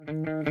Here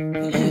we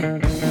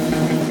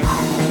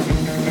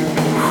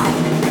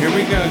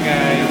go,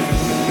 guys.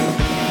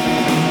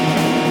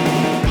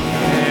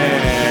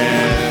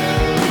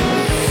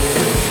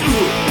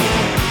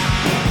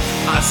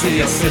 I see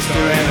your sister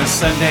in a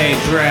Sunday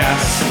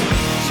dress.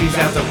 She's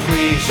out to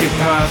please, she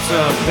wants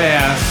her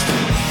best.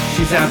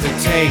 She's out to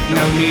take,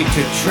 no need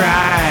to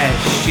try.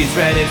 She's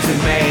ready to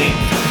make.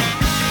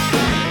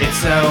 It's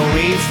so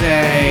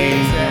easy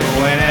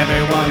when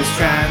everyone's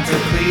trying to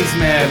please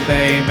me,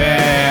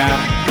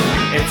 baby.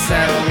 It's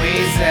so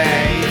easy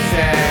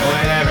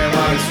when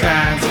everyone's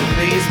trying to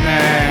please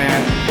me.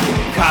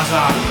 Cars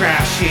are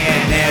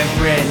crashing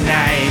every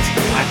night.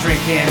 I drink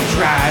and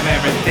drive,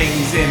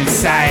 everything's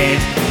inside.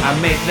 I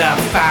make the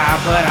fire,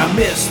 but I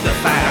miss the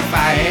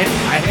firefight.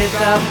 I hit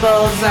the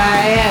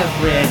bullseye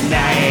every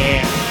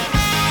night.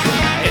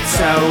 It's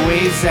so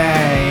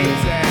easy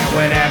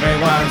when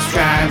everyone's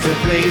trying to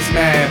please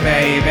me,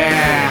 baby.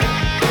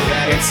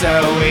 It's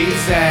so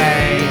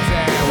easy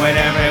when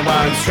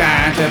everyone's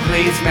trying to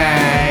please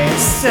me.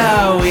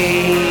 So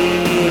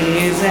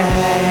easy,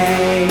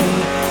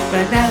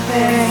 but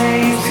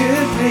nothing to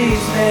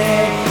please me.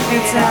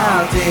 It's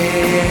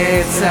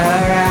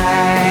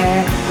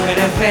alright when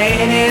I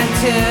fade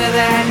into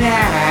the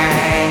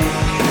night.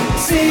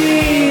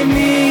 See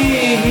me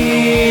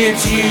hit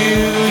you,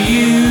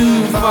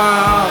 you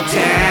fall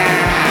down.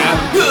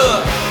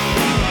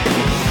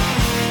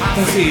 I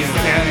see you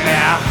stand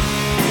there.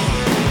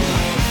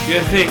 You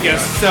think you're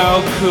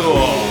so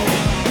cool.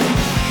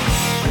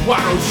 Why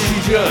don't you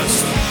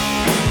just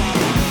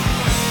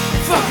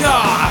fuck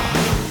off?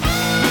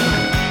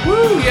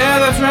 Woo, yeah,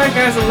 that's right,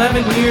 guys.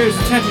 11 years,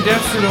 attention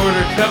deficit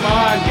order. Come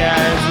on,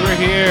 guys, we're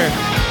here.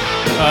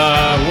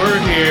 We're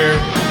here.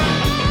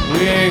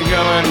 We ain't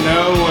going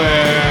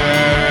nowhere.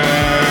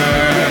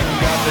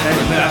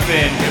 There's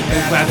nothing,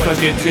 that's what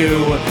you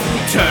do.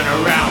 Turn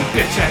around,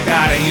 bitch, I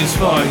got a use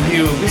for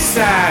you.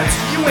 Besides,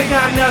 you ain't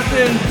got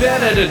nothing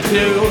better to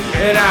do,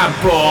 and I'm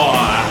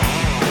bored.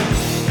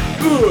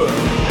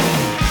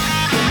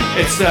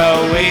 It's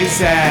so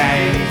easy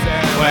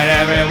when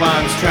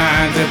everyone's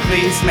trying to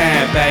please me,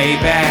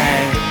 baby.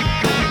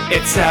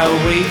 It's so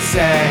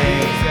easy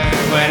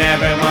when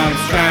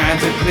everyone's trying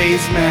to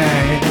please me.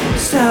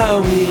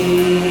 So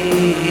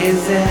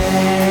easy,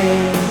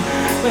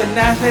 but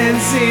nothing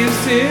seems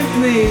to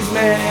please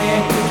me.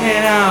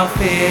 It all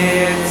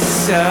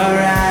feels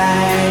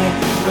alright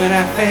when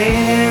I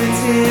fade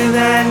into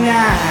the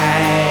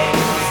night.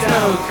 So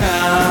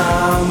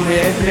come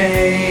with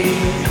me.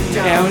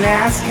 Don't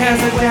ask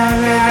cause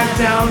I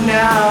don't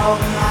know.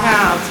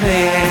 I'll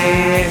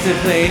play to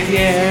please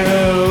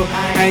you.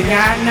 I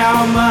got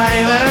no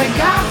money but I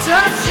got to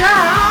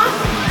jump.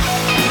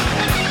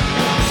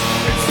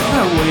 It's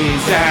so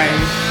easy.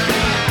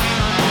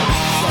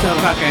 So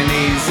fucking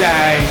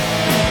easy.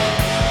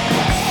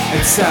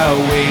 It's so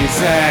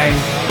easy.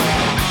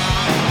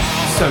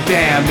 So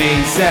damn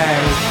easy.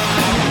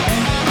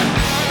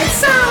 It's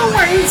so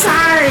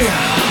easy.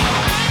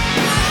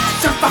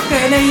 So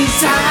fucking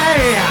easy.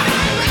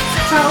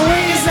 So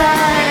easy.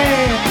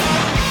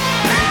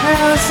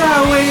 Oh, so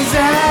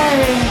easy.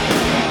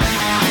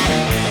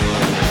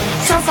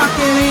 So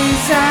fucking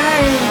easy.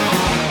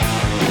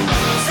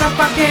 So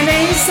fucking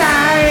easy.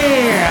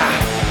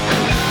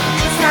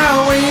 So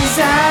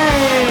easy.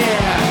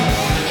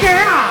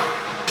 Yeah.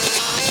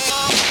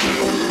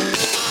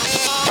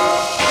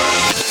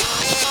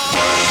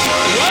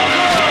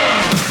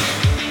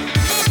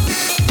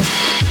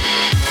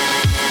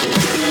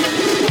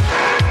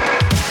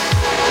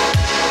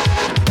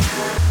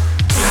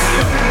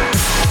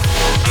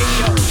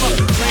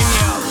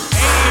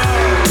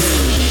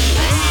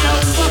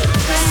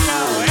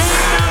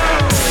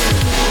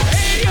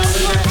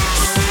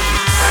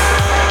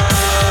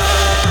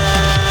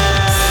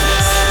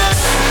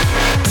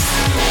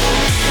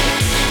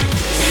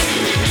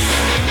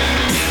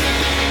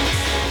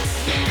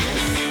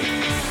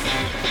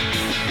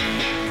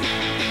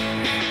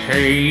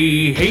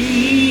 Hey,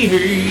 hey, hey,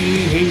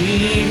 hey,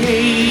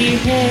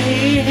 hey,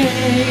 hey,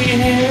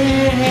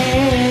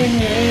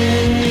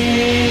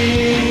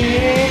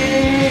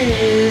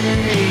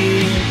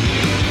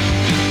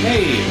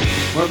 hey,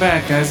 we're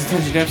back, guys.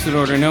 Attention deficit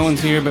order. No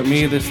one's here but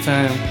me this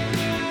time.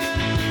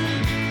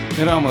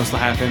 It almost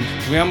happened.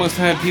 We almost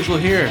had people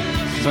here,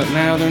 but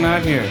now they're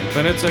not here.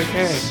 But it's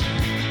okay.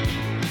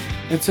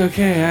 It's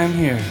okay, I'm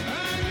here.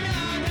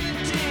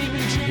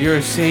 You're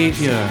a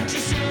savior.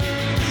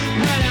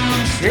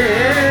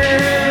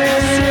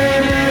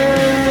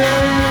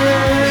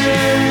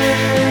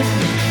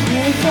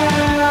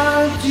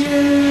 Without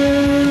you,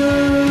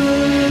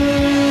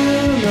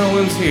 no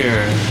one's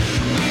here.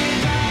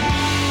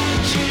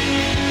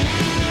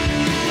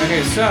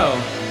 Okay, so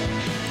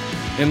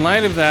in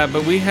light of that,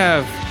 but we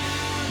have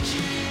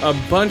a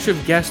bunch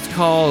of guest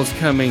calls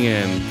coming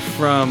in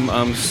from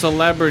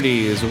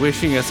celebrities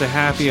wishing us a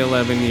happy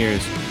 11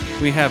 years.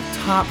 We have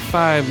top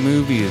 5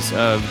 movies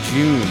of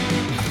June.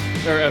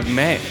 Or of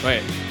May.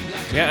 Wait.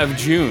 Yeah, of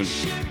June.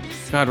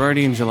 God, we're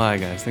already in July,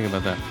 guys. Think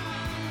about that.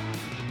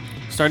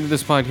 Started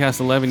this podcast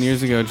 11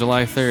 years ago,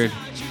 July 3rd.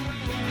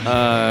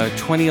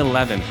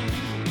 2011.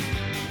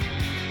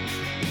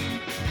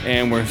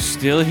 And we're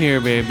still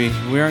here, baby.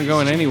 We aren't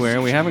going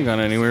anywhere. We haven't gone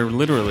anywhere,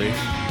 literally.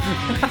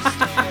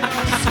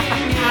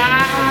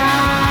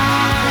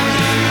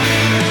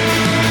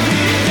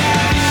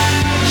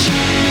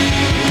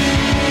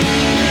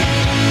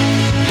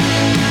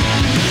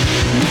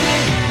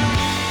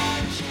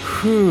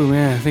 Whew,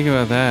 man, think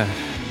about that.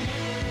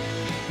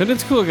 But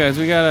it's cool, guys.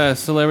 We got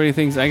celebrity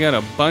things. I got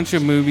a bunch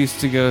of movies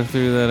to go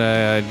through that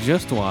I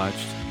just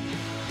watched.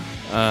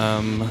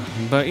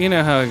 But you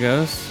know how it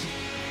goes.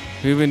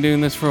 We've been doing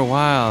this for a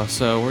while,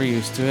 so we're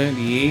used to it.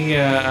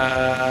 Yeah.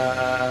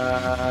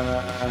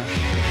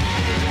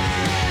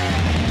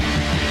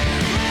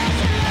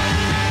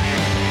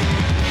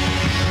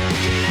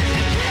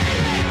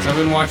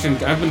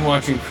 I've been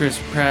watching Chris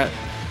Pratt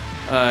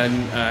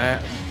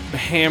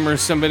hammer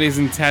somebody's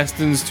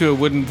intestines to a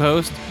wooden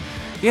post.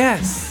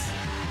 Yes.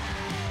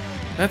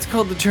 That's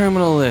called the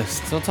Terminal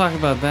List. We'll talk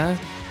about that.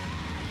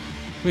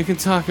 We can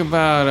talk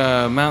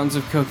about mountains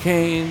of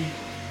cocaine.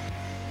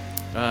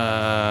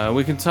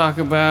 We can talk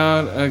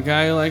about a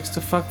guy who likes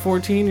to fuck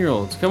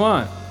 14-year-olds. Come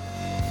on.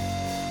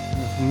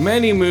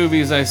 Many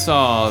movies I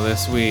saw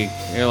this week,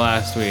 or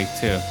last week,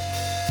 too.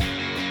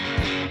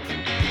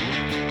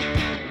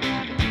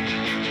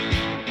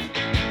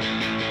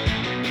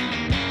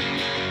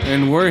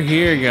 And we're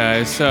here,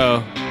 guys,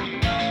 so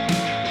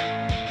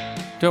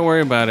don't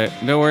worry about it.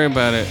 Don't worry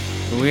about it.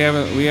 We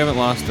haven't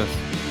lost us.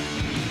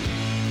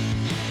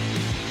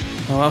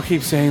 Oh, I'll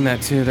keep saying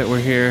that too, that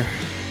we're here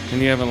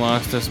and you haven't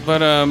lost us.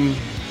 But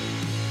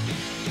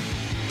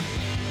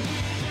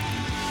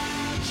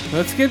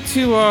let's get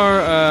to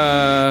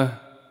our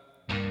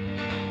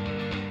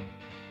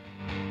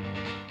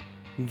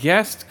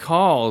guest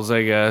calls,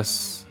 I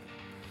guess.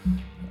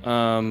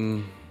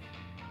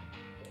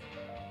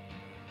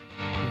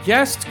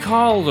 Guest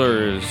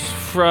callers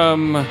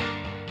from...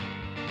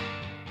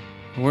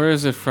 Where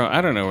is it from? I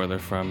don't know where they're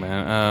from,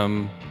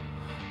 man.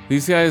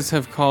 These guys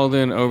have called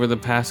in over the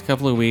past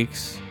couple of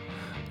weeks,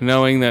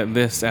 knowing that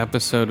this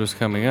episode was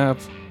coming up.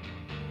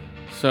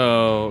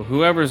 So,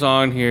 whoever's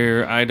on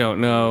here, I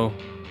don't know.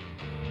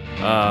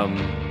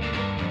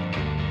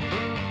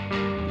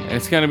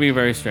 It's gonna be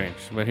very strange,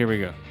 but here we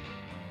go.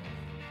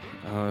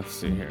 Let's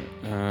see here.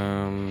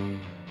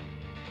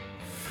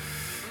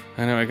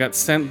 I know I got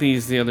sent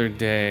these the other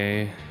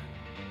day.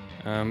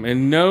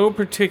 In no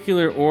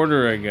particular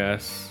order, I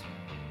guess.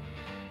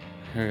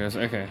 Here it goes.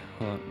 Okay,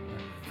 hold on.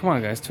 Come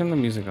on, guys. Turn the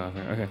music off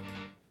here. Okay.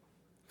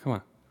 Come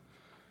on.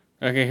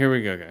 Okay, here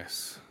we go,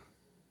 guys.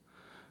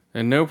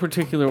 In no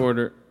particular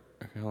order.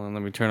 Okay, hold on.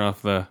 Let me turn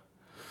off the...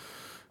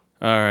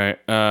 Alright.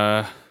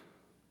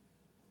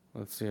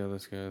 Let's see how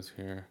this goes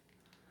here.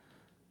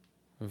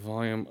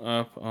 Volume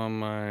up on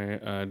my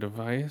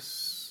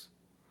device.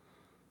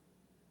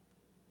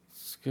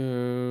 Let's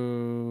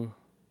go...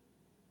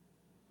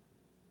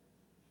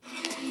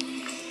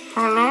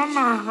 Hello,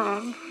 my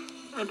friend.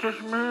 It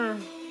is me,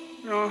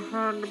 your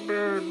friend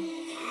Ben.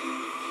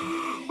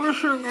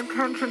 Wishing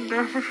attention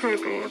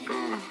deficit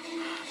order.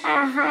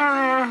 I'm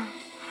very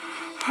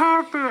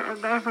happy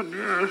 11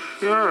 years.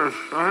 Yes,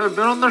 I have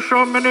been on the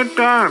show many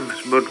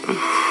times, but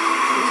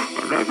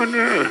 11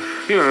 years.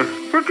 Yes,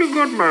 pretty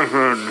good, my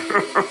friend.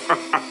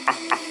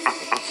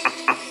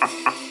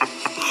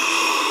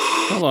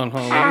 Hold on.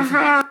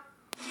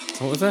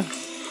 What was that?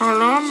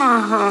 Hello,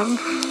 my friend.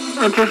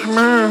 It is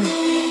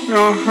me,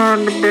 your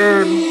friend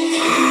Ben.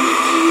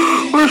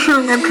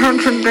 Wishing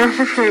attention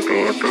deficit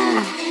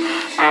order.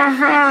 I'm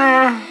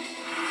very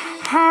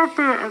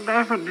happy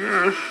 11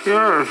 years.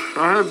 Yes,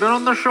 I have been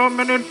on the show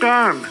many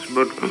times,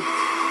 but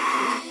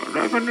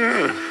 11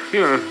 years.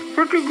 Yes,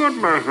 pretty good,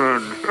 my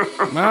friend.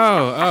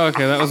 Oh,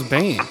 okay, that was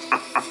Bane.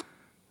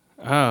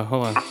 Oh,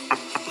 hold on.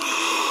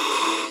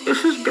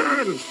 This is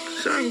Ben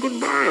saying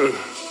goodbye.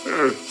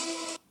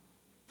 Yes.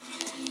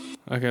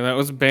 Okay, that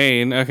was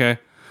Bane. Okay.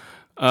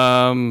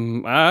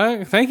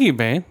 Thank you,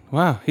 Bane.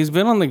 Wow, he's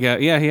been on the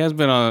guest. Yeah, he has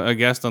been on a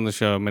guest on the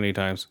show many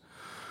times.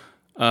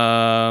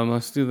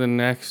 Let's do the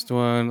next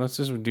one. Let's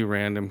just do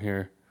random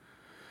here.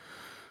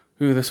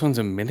 Ooh, this one's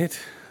a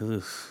minute?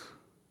 Ugh.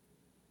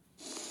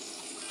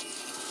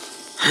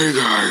 Hey,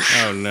 guys.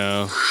 Oh,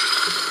 no.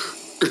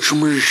 It's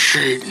me,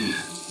 Satan.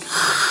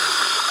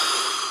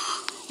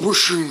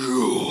 Wishing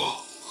you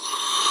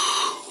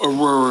a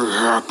very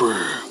happy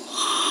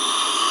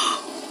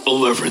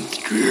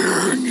 11th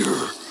year in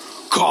your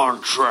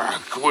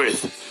contract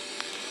with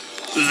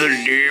the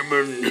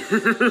demon.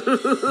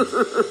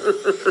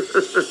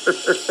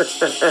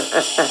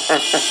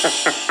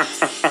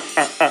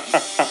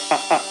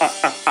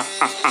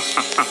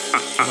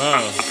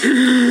 Wow.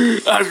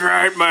 That's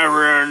right, my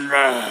friend.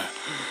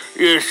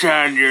 You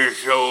signed your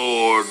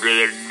soul to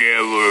the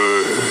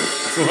devil.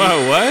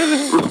 Whoa, what?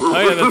 Oh,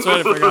 yeah, that's right.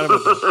 I forgot about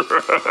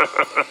that.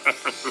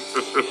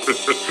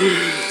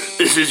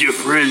 This is your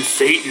friend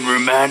Satan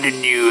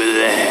reminding you of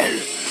that.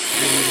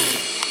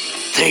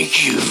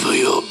 Thank you for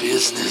your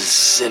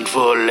business and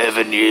for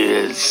 11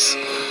 years.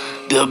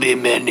 There'll be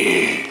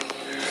many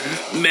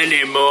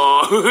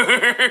more.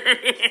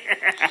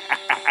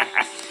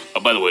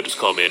 By the way, just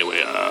call me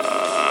anyway.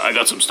 I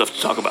got some stuff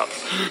to talk about.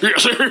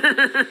 Yes.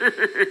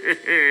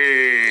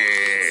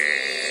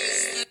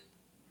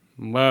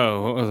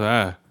 Whoa, what was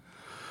that?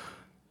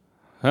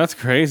 That's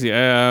crazy.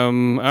 All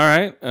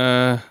right.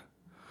 All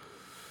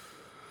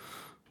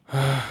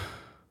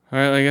right,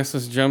 I guess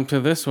let's jump to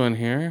this one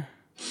here.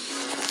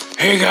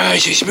 Hey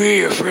guys, it's me,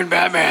 your friend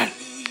Batman.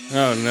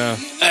 Oh, no.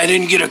 I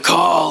didn't get a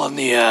call on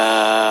the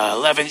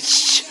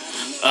 11th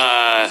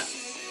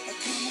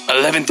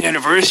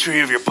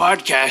anniversary of your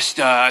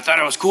podcast. I thought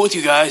I was cool with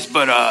you guys,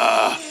 but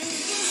I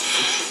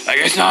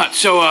guess not.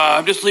 So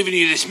I'm just leaving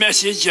you this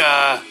message.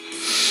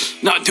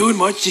 Not doing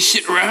much, just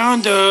sitting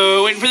around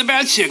waiting for the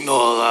bad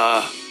signal.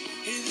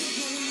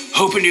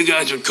 Hoping you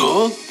guys would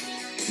call,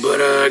 but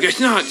I guess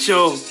not.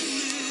 So,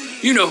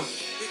 you know,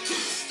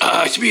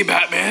 it's me,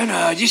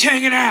 Batman, just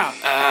hanging out.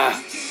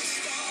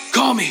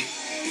 Call me.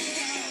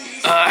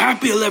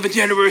 Happy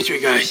 11th anniversary,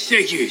 guys.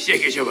 Thank you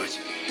so much.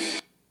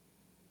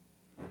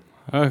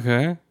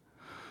 Okay.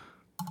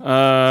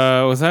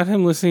 Was that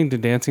him listening to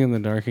Dancing in the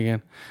Dark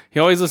again? He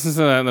always listens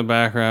to that in the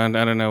background.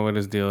 I don't know what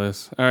his deal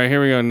is. All right,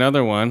 here we go.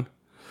 Another one.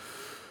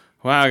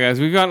 Wow, guys,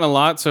 we've gotten a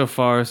lot so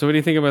far. So what do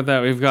you think about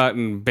that? We've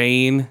gotten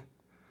Bane,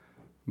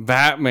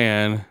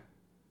 Batman,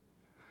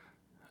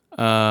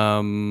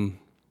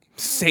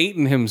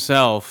 Satan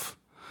himself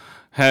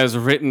has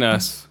written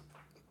us.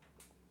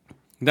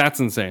 That's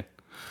insane.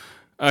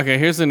 Okay,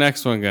 here's the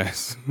next one,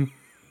 guys.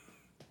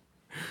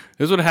 This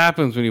is what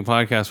happens when you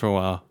podcast for a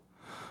while.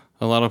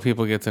 A lot of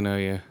people get to know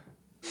you.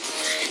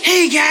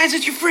 Hey guys,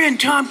 it's your friend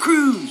Tom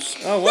Cruise.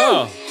 Oh,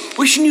 wow. Woo!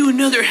 Wishing you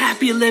another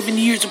happy 11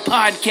 years of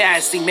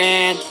podcasting,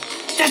 man.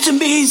 That's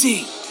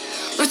amazing.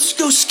 Let's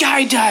go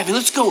skydiving.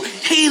 Let's go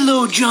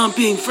halo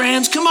jumping,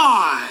 friends. Come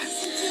on.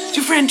 It's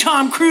your friend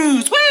Tom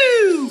Cruise.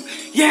 Woo!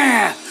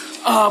 Yeah.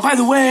 By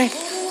the way,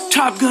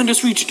 Top Gun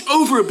just reached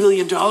over $1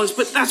 billion,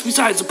 but that's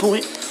besides the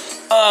point.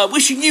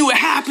 Wishing you a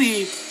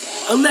happy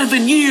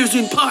 11 years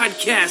in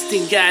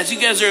podcasting, guys. You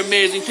guys are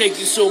amazing. Thank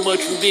you so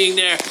much for being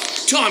there.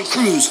 Tom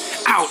Cruise,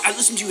 out. I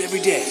listen to you every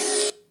day.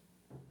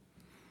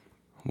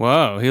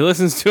 Whoa, he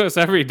listens to us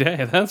every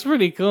day. That's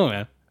pretty cool,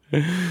 man.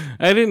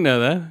 I didn't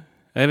know that.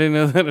 I didn't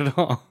know that at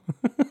all.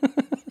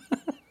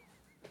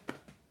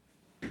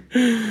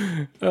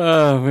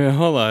 Oh, man,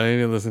 hold on. I need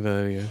to listen to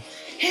that again.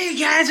 Hey,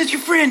 guys, it's your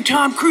friend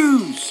Tom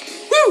Cruise.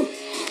 Woo!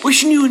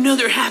 Wishing you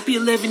another happy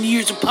 11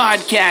 years of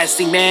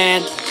podcasting,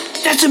 man.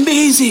 That's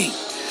amazing.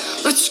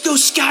 Let's go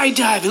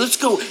skydiving. Let's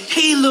go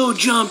halo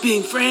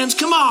jumping, friends.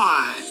 Come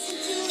on.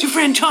 It's your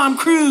friend Tom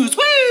Cruise.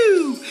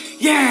 Woo!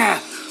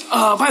 Yeah.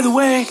 By the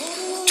way,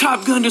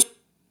 Top Gun just...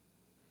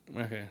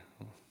 Okay.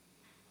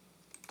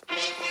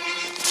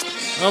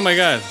 Oh, my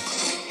God.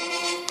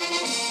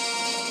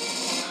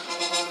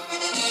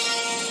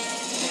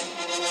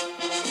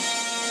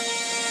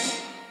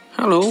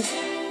 Hello,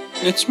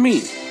 it's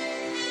me,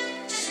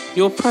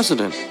 your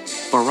president,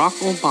 Barack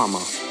Obama,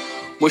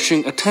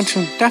 wishing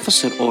attention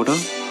deficit order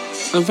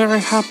a very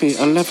happy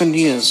 11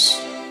 years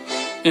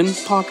in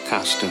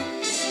podcasting.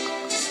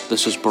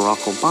 This is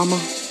Barack Obama,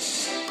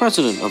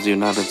 President of the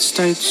United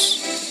States,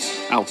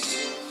 out.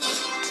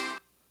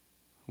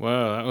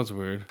 Wow, that was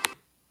weird.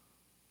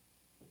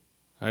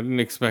 I didn't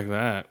expect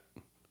that.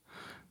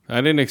 I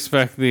didn't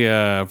expect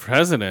the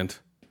president.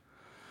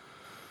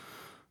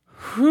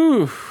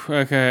 Whew.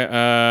 Okay,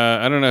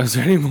 I don't know. Is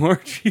there any more?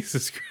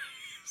 Jesus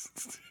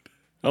Christ.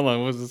 Hold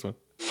on, what's this one?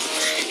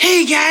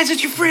 Hey, guys,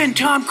 it's your friend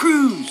Tom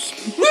Cruise.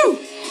 Woo!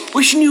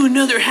 Wishing you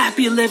another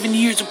happy 11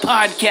 years of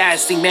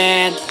podcasting,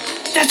 man.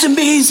 That's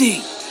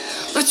amazing.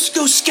 Let's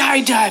go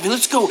skydiving.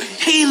 Let's go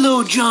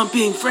halo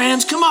jumping,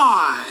 friends. Come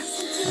on.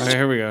 All right,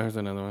 here we go. Here's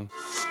another one.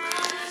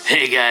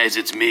 Hey, guys,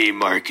 it's me,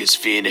 Marcus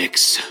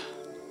Phoenix.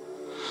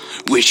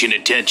 Wishing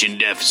attention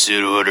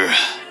deficit order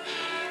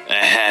a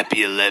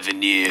happy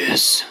 11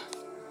 years.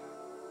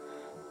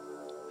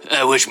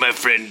 I wish my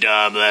friend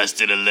Dom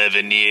lasted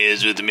 11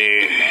 years with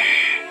me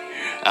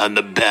on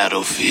the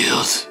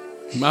battlefield.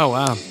 Oh,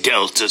 wow.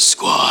 Delta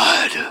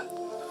Squad.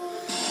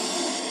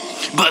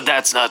 But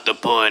that's not the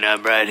point.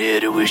 I'm right here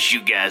to wish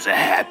you guys a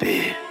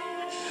happy.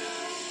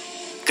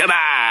 Come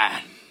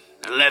on.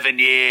 11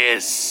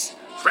 years.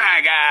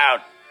 Frag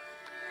out.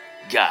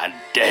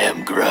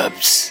 Goddamn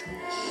grubs.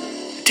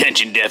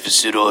 Attention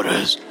deficit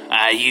orders.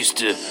 I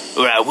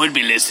would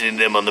be listening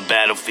to them on the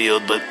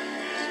battlefield, but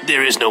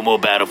there is no more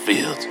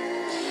battlefield.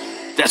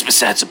 That's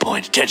besides the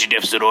point. Attention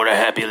deficit order,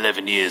 happy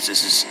 11 years.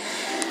 This is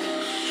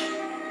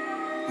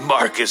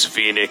Marcus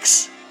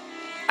Phoenix.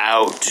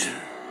 Out.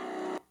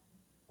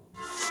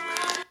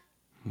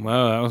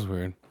 Wow, that was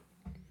weird.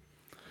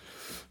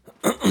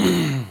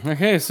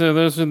 Okay, so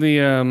those are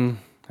the,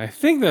 I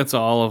think that's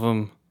all of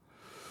them.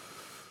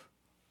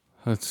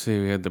 Let's see,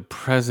 we had the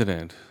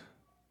president.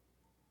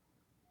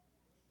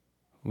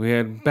 We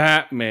had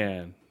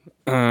Batman.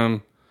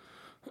 Who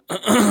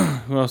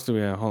else do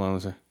we have? Hold on,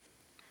 let's see.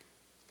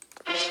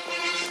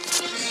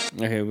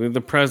 Okay, we have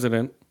the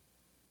president.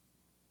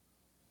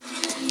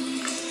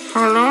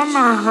 Hello,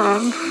 my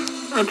friends.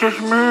 It is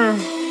me,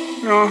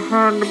 your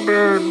friend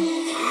Ben.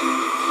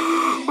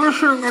 Wishing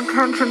wishing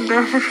attention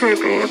deficit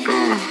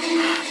disorder.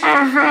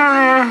 A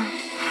very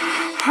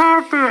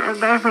happy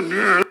 11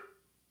 years.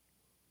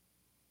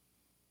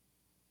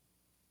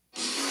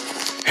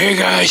 Hey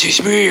guys,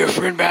 it's me, your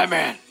friend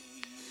Batman.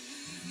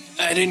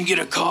 I didn't get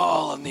a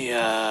call on the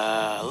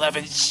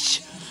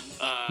 11th.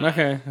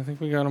 Okay, I think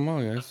we got them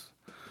all, guys.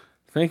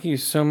 Thank you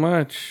so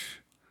much.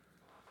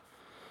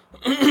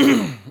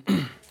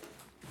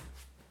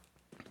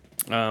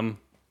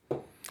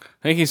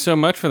 Thank you so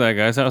much for that,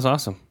 guys. That was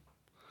awesome.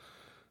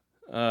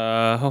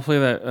 Hopefully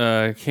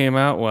that came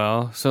out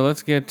well. So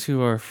let's get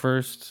to our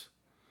first.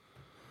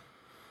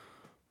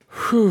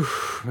 Whew,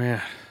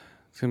 man,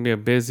 it's gonna be a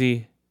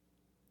busy.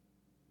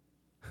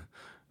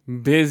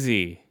 Hold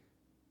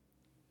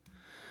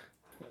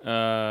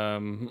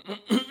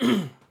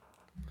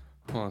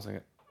on a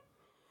second.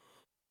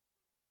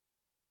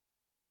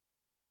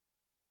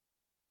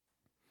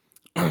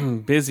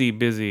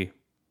 busy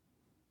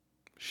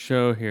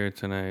show here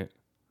tonight.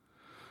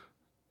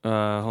 Hold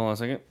on a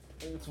second.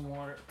 Get some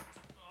water.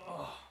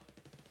 Oh.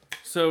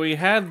 So we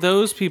had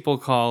those people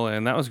call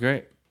in. That was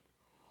great.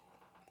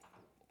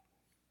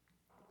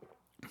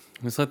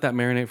 Let's let that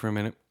marinate for a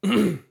minute.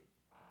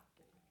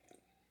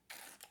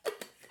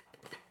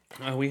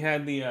 We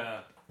had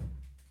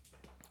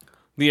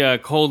the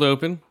cold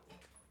open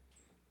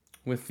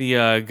with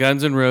the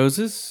Guns N'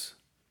 Roses.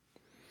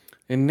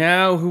 And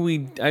now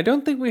I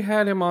don't think we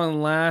had him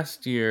on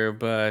last year,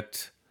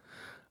 but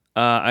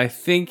I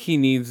think he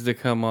needs to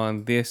come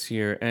on this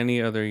year, any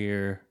other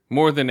year,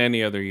 more than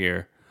any other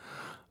year.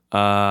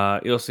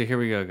 You'll see. Here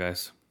we go,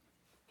 guys.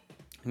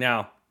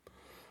 Now,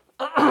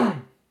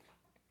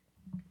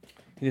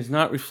 he does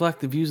not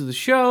reflect the views of the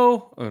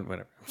show. Oh,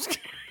 whatever. I'm just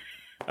kidding.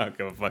 I don't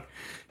give a fuck.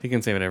 He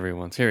can say whatever he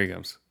wants. Here he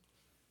comes.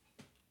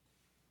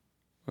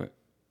 What?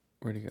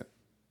 Where'd he go?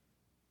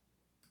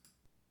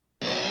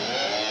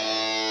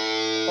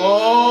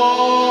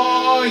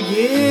 Oh,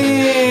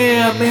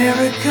 yeah,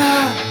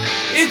 America.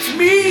 It's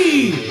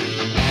me,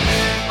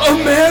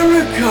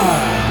 America.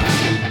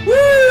 Woo!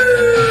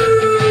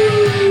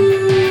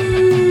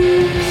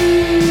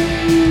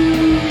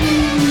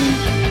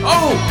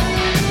 Oh,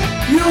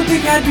 you don't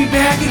think I'd be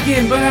back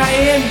again, but I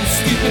am, you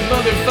stupid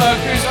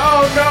motherfuckers.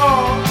 Oh,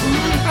 no.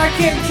 I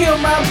can't kill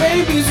my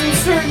babies in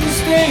certain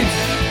states.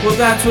 Well,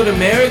 that's what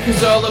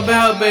America's all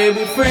about,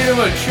 baby. Freedom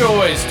of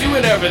choice. Do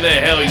whatever the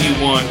hell you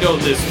want.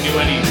 Don't listen to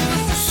any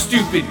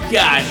stupid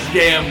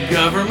goddamn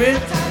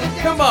government.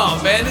 Come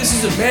on, man. This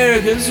is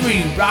America. This is where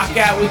you rock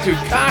out with your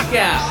cock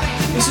out.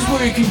 This is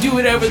where you can do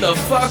whatever the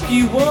fuck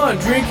you want.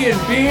 Drinking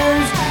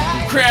beers,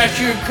 crash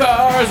your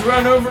cars,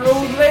 run over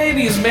old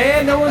ladies,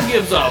 man. No one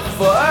gives a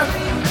fuck.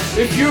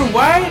 If you're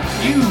white,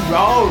 you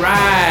all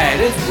right.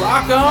 It's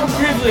rock on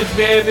privilege,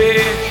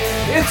 baby.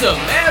 It's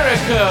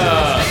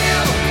America.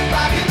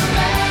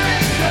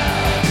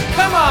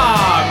 Come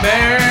on,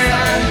 man.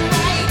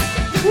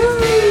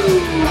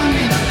 Woo.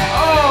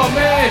 Oh,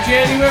 man,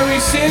 January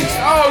 6th.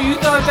 Oh, you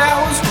thought that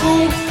was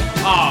cool?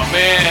 Oh,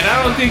 man,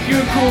 I don't think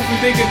you're cool for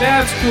thinking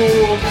that's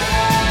cool.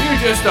 You're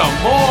just a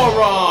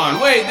moron.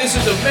 Wait, this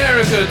is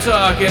America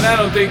talking. I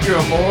don't think you're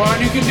a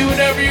moron. You can do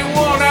whatever you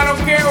want. I don't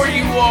care where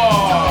you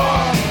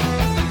are.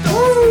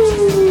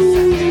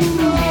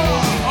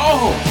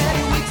 Oh,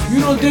 you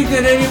don't think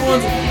that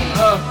everyone's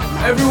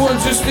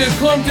just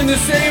clumped in the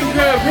same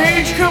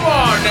page? Come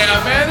on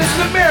now, man. This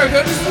is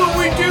America. This is what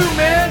we do,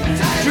 man.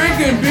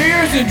 Drinking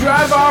beers and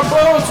drive our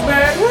boats,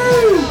 man.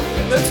 Woo!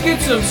 Let's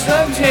get some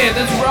suntan.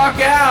 Let's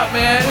rock out,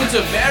 man. It's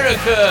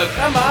America.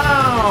 Come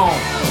on.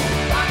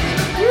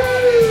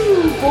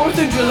 Woo! 4th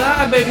of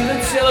July, baby.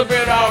 Let's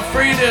celebrate our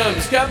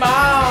freedoms. Come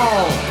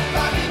on.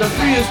 The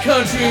freest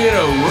country in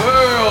the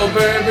world,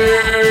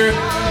 baby.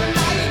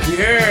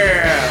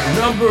 Yeah,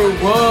 number 1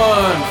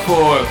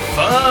 for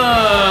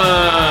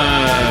fun.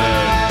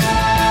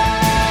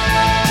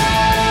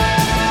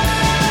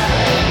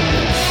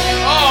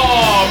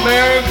 Oh,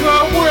 America,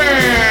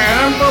 win.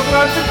 I'm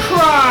about to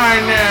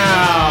cry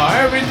now.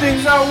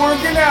 Everything's not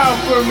working out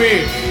for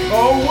me.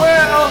 Oh,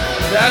 well,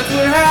 that's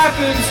what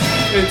happens.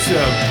 It's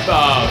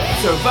about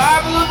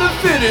survival of the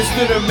fittest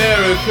in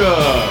America.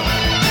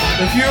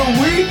 If you're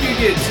weak, you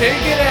get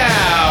taken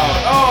out.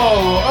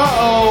 Oh,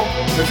 uh-oh.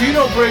 If you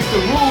don't break the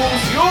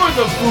rules, you're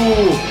the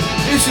fool.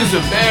 This is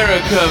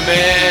America,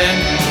 man.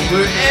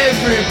 Where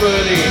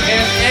everybody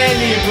and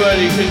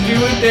anybody can do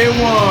what they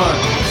want.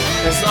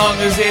 As long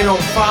as they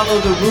don't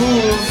follow the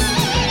rules.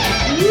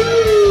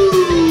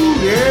 Woo!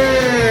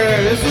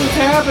 Yeah, this is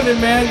what's happening,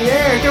 man.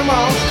 Yeah, come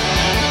on.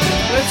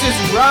 Let's just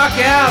rock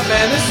out,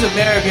 man. This is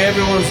America.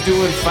 Everyone's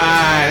doing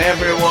fine.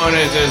 Everyone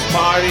is just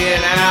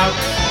partying out.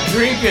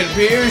 Drinking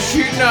beer,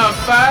 shooting off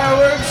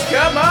fireworks,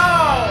 come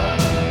on!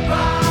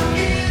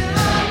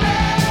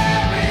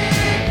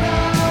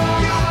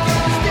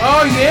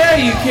 Oh yeah,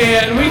 you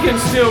can. We can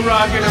still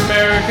rock in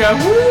America.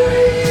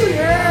 Woo,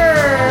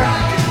 yeah!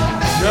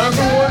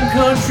 Number 1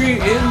 country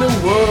in the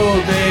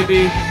world,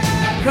 baby.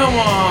 Come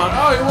on.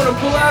 Oh, you want to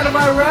pull out of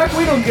Iraq?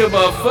 We don't give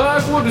a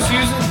fuck. We'll just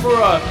use it for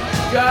a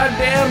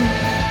goddamn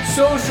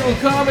social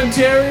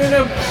commentary and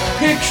a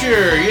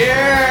picture.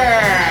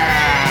 Yeah!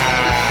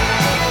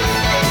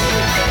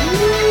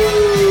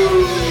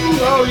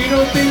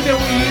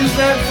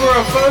 for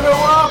a photo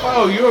op?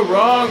 Oh, you're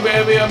wrong,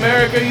 baby.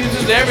 America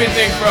uses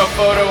everything for a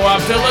photo op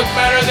to look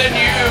better than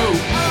you.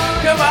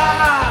 Come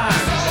on.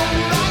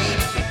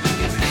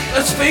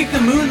 Let's fake the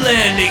moon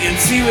landing and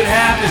see what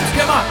happens.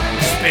 Come on.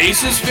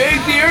 Space is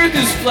fake. The Earth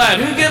is flat.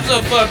 Who gives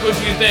a fuck what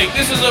you think?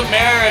 This is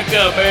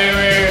America,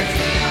 baby.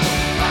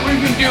 We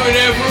can do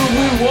whatever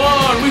we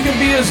want. We can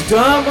be as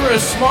dumb or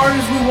as smart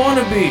as we want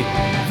to be.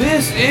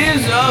 This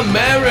is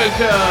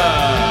America.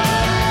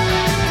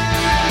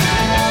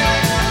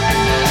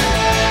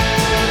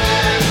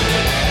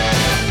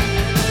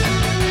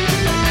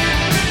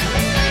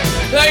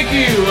 Thank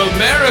you,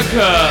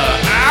 America.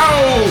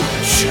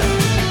 Ouch.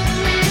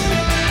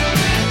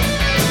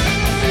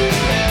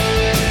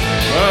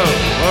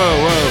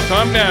 Whoa.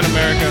 Calm down,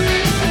 America.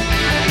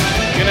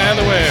 Get out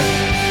of the way.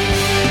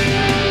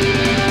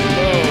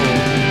 Whoa.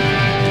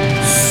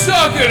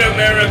 Suck it,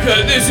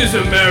 America. This is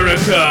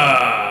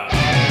America.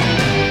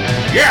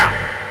 Yeah.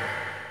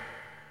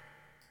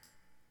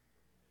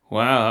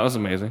 Wow, that was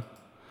amazing.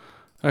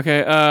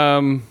 Okay,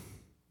 all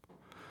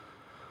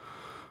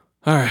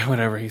right,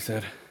 whatever he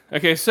said.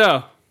 Okay,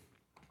 so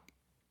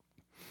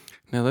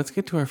now let's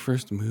get to our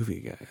first movie,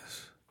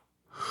 guys.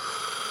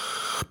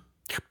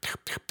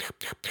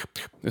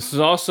 This is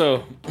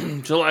also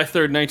July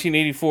 3rd,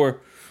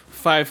 1984,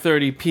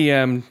 5:30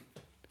 p.m.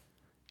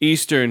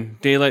 Eastern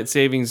Daylight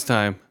Savings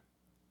Time.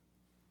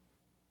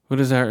 What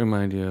does that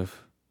remind you of?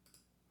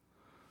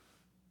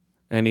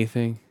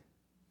 Anything?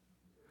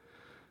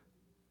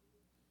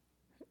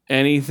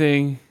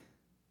 Anything?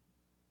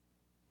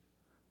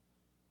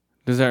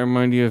 Does that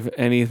remind you of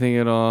anything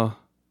at all?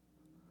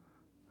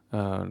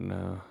 Oh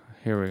no.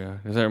 Here we go.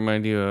 Does that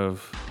remind you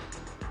of...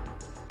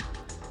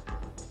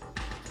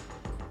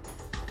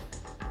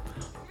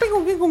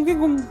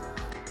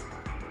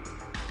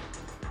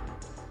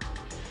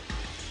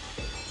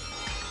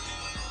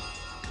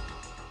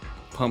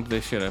 Pump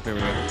this shit up. Here we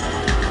go.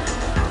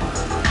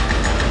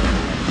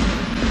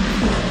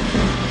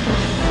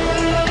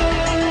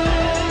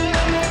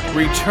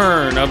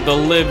 Return of the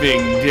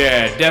Living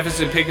Dead.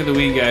 Deficit pick of the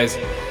week, guys.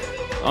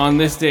 On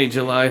this day,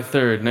 July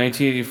 3rd,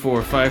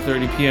 1984,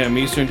 5:30 p.m.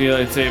 Eastern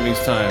Daylight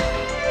Savings Time.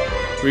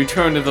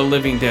 Return of the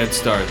Living Dead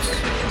starts.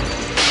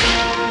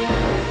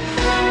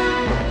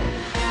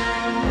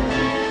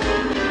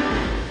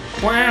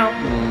 Wow.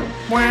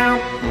 Wow.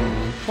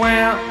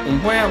 Wow.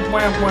 Wow.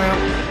 Wow. Wow.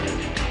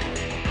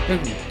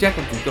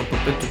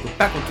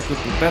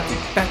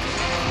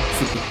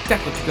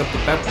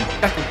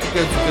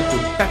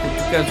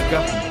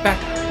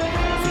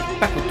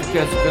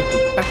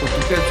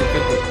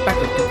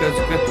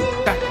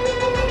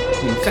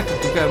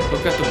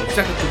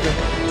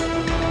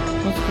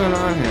 What's going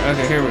on here?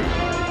 Okay, here we go.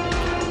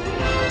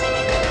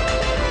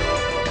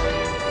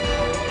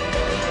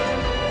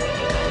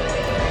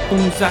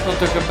 Boom, Zacko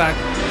took it back.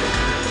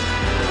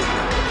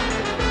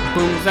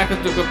 Boom,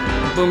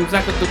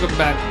 Zacko took it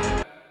back.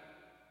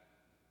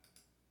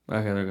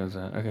 Okay, there goes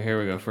that. Okay, here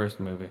we go. First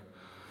movie.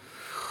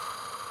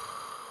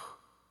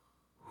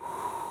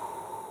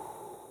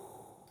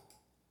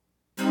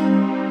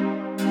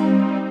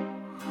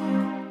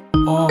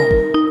 Oh.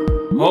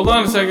 Hold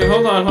on a second.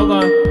 Hold on.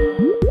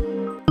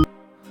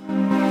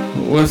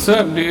 What's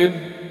up, dude?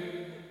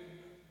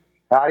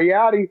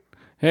 Howdy.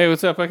 Hey,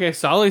 what's up? Okay,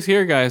 Solly's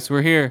here, guys.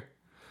 We're here.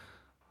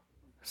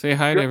 Say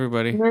hi to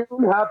everybody. Happy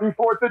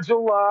 4th of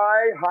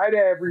July. Hi to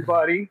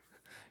everybody.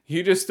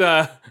 You just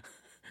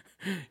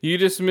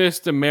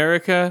missed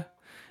America,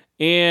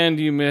 and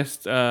you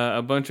missed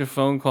a bunch of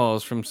phone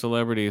calls from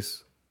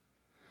celebrities.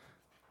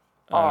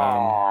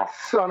 Oh,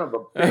 son of a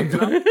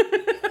bitch.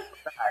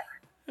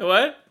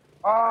 What?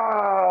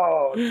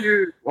 Oh,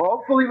 dude. Well,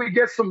 hopefully we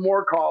get some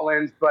more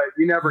call-ins, but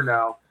you never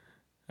know.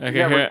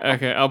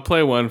 Okay, I'll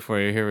play one for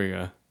you. Here we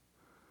go.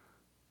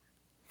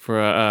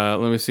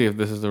 Let me see if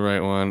this is the right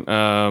one.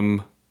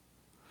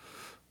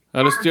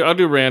 I'll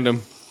do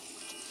random.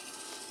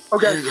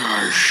 Okay. Hey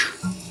guys,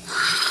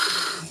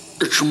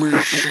 it's me,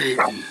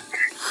 Satan.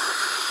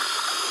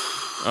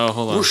 Oh,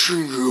 hold on.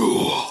 Wishing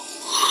you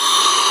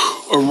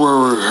a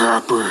very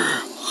happy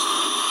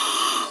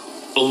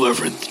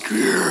 11th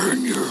year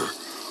in your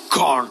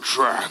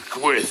contract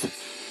with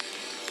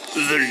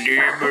the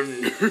demon.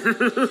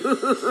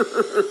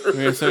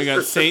 Okay, so we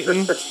got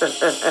Satan.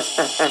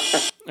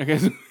 Okay.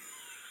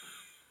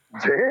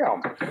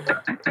 Damn.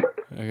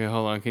 Okay,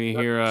 hold on. Can you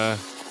hear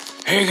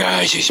Hey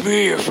guys, it's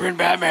me, your friend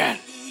Batman.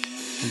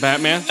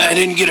 Batman? I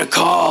didn't get a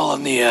call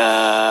on the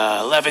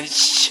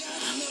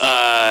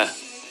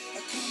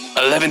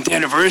 11th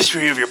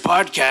anniversary of your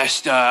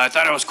podcast. I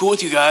thought I was cool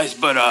with you guys,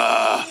 but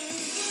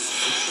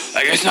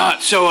I guess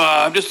not. So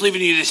I'm just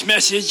leaving you this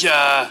message.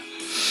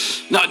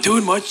 Not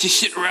doing much, just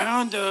sitting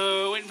around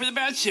waiting for the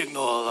bat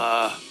signal.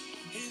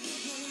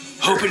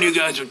 Hoping you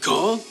guys would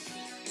call,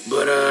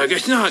 but I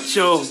guess not.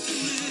 So,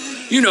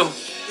 you know,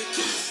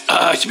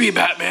 it's me,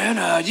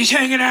 Batman. Just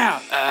hanging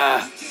out.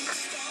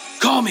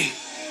 Call me.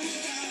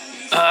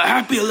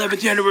 Happy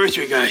 11th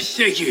anniversary, guys.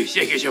 Thank you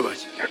so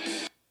much.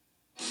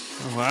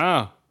 Oh,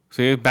 wow.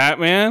 See,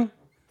 Batman?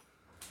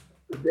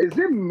 Is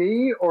it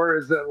me or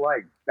is it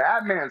like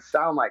Batman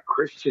sound like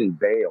Christian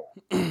Bale?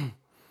 I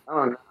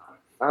don't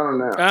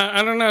know.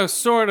 I don't know.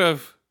 Sort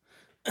of.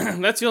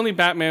 That's the only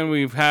Batman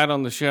we've had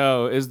on the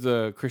show is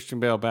the Christian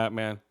Bale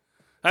Batman.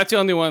 That's the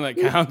only one that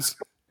counts.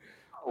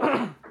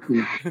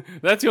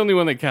 That's the only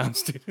one that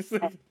counts,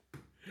 dude.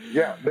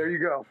 Yeah, there you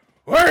go.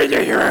 Where are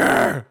you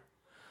here?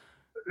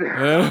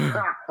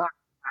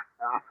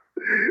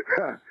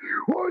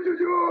 What you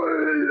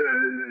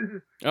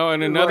doing? Oh,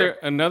 and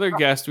another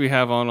guest we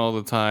have on all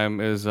the time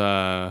is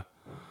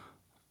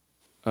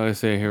let's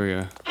see, here we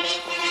go.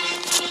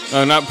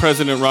 Oh, not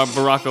President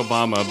Barack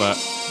Obama, but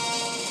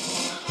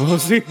we'll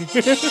see.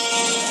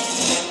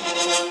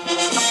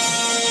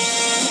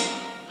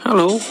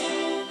 Hello,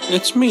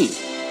 it's me,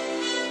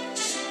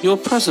 your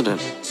president,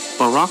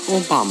 Barack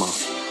Obama,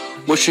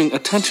 wishing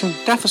attention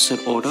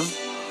deficit order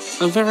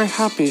a very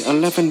happy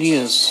 11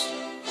 years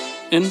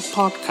in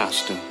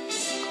podcasting.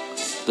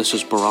 This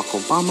is Barack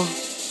Obama,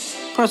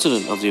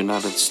 President of the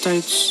United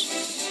States,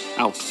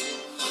 out.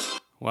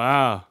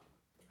 Wow.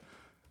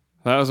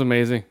 That was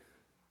amazing.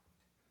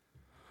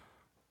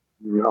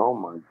 Oh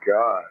my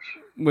gosh.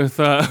 With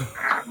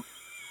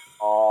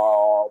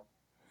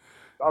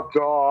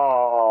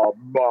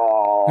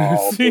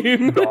he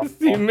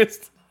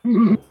missed.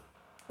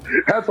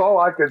 That's all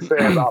I can say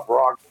about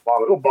Barack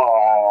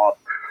Obama.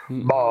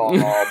 Bob.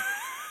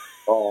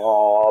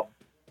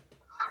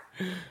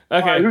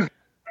 Okay.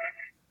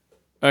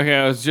 Okay,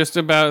 I was just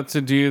about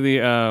to do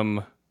the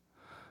oh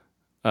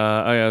yeah,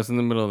 I was in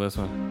the middle of this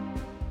one.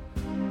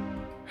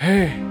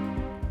 Hey,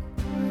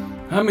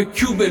 I'm a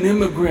Cuban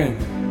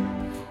immigrant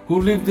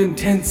who lived in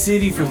Tent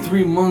City for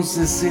 3 months,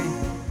 they say.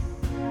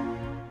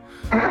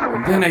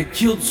 And then I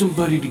killed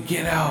somebody to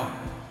get out.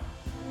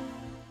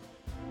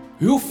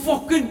 You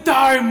fucking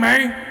die,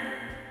 man!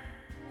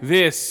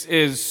 This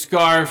is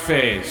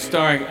Scarface,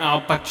 starring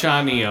Al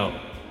Pacino.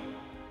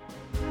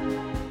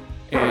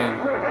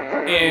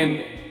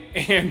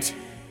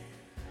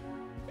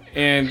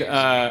 And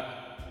God,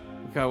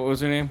 what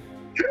was her name?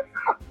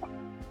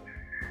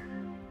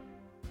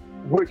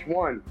 Which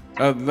one?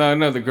 Oh,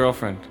 no, the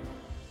girlfriend.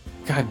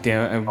 God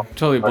damn it, I'm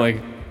totally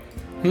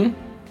blanking.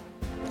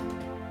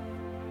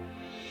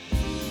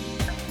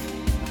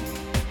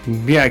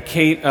 Yeah,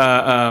 Kate,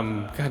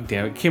 God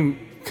damn it, Kim.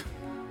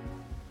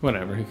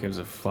 Whatever, who gives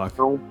a fuck?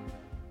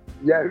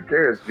 Yeah, who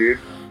cares, dude?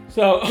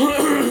 So,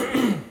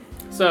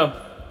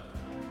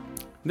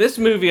 this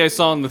movie I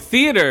saw in the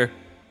theater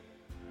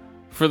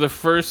for the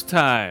first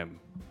time.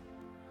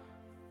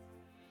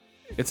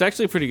 It's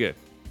actually pretty good.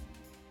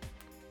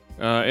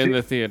 In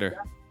the theater.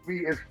 That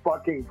movie is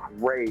fucking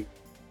great.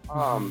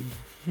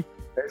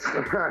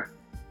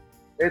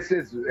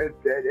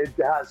 It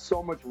has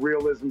so much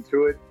realism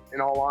to it, in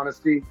all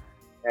honesty.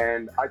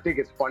 And I think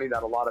it's funny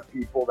that a lot of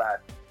people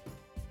that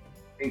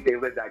think they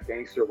live that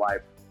gangster life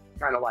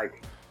kind of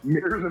like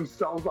mirror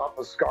themselves off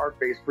of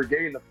Scarface,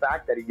 forgetting the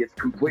fact that he gets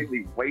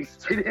completely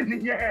wasted in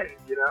the end,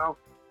 you know?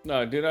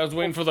 No, dude, I was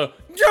waiting for the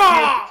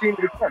ja!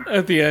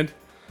 At the end.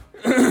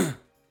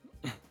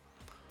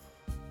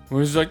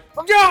 Where he's like,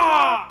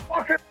 ja!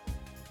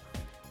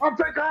 I'll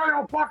take all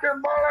your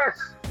fucking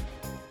bullets!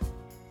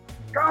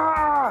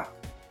 Ah!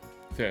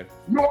 Dude.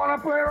 You wanna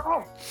play it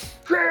off?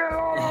 Say it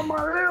all on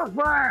my little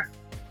friend!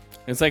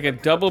 It's like a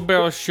double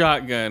barrel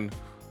shotgun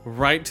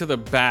right to the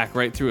back,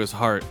 right through his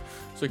heart.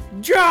 It's like,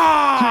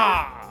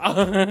 ja!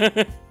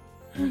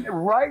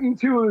 Right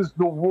into his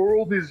 "the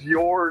world is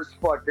yours"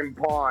 fucking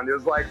pond. It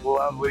was like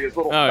lovely, his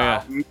little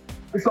fountain. Yeah.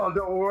 It's all,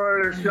 don't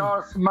worry, it's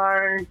just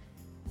mine.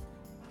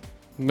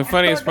 The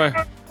funniest part.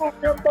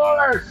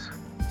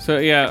 So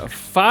yeah,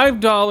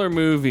 $5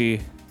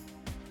 movie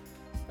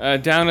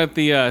down at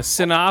the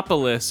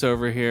Cinepolis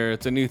over here.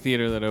 It's a new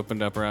theater that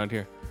opened up around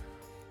here.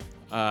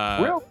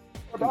 Real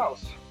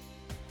house.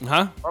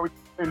 Huh? Are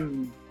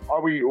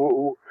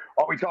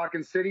we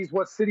talking cities?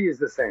 What city is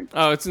this in?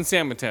 Oh, it's in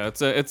San Mateo.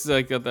 It's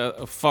like at the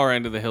far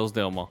end of the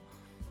Hillsdale Mall.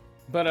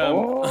 But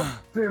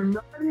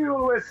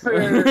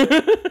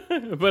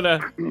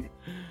but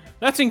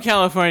that's in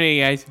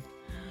California, guys.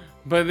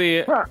 But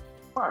the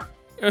I'm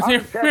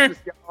in Texas,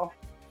 y'all.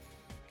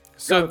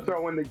 So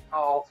throw in the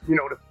y'all,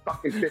 to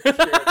fucking fit the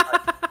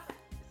stereotype.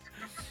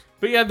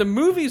 But yeah, the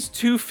movie's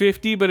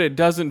 $250, but it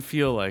doesn't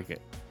feel like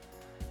it.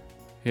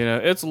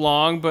 It's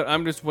long, but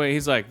I'm just waiting.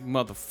 He's like,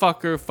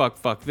 motherfucker,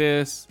 fuck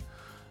this.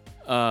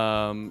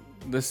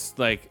 This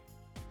like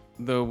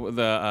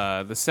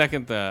the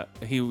second that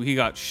he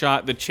got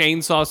shot, the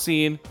chainsaw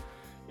scene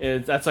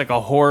that's like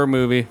a horror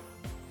movie.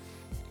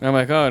 And I'm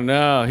like, oh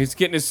no, he's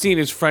getting to see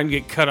his friend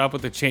get cut up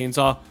with a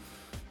chainsaw.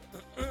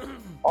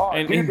 Oh,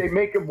 dude, they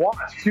make him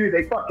watch too.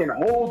 They fucking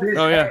hold his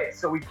head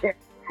so he can't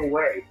look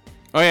away.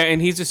 Oh yeah,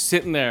 and he's just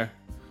sitting there.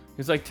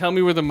 He's like, tell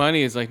me where the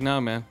money is. Like,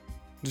 no, man,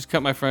 just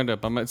cut my friend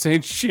up. I'm not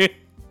saying shit.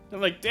 I'm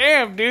like,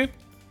 damn, dude,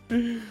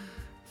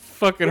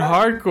 fucking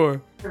hardcore.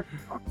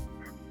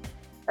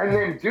 And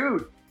then,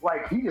 dude,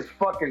 like he just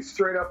fucking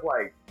straight up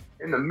like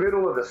in the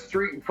middle of the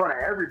street in front of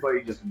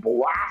everybody, just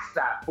blasts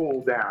that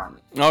fool down.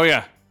 Oh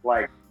yeah.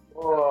 Like,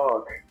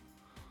 fuck.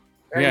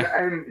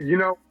 And you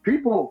know,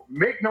 people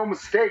make no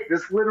mistake.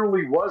 This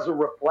literally was a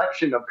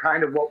reflection of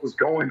kind of what was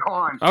going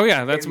on. Oh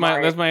yeah, that's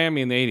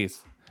Miami in the 80s.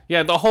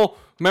 Yeah,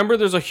 remember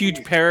there's a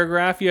huge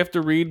paragraph you have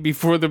to read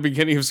before the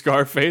beginning of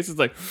Scarface. It's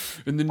like,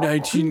 in the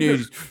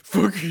 1980s,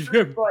 fucking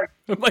him.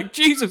 I'm like,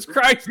 Jesus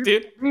Christ,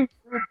 dude.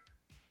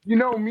 You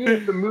know me,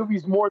 if the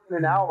movie's more than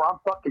an hour, I'm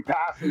fucking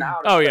passing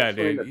out. Oh yeah,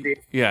 dude.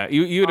 Yeah,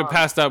 you would have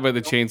passed out by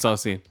the chainsaw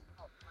scene.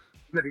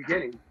 In the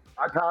beginning.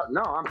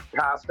 I'm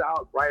passed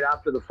out right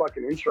after the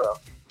fucking intro.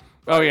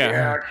 Oh yeah.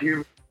 Yeah,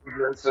 Cuban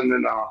and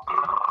then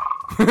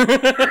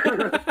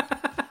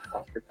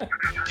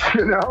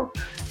you know?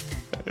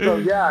 So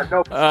yeah,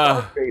 no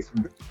Scarface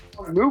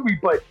movie,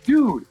 but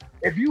dude,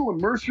 if you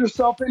immerse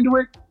yourself into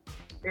it,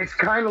 it's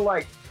kind of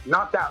like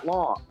not that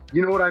long.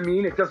 You know what I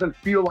mean? It doesn't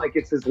feel like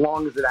it's as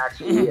long as it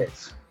actually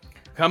is.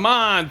 Come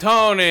on,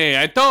 Tony,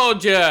 I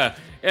told you.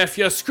 If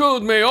you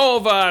screwed me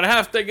over, I'd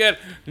have to get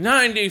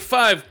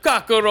 95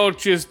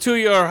 cockroaches to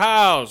your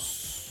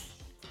house.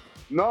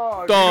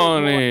 No,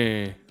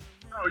 Tony.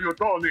 No, you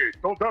Tony.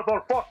 Don't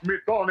ever fuck me,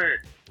 Tony.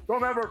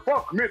 Don't ever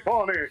fuck me,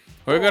 Tony.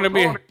 We're going to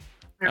be...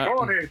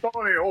 Tony.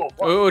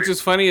 Which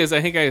is funny is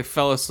I think I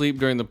fell asleep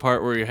during the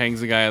part where he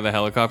hangs the guy out of the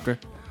helicopter.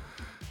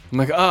 I'm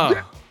like, oh.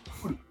 Yeah.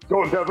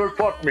 Don't ever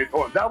fuck me,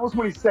 Tony. That was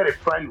when he said it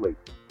friendly.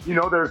 You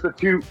know, there's the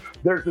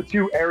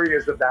two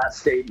areas of that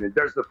statement.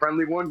 There's the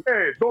friendly one,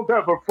 hey, don't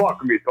ever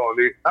fuck me,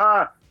 Tony.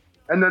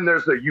 And then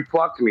there's the you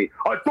fucked me.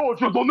 I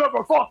told you don't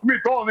ever fuck me,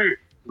 Tony.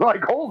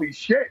 Like, holy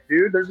shit,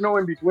 dude. There's no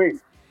in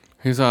between.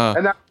 He's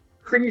And that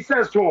thing he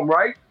says to him,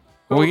 right?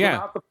 Well, yeah.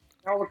 Out the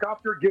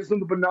helicopter, gives him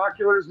the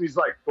binoculars, and he's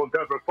like, don't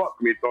ever fuck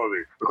me,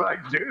 Tony.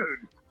 Like, dude.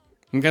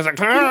 And guy's like,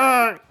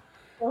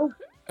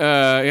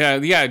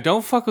 yeah,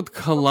 don't fuck with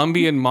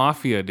Colombian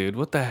mafia, dude.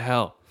 What the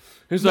hell?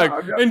 He's like,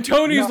 and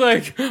Tony's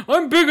like,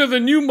 I'm bigger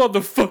than you,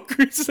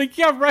 motherfucker. It's like,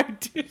 yeah,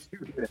 right,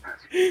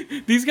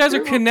 dude. These guys are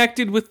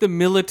connected with the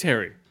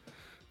military.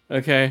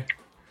 Okay?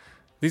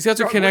 These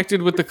guys are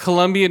connected with the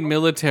Colombian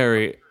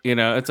military. You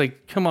know, it's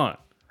like, come on.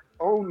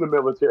 Own the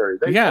military.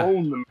 They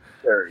own the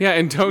military. Yeah,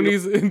 and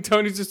Tony's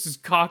just this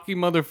cocky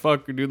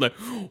motherfucker, dude. Like,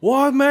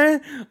 what,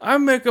 man? I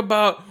make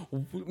about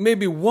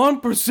maybe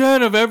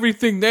 1% of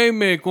everything they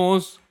make,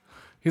 Ons.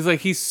 He's like,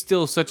 he's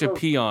still such a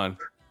peon.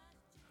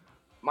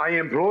 My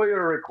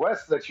employer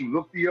requests that you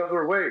look the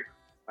other way.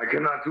 I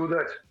cannot do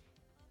that.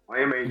 I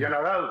am a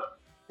general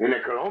in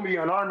the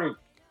Colombian army,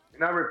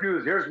 and I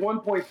refuse. Here's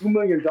 $1.2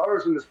 million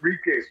in this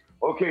briefcase.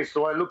 Okay,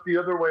 so I look the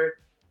other way.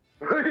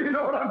 You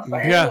know what I'm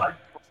saying? Yeah. Like,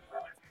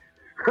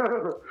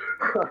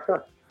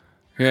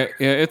 yeah,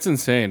 it's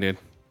insane, dude.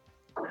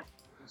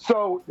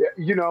 So,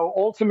 you know,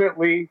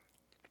 ultimately,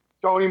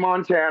 Tony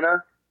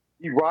Montana,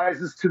 he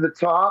rises to the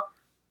top.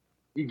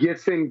 He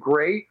gets in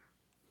great.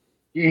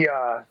 He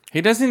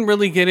doesn't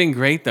really get in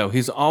great though.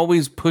 He's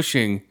always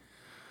pushing,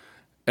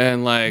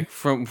 and like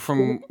from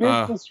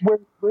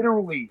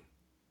literally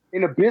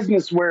in a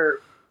business where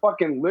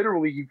fucking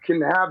literally you can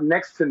have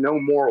next to no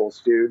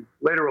morals, dude.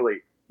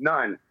 Literally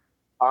none.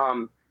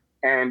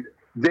 And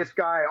this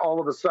guy all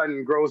of a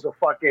sudden grows a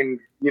fucking,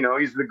 you know,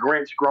 he's the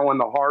Grinch growing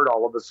the heart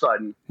all of a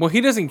sudden. Well,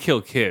 he doesn't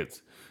kill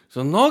kids,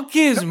 so no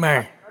kids,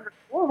 man.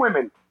 Or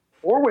women,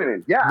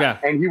 yeah.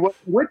 And he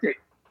wasn't with it,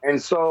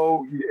 and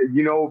so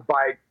you know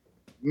by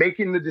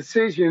making the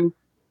decision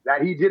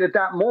that he did at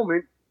that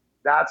moment,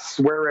 that's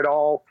where it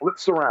all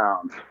flips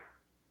around.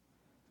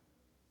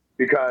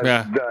 Because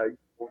the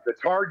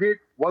target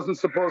wasn't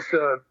supposed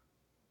to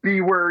be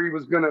where he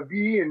was going to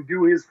be and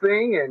do his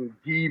thing, and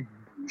he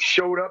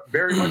showed up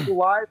very much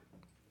alive,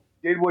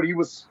 did what he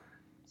was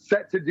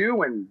set to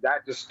do, and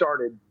that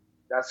started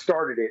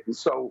it. And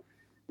so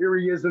here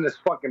he is in this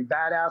fucking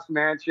badass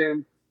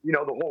mansion. You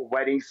know, the whole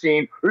wedding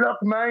scene.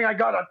 Look, man, I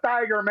got a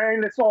tiger,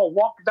 man. Let's all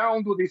walk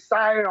down to the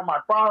side of my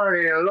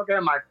property and look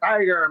at my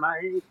tiger,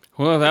 man.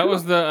 Well, that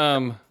was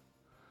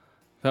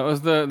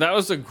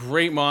a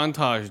great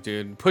montage,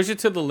 dude. Push it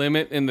to the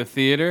limit in the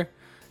theater.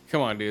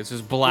 Come on, dude. It's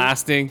just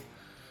blasting.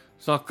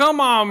 So come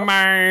on,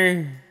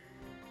 man.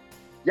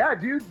 Yeah,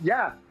 dude.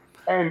 Yeah.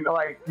 And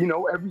like, you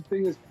know,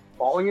 everything is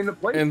falling into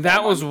place. And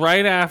that was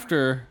right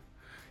after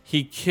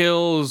he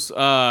kills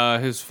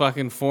his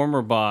fucking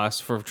former boss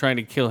for trying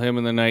to kill him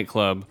in the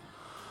nightclub.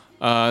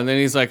 And then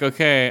he's like,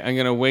 okay, I'm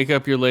going to wake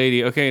up your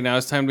lady. Okay, now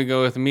it's time to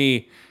go with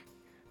me.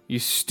 You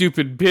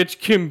stupid bitch,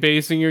 Kim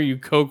Basinger, you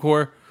coke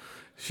whore.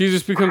 She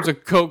just becomes a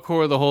coke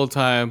whore the whole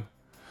time.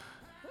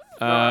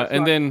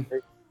 And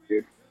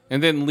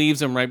then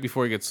leaves him right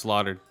before he gets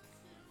slaughtered.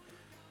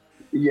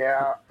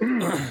 Yeah.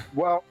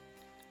 Well,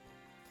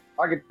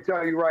 I can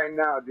tell you right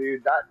now,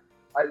 dude,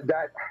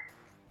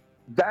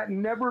 that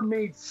never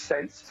made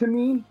sense to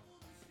me.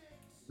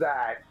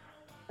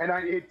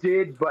 It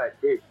did, but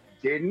it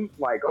didn't.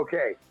 Like,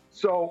 okay,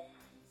 so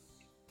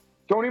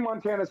Tony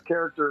Montana's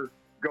character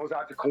goes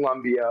out to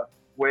Colombia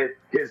with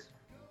his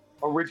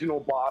original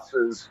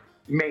boss's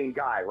main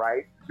guy,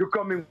 right? You're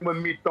coming with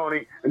me,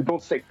 Tony, and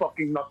don't say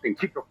fucking nothing.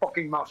 Keep your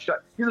fucking mouth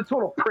shut. He's a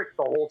total prick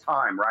the whole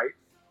time, right?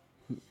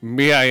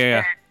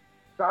 Yeah.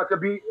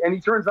 And he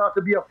turns out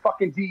to be a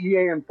fucking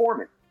DEA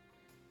informant.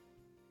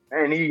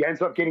 and he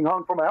ends up getting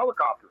hung from a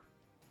helicopter.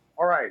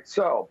 All right,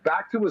 so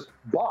back to his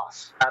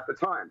boss at the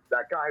time.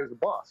 That guy is the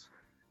boss.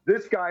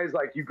 This guy is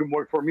like, you can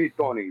work for me,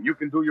 Tony. You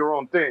can do your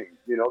own thing.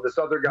 You know, this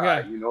other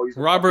guy, he's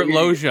Robert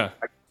Loggia.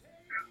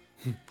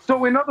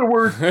 So in other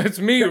words, It's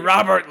me,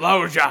 Robert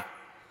Loggia.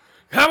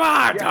 Come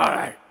on,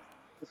 Tony.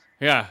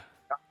 Yeah.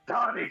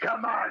 Tony,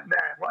 come on, man.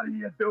 What are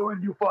you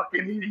doing, you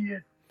fucking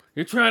idiot?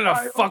 You're trying to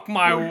fuck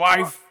my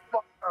wife.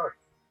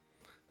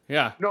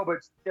 Yeah. No,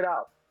 but check it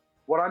out.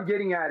 What I'm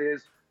getting at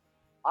is,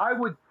 I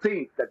would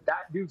think that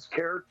dude's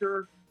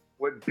character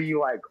would be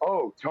like,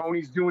 oh,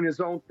 Tony's doing his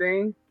own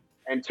thing,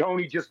 and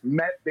Tony just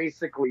met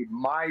basically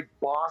my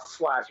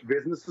boss /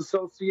 business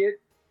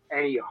associate,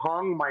 and he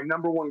hung my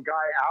number one guy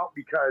out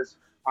because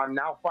I'm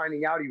now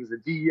finding out he was a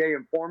DEA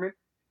informant.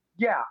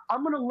 Yeah,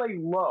 I'm going to lay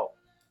low.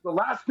 The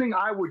last thing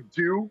I would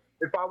do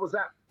if I was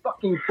that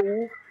fucking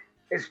fool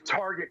is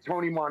target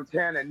Tony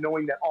Montana,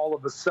 knowing that all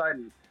of a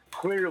sudden,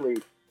 clearly,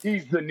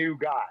 he's the new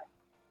guy.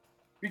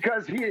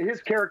 Because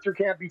his character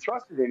can't be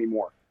trusted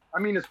anymore. I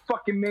mean, his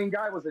fucking main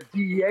guy was a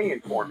DEA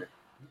informant.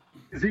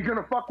 Is he going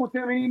to fuck with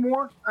him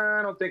anymore?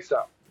 I don't think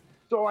so.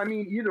 So, I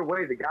mean, either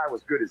way, the guy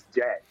was good as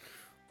dead.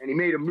 And he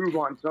made a move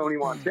on Tony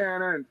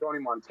Montana, and Tony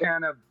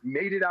Montana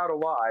made it out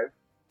alive.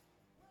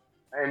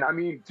 And, I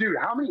mean, dude,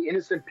 how many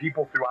innocent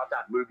people throughout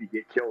that movie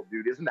get killed,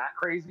 dude? Isn't that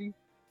crazy?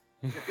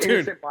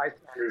 Innocent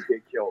bystanders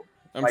get killed.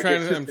 I'm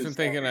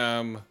thinking,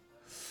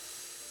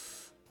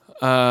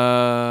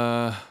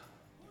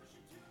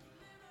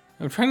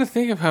 I'm trying to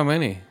think of how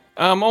many.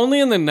 Only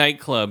in the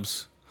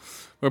nightclubs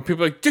where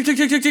people are like tick, tick,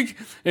 tick, tick, tick,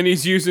 and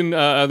he's using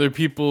other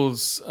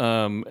people's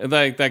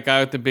like that guy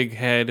with the big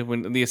head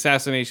when the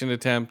assassination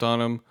attempt on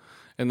him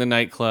in the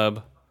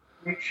nightclub.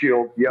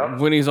 Shield, yeah.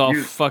 When he's all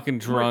fucking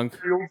drunk.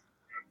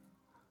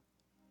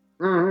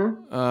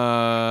 Mm-hmm.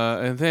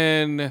 And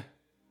then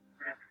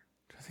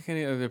I think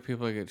any other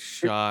people get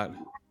shot.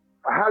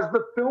 Has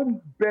the film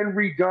been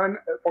redone,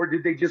 or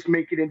did they just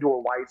make it into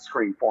a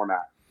widescreen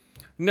format?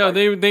 No,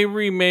 they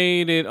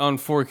remade it on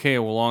 4K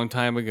a long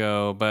time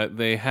ago, but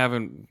they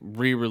haven't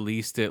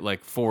re-released it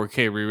like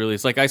 4K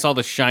re-release. Like I saw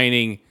The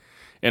Shining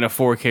in a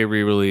 4K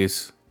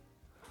re-release.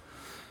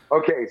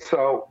 Okay,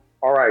 so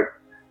all right,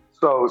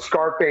 so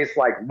Scarface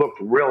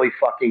looked really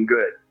fucking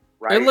good,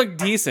 right? It looked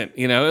decent,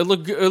 It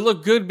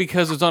looked good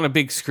because it's on a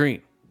big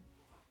screen.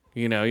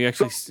 You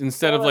actually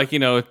instead of a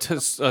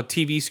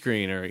TV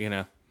screen or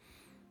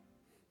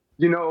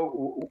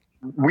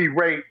we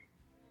rate.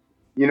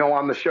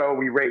 On the show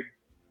we rate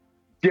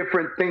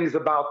different things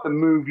about the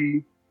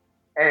movie,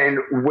 and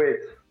with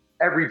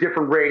every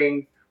different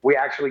rating, we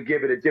actually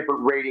give it a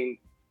different rating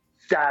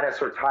status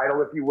or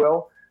title, if you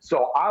will.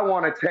 So I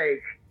want to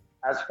take,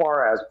 as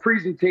far as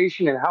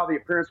presentation and how the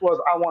appearance was,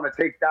 I want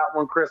to take that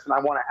one, Chris, and I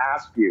want to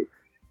ask you,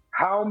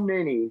 how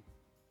many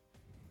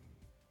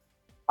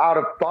out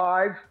of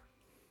 5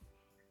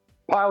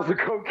 piles of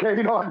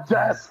cocaine on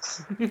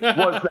desks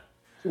was the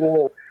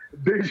actual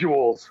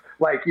visuals?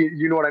 Like,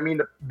 you know what I mean?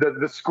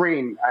 The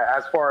screen,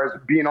 as far as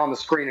being on the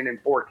screen and in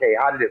 4K,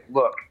 how did it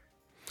look?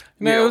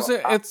 No,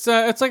 it's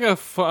like a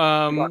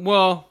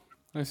well,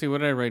 let's see, what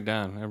did I write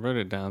down? I wrote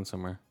it down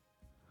somewhere.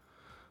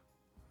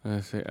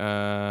 Let's see.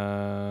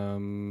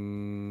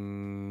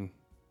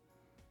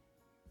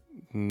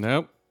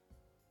 Nope.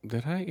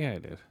 Did I? Yeah, I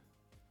did.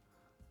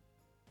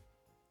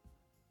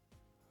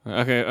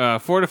 Okay,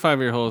 4 to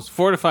 5 ear holes,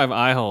 4 to 5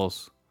 eye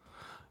holes,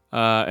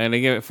 and I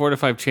gave it 4 to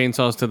 5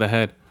 chainsaws to the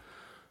head.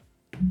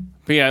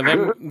 But yeah,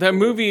 that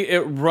movie,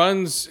 it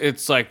runs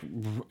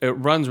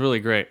really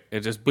great. It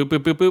just boop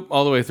boop boop boop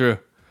all the way through.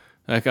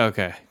 Like,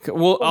 okay.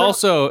 Well,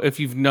 also if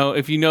you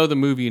know the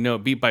movie,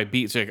 beat by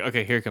beat. So you're like,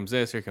 okay, here comes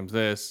this, here comes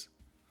this.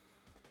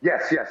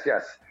 Yes.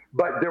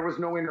 But there was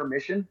no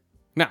intermission?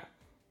 No.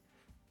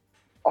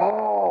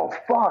 Oh,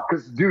 fuck.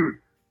 Because, dude,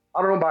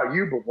 I don't know about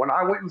you, but when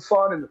I went and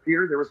saw it in the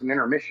theater, there was an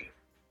intermission.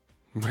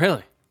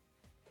 Really?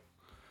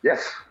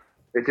 Yes.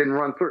 It didn't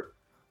run through.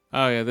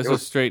 Oh, yeah. This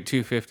was straight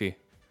 250.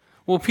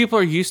 Well, people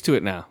are used to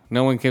it now.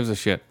 No one gives a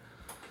shit.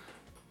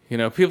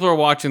 People are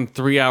watching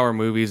 3-hour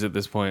movies at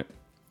this point.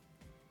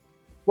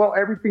 Well,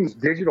 everything's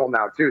digital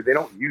now, too. They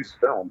don't use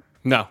film.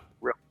 No.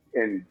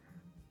 In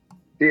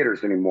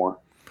theaters anymore.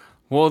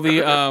 Well,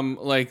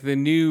 the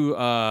new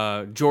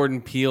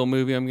Jordan Peele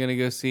movie I'm going to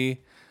go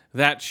see,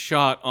 that's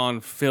shot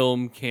on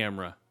film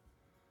camera.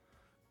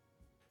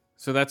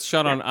 So that's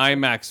shot on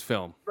IMAX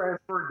film.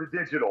 Transferred to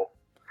digital.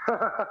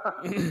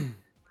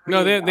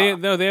 No,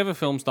 they have a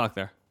film stock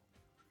there.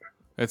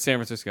 At San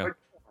Francisco. What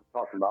I'm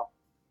talking about.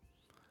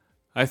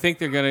 I think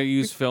they're going to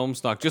use film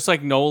stock, just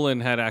like Nolan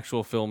had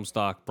actual film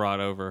stock brought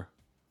over.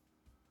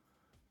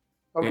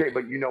 Okay,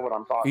 but you know what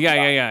I'm talking about.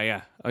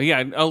 Yeah. Oh,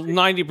 yeah,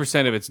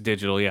 90% of it's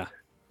digital, yeah.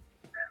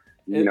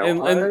 I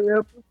am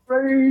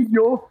afraid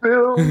your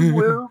film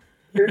will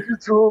be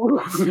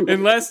digital.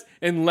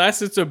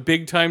 unless it's a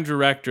big-time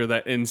director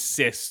that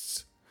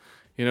insists.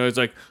 It's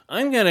like,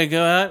 I'm going to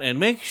go out and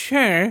make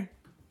sure.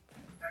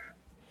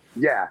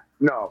 Yeah,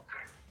 no.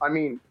 I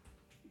mean...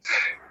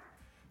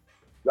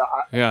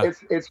 Yeah.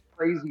 It's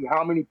crazy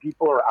how many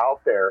people are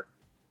out there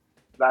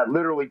that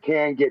literally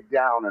can get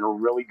down and are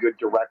really good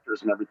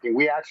directors and everything.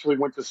 We actually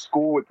went to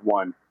school with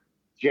one,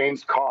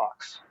 James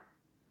Cox.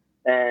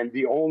 And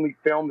the only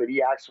film that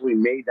he actually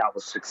made that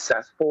was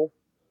successful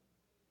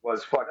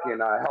was fucking,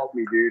 help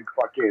me, dude,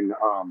 fucking,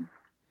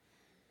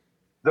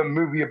 the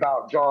movie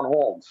about John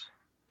Holmes.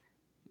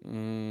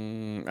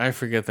 I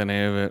forget the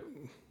name of it.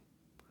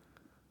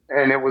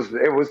 And it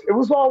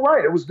was all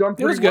right. It was done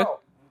pretty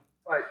well.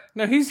 But,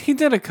 no, he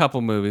did a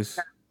couple movies.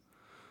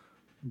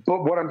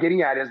 But what I'm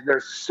getting at is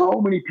there's so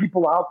many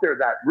people out there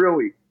that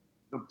really,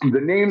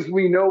 the names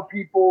we know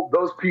people,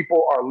 those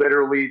people are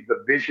literally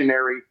the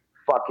visionary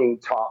fucking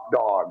top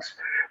dogs.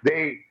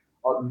 They,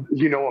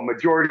 you know, a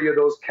majority of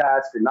those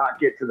cats did not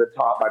get to the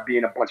top by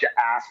being a bunch of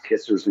ass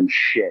kissers and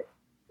shit.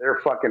 They're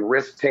fucking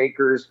risk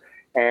takers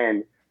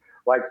and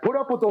like put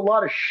up with a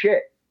lot of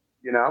shit,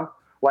 you know,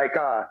 like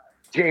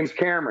James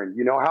Cameron.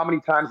 You know, how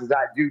many times has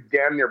that dude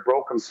damn near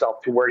broke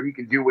himself to where he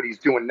can do what he's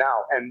doing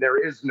now? And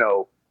there is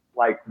no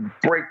like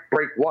break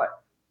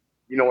what,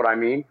 you know what I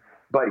mean?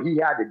 But he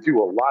had to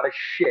do a lot of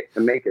shit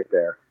to make it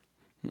there.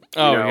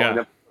 Oh, you know, yeah.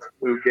 and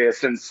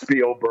Lucas and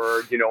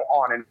Spielberg, you know,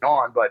 on and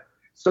on. But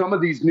some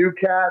of these new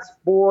cats,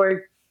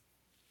 boy,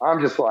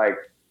 I'm just like,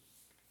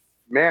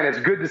 man, it's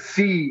good to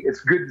see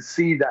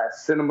that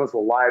cinema's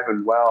alive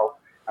and well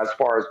as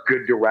far as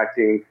good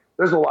directing.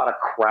 There's a lot of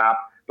crap,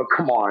 but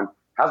come on,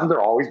 hasn't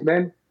there always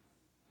been?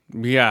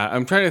 Yeah,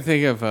 I'm trying to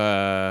think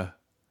of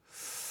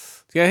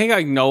I think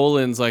like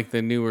Nolan's like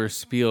the newer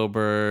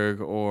Spielberg,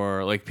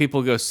 or like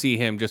people go see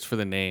him just for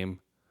the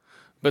name.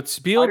 But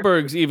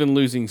Spielberg's even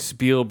losing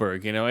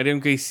Spielberg, you know? I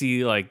didn't go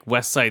see like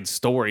West Side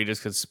Story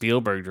just because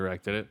Spielberg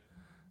directed it.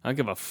 I don't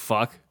give a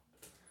fuck.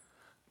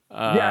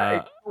 Yeah,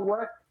 you know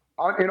what?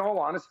 In all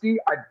honesty,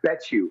 I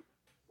bet you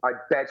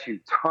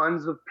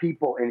tons of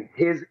people in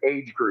his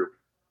age group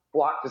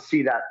flock to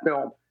see that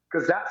film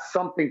because that's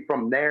something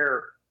from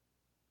their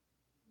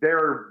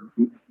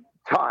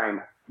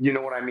time. You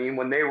know what I mean?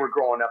 When they were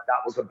growing up, that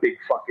was a big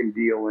fucking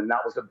deal, and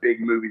that was a big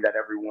movie that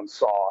everyone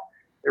saw.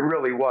 It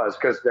really was,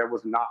 because there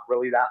was not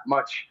really that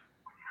much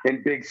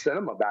in big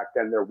cinema back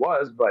then. There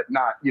was, but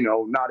not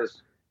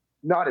as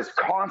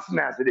constant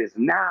as it is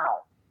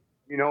now.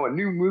 You know, a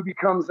new movie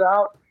comes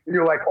out, and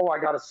you're like, oh, I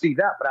got to see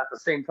that. But at the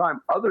same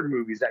time, other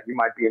movies that you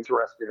might be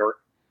interested are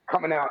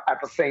coming out at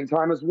the same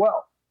time as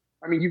well.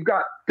 I mean, you've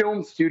got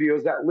film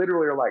studios that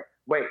literally are like,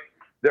 wait,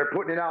 they're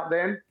putting it out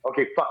then?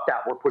 Okay, fuck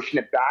that. We're pushing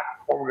it back,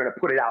 or we're going to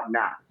put it out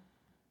now.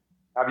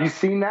 Have you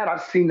seen that?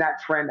 I've seen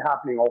that trend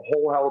happening a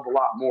whole hell of a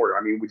lot more.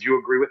 I mean, would you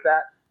agree with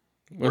that?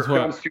 Where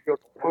film studios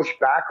push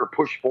back or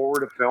push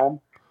forward a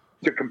film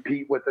to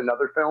compete with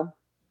another film?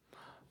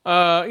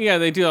 Yeah,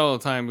 they do all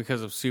the time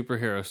because of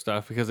superhero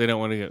stuff, because they don't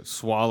want to get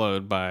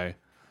swallowed by,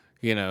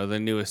 you know, the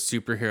newest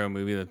superhero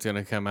movie that's going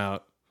to come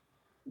out.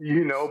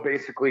 You know,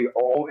 basically,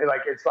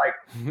 it's like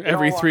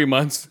every 3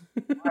 months.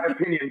 In my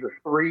opinion, the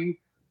three.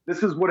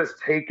 This is what has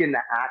taken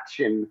the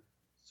action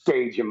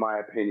stage, in my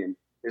opinion,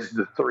 is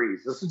the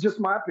threes. This is just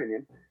my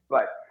opinion,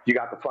 but you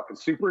got the fucking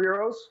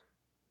superheroes,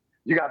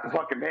 you got the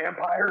fucking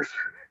vampires,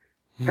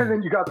 and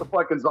then you got the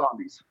fucking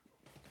zombies.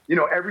 You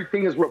know,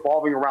 everything is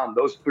revolving around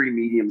those three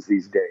mediums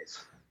these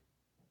days.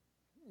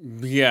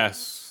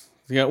 Yes.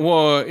 Yeah.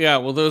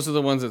 Well, those are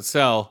the ones that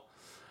sell.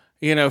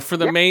 You know, for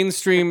the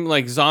mainstream,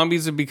 like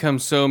zombies have become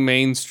so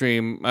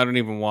mainstream. I don't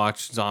even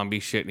watch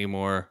zombie shit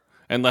anymore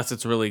unless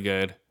it's really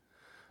good.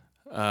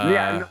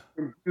 Dude.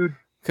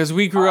 Because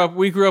we grew up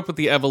with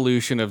the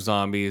evolution of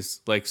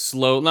zombies, like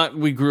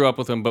we grew up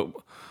with them, but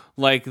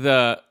like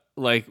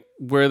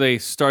where they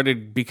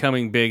started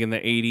becoming big in the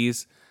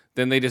 80s,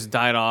 then they just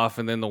died off,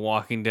 and then The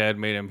Walking Dead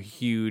made them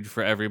huge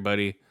for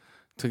everybody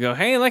to go,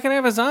 hey, I can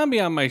have a zombie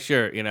on my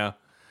shirt, you know?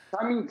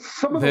 I mean,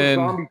 some of those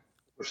zombies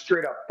were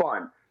straight up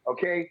fun,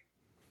 okay?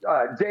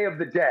 Day of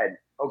the Dead,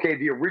 okay?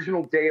 The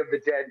original Day of the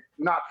Dead,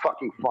 not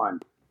fucking fun.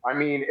 I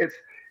mean,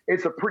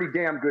 it's a pretty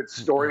damn good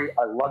story.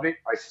 I love it.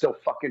 I still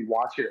fucking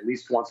watch it at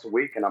least once a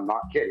week, and I'm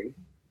not kidding.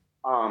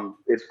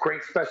 It's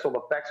great special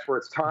effects for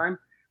its time.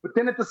 But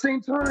then at the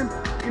same time,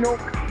 you know,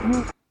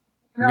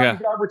 you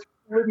got Return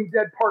of the Living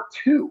Dead Part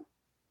 2.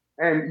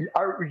 And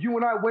you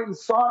and I went and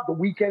saw it the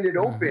weekend it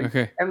opened.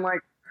 Okay. And,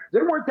 like,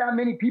 there weren't that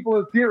many people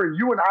in the theater. And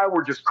you and I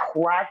were just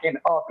cracking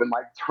up and,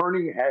 like,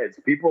 turning heads.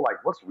 People were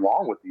like, what's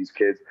wrong with these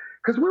kids?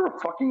 Because we were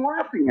fucking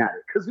laughing at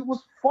it because it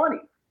was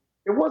funny.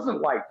 It wasn't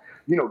like,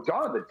 you know,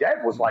 Dawn of the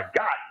Dead was like,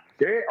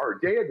 Day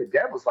of the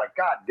Dead was like,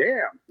 God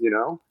damn, you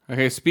know?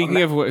 Okay,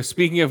 speaking of which,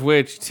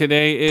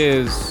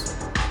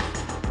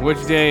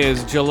 which day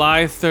is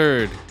July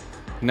 3rd,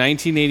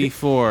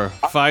 1984,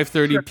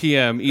 5:30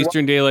 p.m.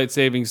 Eastern Daylight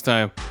Savings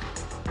Time.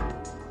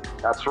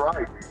 That's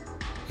right.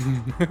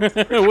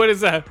 What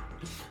is that?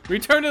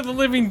 Return of the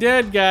Living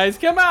Dead, guys.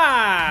 Come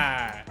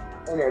on!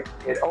 And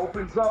it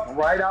opens up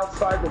right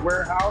outside the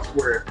warehouse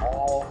where it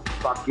all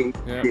fucking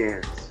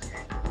begins.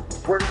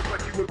 Where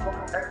what you would call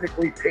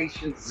technically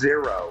patient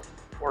zero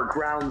or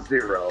ground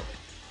zero.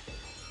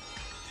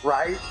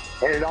 Right?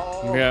 And it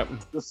all,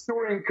 the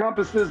story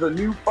encompasses a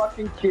new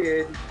fucking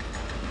kid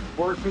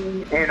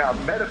working in a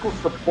medical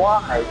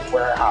supply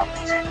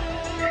warehouse.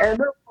 And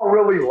they're all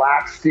really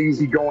lax,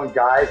 easygoing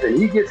guys, and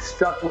he gets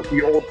stuck with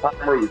the old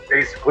timer who's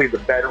basically the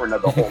veteran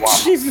of the whole lot.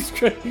 Jesus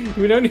Christ.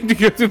 We don't need to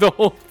go through the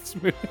whole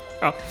smooth.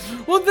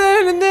 Well,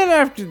 then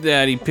after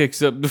that, he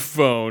picks up the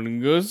phone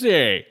and goes,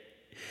 hey,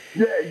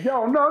 Yeah,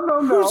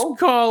 no. who's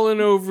calling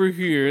over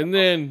here? And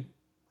then...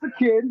 The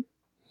kid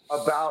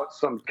about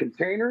some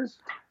containers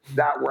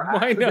that were Why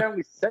not?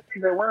 accidentally set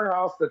in their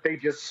warehouse that they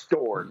just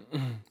stored.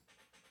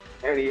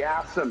 And he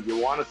asks them, you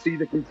want to see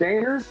the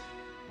containers?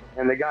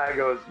 And the guy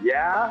goes,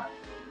 yeah.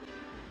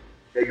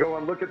 They go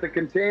and look at the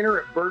container,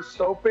 it bursts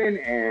open,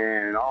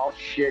 and all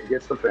shit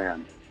hits the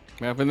fan.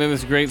 Yep, and then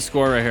this great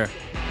score right here.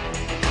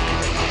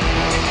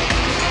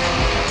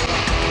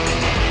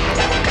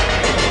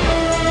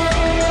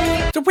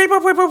 So whip.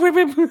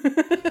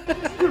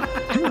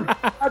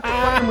 That's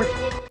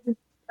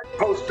a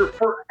poster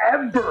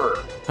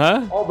forever.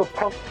 Huh? All the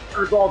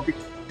posters,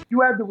 you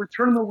had the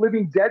Return of the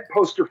Living Dead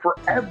poster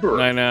forever.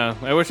 I know.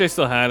 I wish I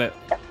still had it.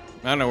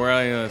 I don't know where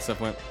any of that stuff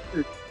went.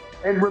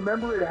 And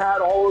remember, it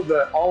had all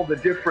the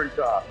different.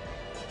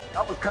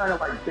 That was kind of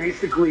like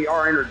basically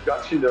our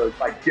introduction to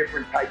like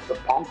different types of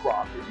punk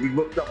rock. We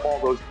looked up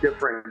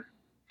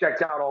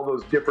checked out all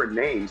those different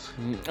names.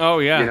 Oh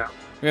yeah, You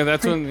know?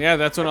 that's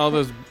when all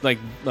those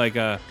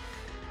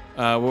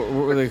what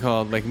were they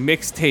called? Like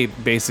mixtape,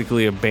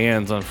 basically, of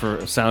bands for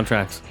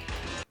soundtracks.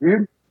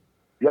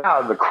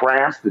 Yeah, the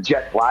Cramps, the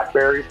Jet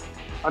Blackberries.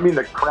 I mean,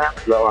 the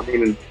Cramps, though.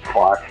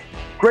 Fuck.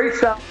 Great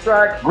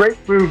soundtrack, great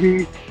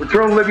movie.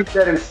 Return of the Living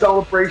Dead in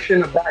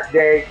celebration of that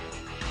day.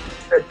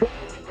 If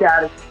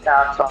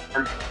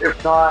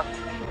not,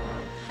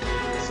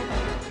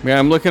 Yeah,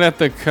 I'm looking at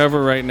the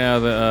cover right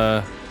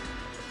now.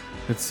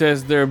 It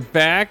says they're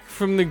back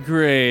from the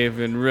grave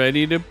and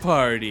ready to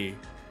party.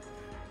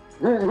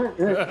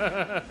 oh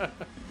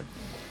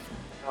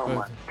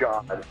my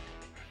God.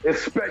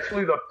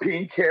 Especially the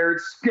pink-haired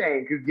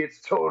skank who gets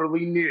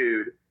totally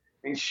nude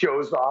and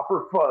shows off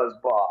her fuzz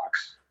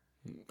box.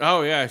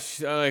 Oh yeah,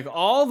 like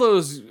all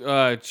those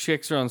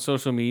chicks are on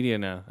social media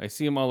now. I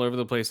see them all over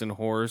the place in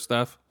horror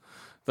stuff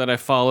that I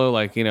follow,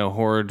 like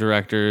horror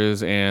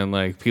directors and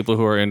like people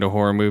who are into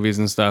horror movies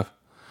and stuff.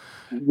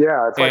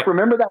 Yeah, it's like,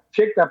 remember that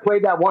chick that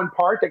played that one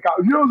part that got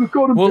let's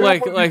go to Well,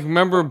 bed. like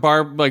remember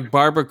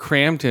Barbara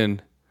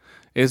Crampton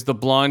is the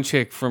blonde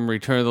chick from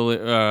Return of the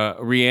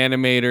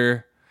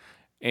Reanimator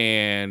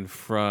and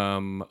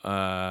from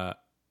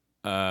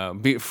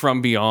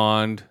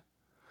Beyond.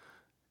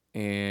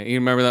 And you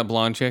remember that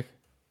blonde chick?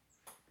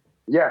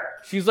 Yeah.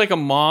 She's like a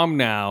mom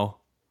now,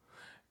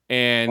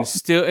 and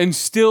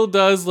still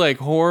does like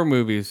horror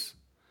movies,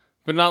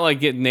 but not like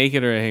get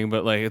naked or anything.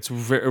 But like it's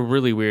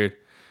really weird.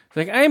 It's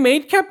like, I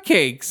made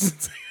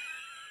cupcakes.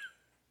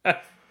 I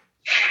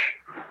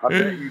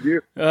bet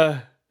you do.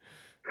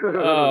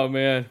 Oh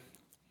man,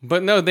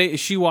 but no,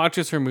 she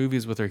watches her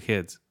movies with her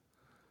kids.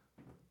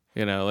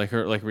 Like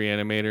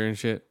Reanimator and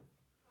shit.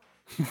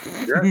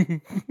 Yeah.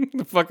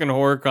 The fucking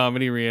horror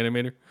comedy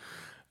Reanimator.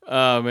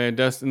 Oh man,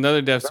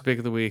 another Def's pick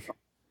of the week.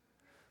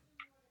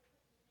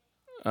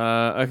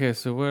 Okay,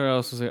 so where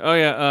else is it? Oh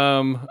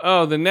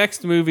yeah, the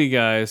next movie,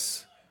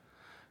 guys.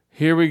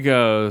 Here we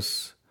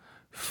goes.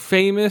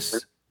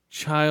 Famous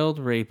child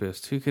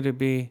rapist. Who could it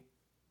be?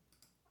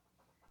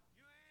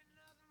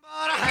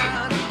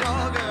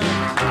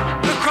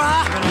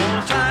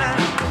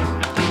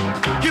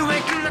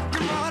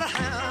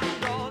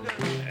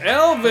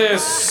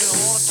 Elvis.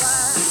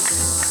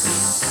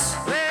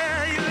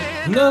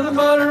 Nothing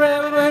but a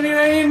rabbit, but you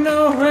ain't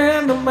no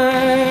friend of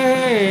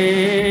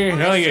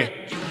mine. Oh yeah.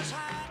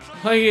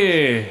 Oh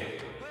yeah.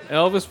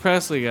 Elvis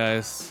Presley,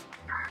 guys.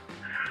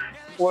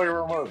 Play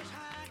remote.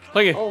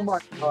 Look at. Oh my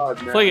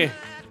God, man. Look at.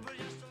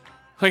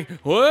 Like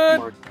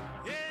what?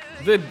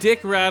 The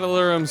dick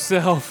rattler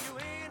himself.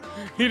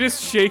 He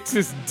just shakes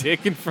his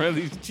dick in front of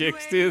these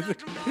chicks, dude.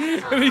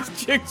 And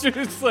these chicks are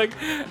just like,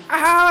 oh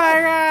my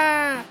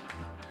God.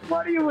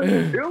 What are you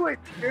doing,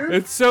 dude?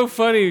 It's so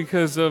funny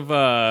because of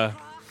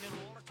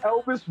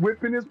Elvis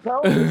whipping his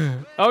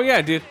pelvis. oh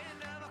yeah, dude.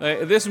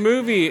 This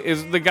movie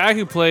is the guy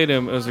who played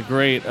him is a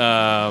great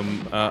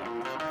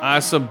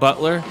Asa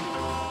Butler.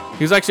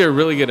 He's actually a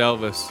really good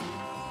Elvis.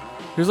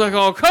 He's like,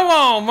 oh come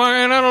on,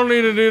 man, I don't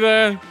need to do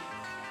that.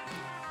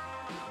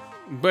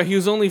 But he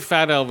was only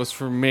Fat Elvis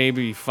for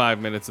maybe 5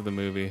 minutes of the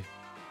movie.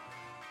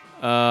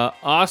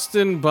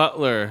 Austin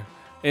Butler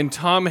and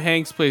Tom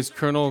Hanks plays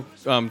Colonel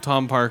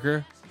Tom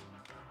Parker.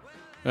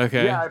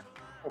 Okay. Yeah,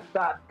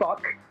 fat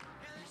fuck.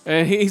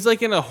 And he's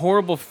like in a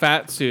horrible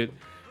fat suit.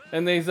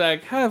 And he's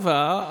like,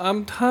 hello,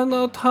 I'm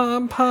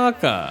Tom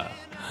Parker.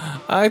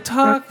 I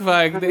talk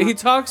like... He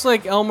talks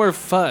like Elmer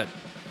Fudd.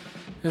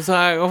 He's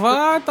like,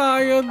 what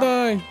are you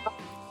doing?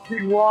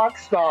 He rock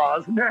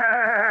stars.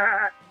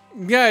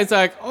 Yeah, it's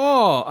like,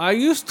 oh, I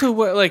used to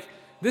wear... Like,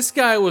 this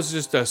guy was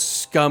just a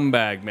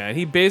scumbag, man.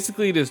 He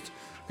basically just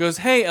goes,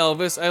 hey,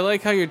 Elvis, I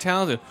like how you're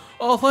talented.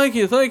 Oh, thank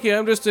you.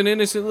 I'm just an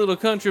innocent little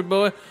country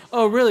boy.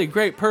 Oh, really?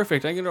 Great,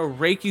 perfect. I'm going to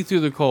rake you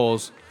through the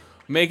coals.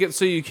 Make it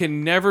so you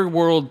can never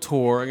world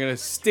tour. I'm going to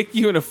stick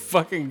you in a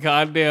fucking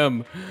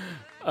goddamn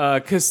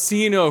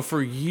casino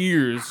for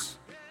years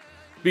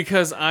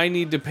because I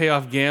need to pay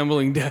off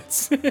gambling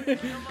debts.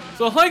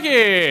 So,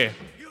 Hunky!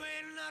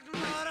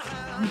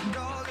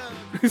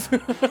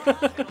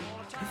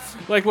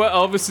 Like what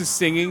Elvis is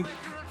singing,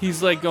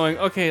 he's like going,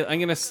 okay,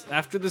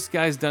 after this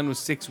guy's done with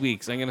 6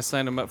 weeks, I'm gonna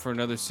sign him up for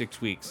another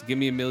 6 weeks. Give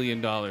me $1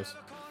 million.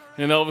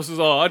 And Elvis is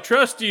all, I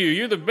trust you,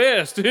 you're the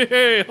best.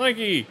 Hey,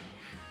 Hunky!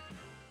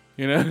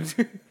 You know?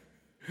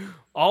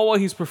 All while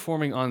he's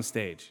performing on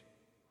stage.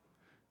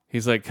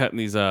 He's like cutting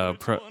these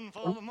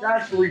He's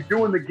actually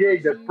doing the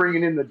gig that's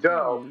bringing in the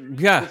dough.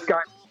 Yeah. This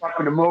guy's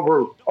fucking him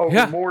over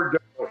more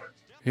dough.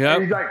 Yeah.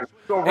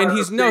 And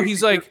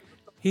he's like,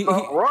 he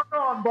rock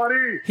on,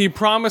 buddy. He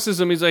promises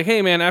him, he's like,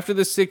 hey man, after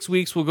this 6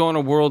 weeks we'll go on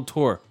a world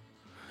tour.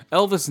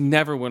 Elvis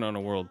never went on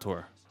a world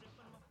tour.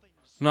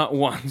 Not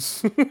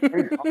once.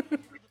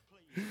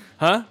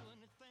 Huh?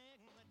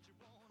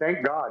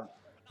 Thank God.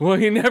 Well,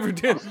 he never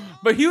did.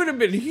 But he would have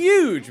been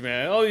huge,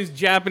 man. All these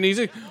Japanese,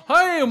 like,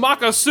 hey,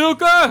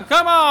 Makasuka,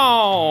 come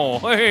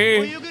on.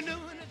 Hey.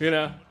 You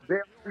know. They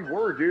actually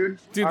were, dude.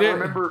 Dude, I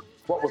remember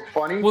what was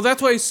funny. Well,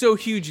 that's why he's so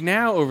huge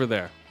now over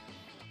there.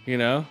 You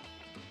know?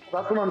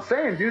 That's what I'm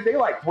saying, dude. They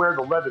like wear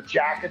the leather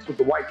jackets with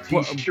the white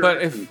t-shirts.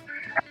 But if, and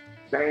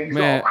bangs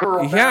man, all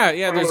curled yeah,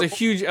 back. there's a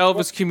huge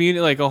Elvis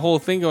community, like a whole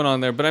thing going on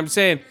there. But I'm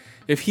saying,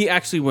 if he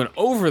actually went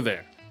over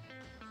there,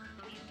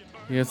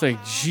 you know, it's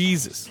like,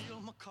 Jesus.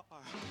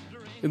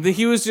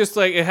 He was just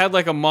like, it had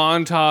like a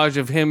montage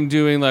of him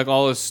doing like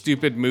all his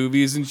stupid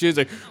movies and shit.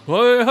 It's like,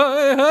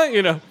 hi,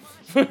 you know.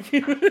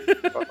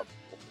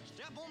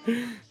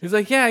 He's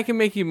like, yeah, I can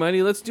make you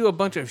money. Let's do a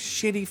bunch of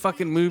shitty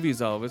fucking movies,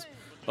 Elvis.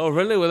 Oh,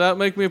 really? Will that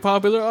make me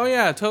popular? Oh,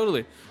 yeah,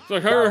 totally. It's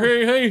like,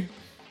 hey.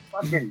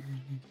 Fucking,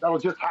 that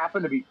would just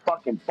happen to be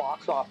fucking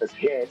box office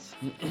hits.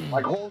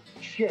 Like, holy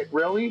shit,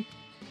 really?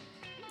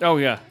 Oh,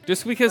 yeah.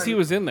 Just because he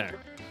was in there.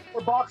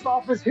 For box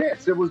office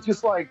hits. It was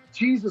just like,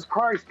 Jesus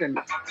Christ. And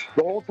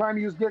the whole time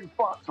he was getting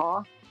fucked,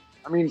 huh?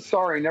 I mean,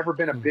 sorry, never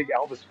been a big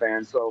Elvis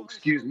fan, so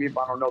excuse me if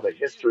I don't know the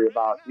history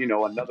about, you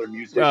know, another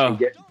musician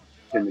getting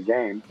in the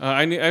game.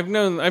 I've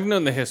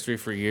known the history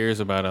for years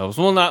about Elvis.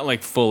 Well, not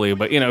like fully,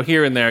 but you know,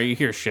 here and there you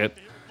hear shit.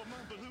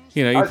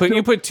 You know,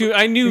 you put two.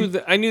 I knew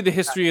the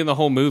history in the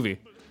whole movie.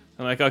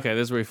 I'm like, okay,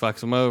 this is where he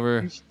fucks him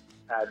over.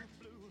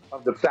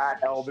 Of the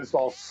fat Elvis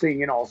all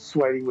singing, all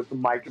sweating with the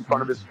mic in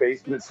front of his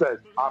face, and it said,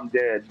 "I'm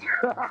dead."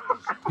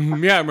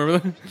 Yeah, I remember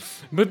that.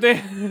 But they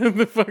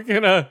the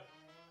fucking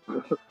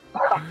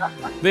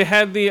they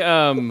had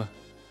the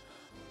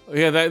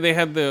they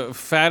had the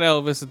fat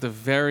Elvis at the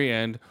very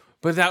end,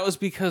 but that was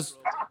because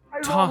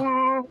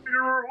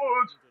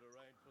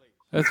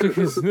that's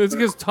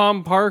because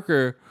Tom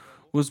Parker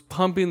was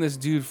pumping this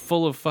dude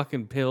full of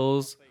fucking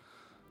pills.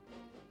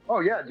 Oh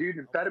yeah, dude,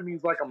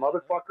 amphetamine's like a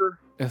motherfucker.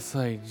 It's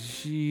like,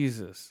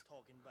 Jesus.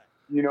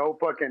 You know,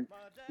 fucking,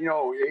 you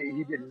know,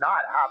 he did not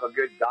have a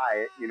good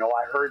diet. You know,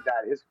 I heard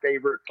that his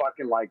favorite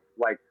fucking like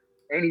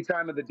any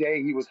time of the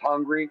day he was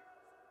hungry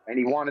and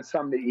he wanted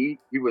something to eat,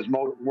 he was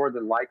more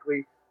than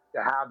likely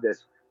to have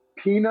this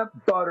peanut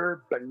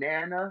butter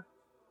banana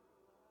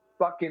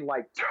fucking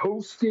like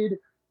toasted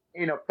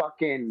in a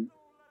fucking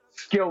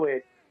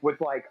skillet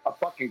with like a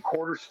fucking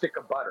quarter stick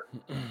of butter.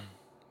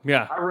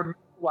 Yeah. I remember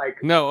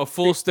like... No, a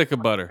full stick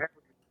of butter.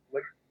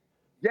 Like,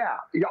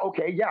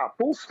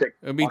 full stick.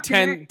 It would be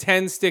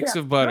 10 sticks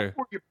of butter.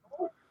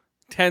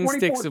 10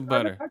 sticks of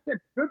butter. That's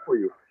good for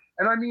you.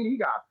 And I mean, he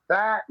got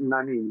fat, and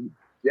I mean,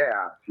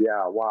 yeah,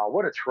 wow,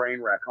 what a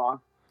train wreck, huh?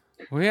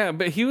 Well, yeah,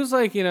 but he was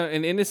like, you know,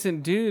 an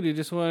innocent dude who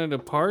just wanted to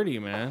party,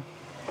 man.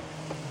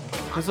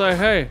 It's like,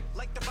 hey.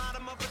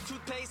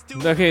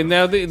 Okay,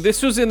 now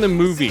this was in the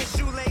movie.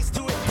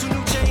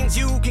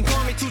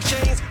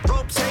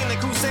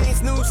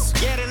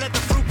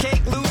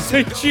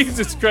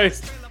 Jesus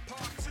Christ.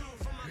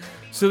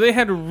 So they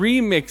had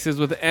remixes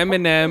with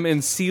Eminem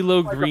and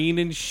CeeLo Green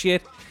and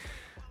shit.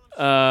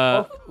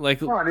 Like,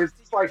 come on, is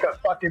this like a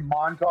fucking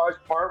montage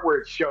part where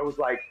it shows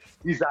like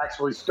he's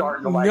actually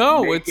starting to like?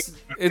 No, it's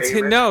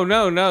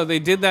no. They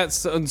did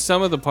that on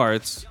some of the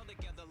parts.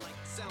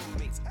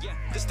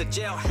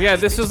 Yeah,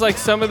 this was like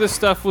some of the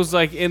stuff was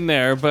like in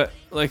there, but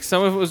like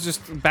some of it was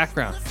just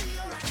background.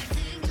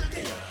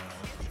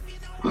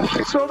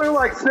 So they're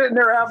like sitting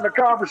there having a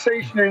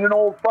conversation in an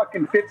old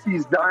fucking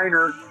 50s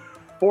diner,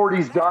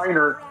 40s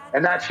diner,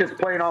 and that shit's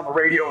playing on the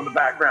radio in the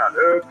background.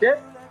 Okay,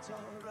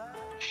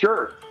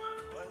 sure.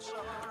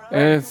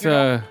 And it's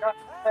I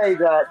say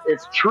that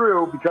it's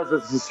true because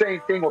it's the same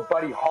thing with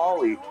Buddy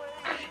Holly.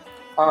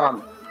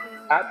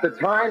 At the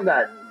time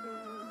that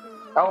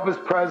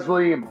Elvis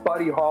Presley and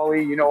Buddy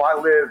Holly, you know, I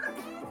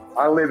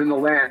live in the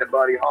land of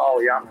Buddy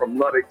Holly. I'm from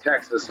Lubbock,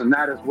 Texas, and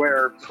that is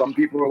where some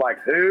people are like,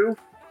 who?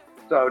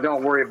 So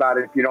don't worry about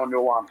it if you don't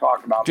know what I'm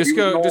talking about. Just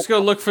go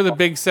look for the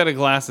big set of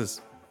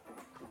glasses.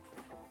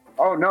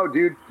 Oh no,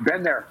 dude,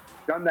 been there,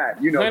 done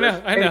that. You know.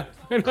 I know.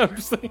 I'm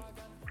just saying.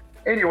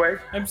 Anyway,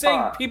 I'm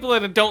saying people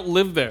that don't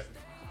live there.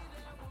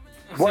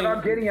 What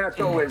I'm getting at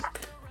though is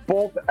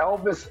both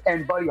Elvis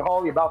and Buddy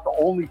Holly, about the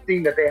only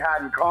thing that they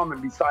had in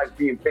common besides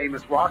being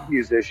famous rock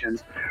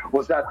musicians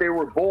was that they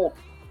were both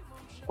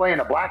playing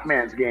a black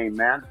man's game,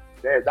 man.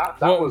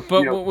 What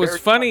was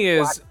funny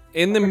is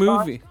in the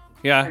movie,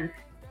 yeah,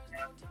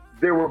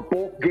 they were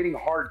both getting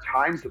hard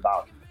times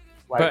about it.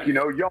 Like,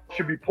 y'all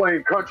should be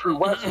playing country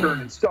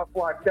western and stuff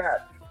like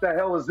that. The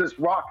hell is this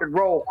rock and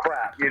roll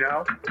crap,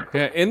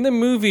 Yeah, in the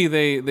movie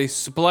they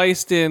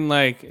spliced in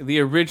like the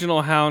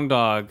original Hound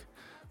Dog,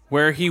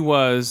 where he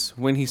was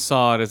when he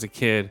saw it as a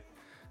kid,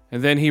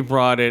 and then he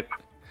brought it.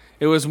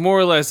 It was more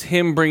or less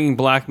him bringing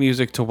black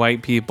music to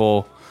white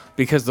people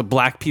because the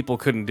black people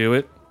couldn't do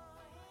it.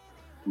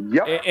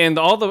 Yep.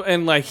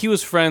 And like he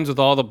was friends with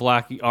all the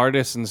black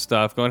artists and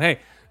stuff, going, hey,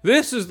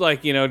 this is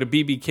like, the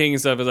BB King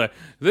and stuff is like,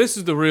 this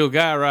is the real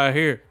guy right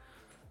here,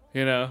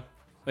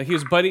 Like he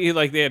was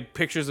like they had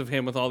pictures of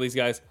him with all these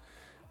guys,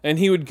 and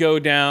he would go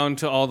down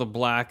to all the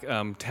black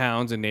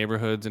towns and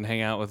neighborhoods and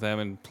hang out with them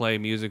and play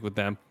music with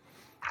them,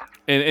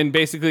 and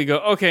basically go,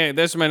 okay,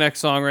 this is my next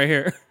song right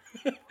here.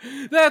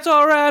 That's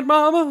all right,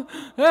 mama.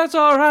 That's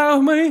all right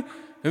with me.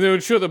 And they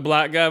would show the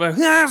black guy back,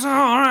 that's all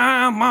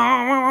right,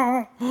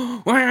 mama.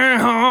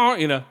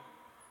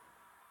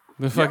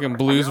 The fucking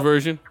blues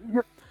version.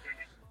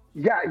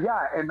 Yeah,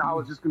 and I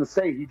was just gonna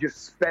say he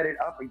just sped it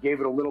up and gave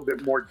it a little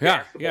bit more.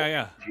 Yeah.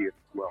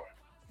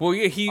 Well,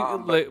 yeah,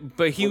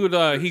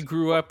 he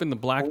grew up in the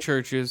black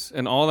churches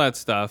and all that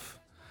stuff,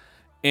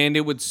 and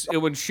it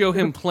would show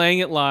him playing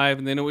it live,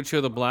 and then it would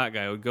show the black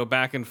guy. It would go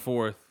back and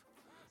forth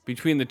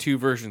between the two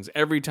versions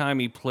every time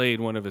he played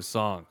one of his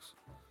songs.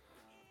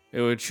 It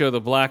would show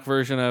the black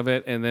version of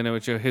it, and then it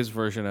would show his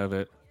version of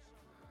it,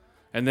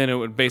 and then it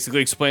would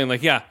basically explain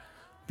like, yeah,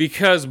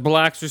 because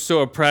blacks are so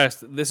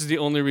oppressed, this is the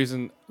only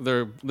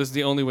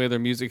way their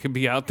music can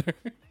be out there.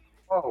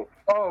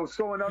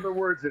 So in other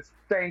words, it's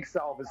thanks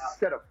Elvis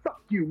instead of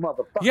fuck you,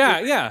 motherfucker.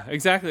 Yeah,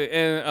 exactly.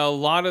 And a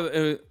lot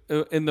of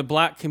in the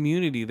black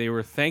community, they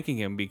were thanking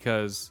him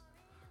because,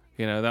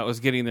 that was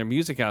getting their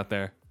music out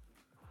there.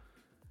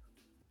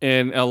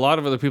 And a lot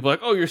of other people are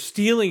like, oh, you're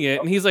stealing it.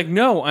 And he's like,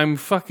 no, I'm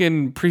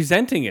fucking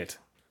presenting it.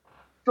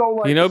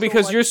 So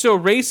because you're so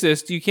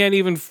racist, you can't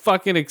even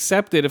fucking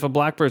accept it if a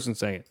black person's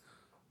saying it.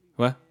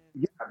 What?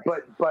 Yeah,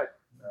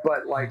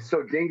 but like,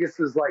 so Dingus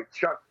is like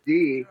Chuck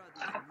D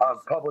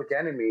of Public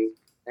Enemy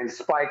and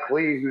Spike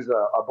Lee, who's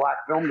a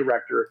black film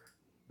director.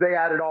 They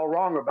had it all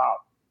wrong about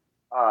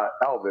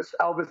Elvis.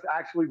 Elvis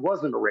actually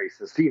wasn't a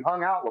racist. He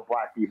hung out with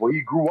black people.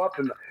 He grew up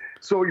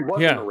so he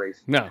wasn't a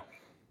racist. No.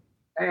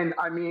 And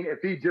I mean,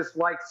 if he just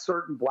liked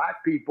certain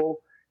black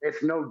people,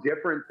 it's no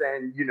different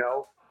than,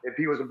 if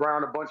he was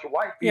around a bunch of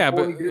white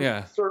people, he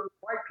did certain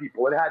white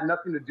people. It had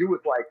nothing to do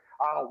with like,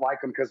 I don't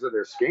like them because of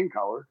their skin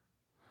color.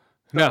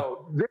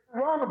 So they're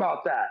wrong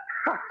about that.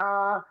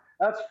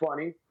 That's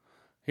funny.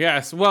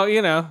 Yes, well,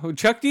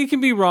 Chuck D can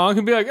be wrong.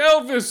 He'll be like,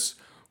 Elvis,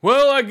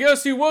 well, I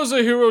guess he was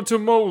a hero to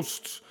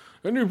most,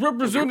 and he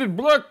represented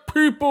black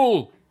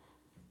people.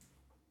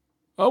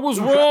 I was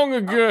wrong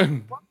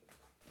again.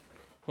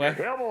 What?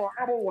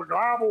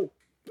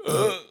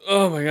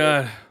 Oh my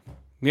God.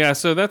 Yeah,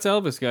 so that's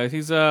Elvis, guys.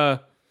 He's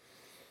a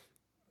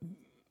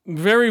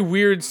very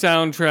weird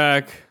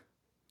soundtrack,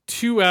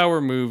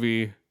 2-hour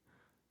movie,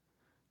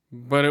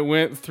 but it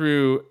went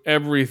through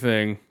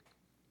everything.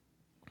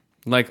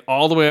 Like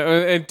all the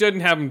way. It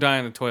didn't have him die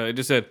in the toilet.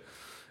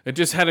 It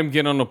just had him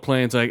get on a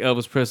plane. It's like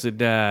Elvis Presley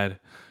died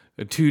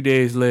 2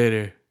 days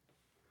later.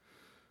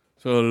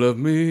 So love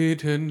me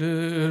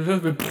tender,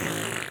 love me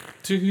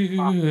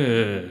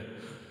too.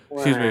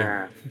 Excuse me.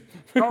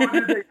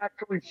 Did they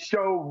actually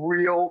show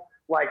real,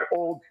 like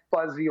old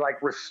fuzzy,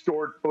 like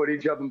restored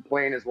footage of him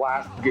playing his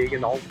last gig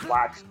in the old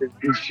black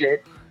and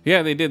shit?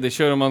 Yeah, they did. They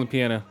showed him on the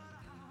piano.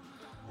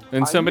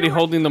 And somebody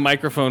holding the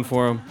microphone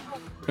for him.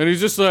 And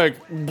he's just like,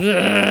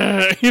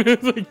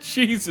 like,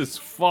 Jesus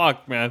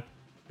fuck, man.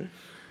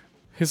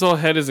 His whole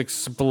head is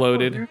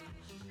exploded.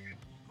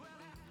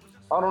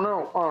 I don't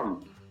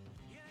know.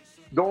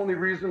 The only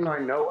reason I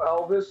know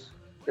Elvis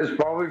is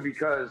probably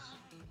because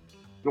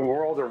the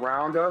world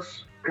around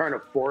us kind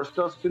of forced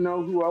us to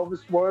know who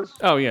Elvis was.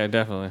 Oh, yeah,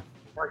 definitely.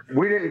 Like,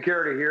 we didn't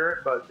care to hear it,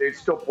 but they'd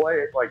still play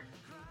it. Like,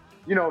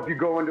 if you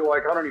go into,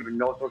 like, I don't even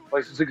know if those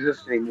places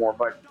exist anymore,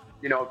 but,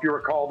 if you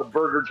recall the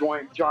burger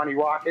joint, Johnny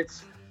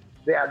Rockets,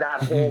 they had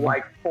that whole,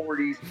 like,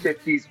 40s,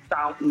 50s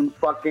fountain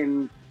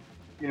fucking,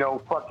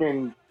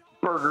 fucking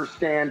burger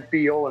stand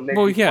feel. And they'd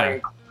be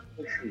playing,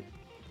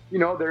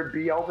 there'd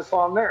be Elvis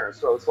on there.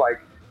 So it's like,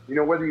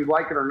 whether you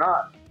like it or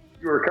not,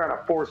 you were kind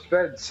of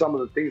force-fed some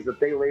of the things that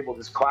they labeled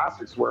as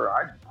classics, where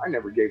I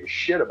never gave a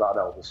shit about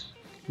Elvis.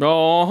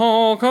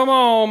 Oh, come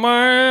on,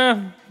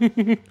 man.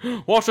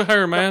 Wash your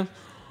hair, man.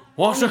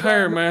 Wash your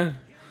hair, man.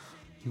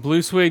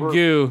 Blue suede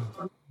goo.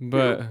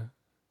 But,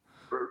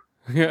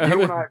 yeah.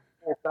 You and I,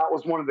 that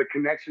was one of the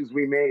connections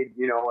we made,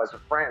 as a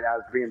friend,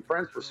 as being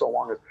friends for so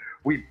long, is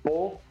we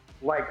both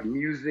like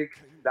music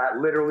that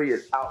literally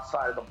is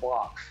outside of the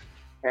box.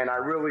 And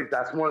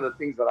that's one of the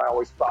things that I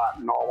always thought,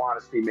 in all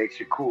honesty, makes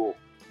you cool.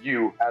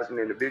 You as an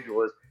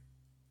individual is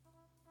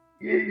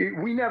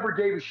we never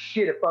gave a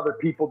shit if other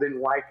people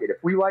didn't like it. If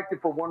we liked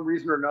it for one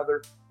reason or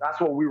another, that's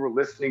what we were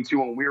listening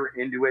to and we were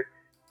into it.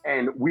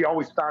 And we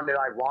always found it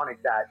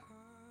ironic that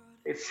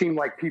it seemed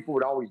like people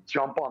would always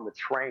jump on the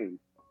train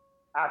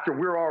after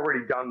we're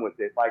already done with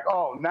it. Like,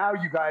 oh, now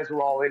you guys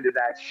are all into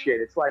that shit.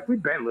 It's like,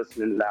 we've been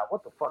listening to that.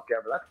 What the fuck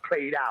ever. That's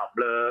played out,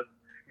 blah.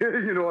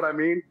 You know what I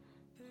mean?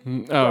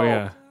 Oh,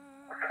 yeah.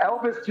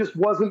 Elvis just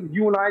wasn't,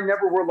 you and I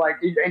never were like,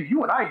 and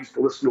you and I used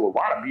to listen to a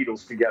lot of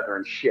Beatles together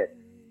and shit.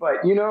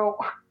 But, you know,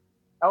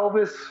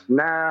 Elvis,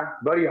 nah.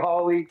 Buddy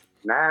Holly,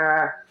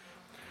 nah.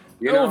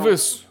 You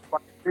Elvis. Know,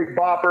 Big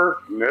Bopper,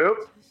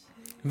 nope.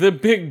 The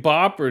Big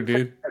Bopper,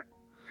 dude.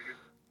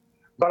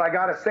 But I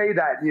got to say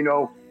that, you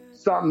know,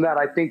 something that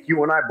I think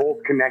you and I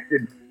both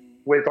connected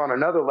with on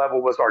another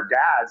level was our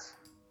dads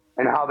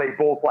and how they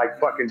both like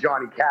fucking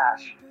Johnny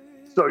Cash.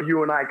 So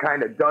you and I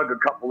kind of dug a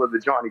couple of the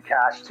Johnny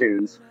Cash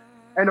tunes.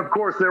 And of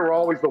course, they were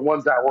always the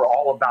ones that were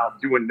all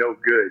about doing no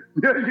good.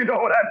 You know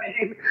what I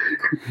mean?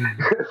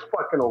 It's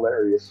fucking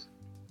hilarious.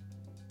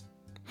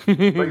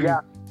 But yeah,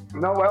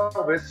 no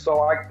Elvis.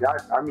 So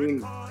I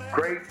mean,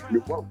 great.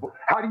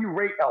 How do you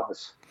rate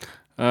Elvis?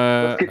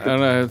 I don't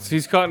know.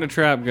 He's caught in a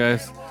trap,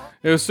 guys.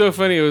 It was so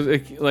funny. It was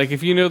like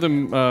if you know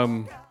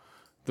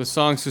the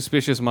song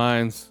 "Suspicious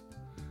Minds."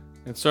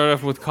 It started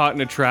off with "Caught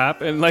in a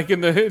Trap," and like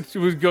it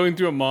was going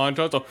through a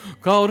montage. It's all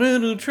 "Caught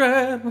in a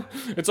Trap."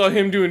 It's all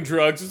him doing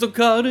drugs. It's all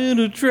 "Caught in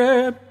a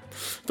Trap."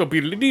 So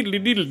because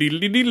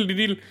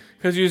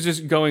he was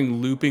just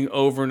going looping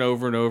over and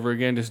over and over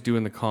again, just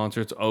doing the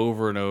concerts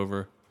over and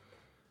over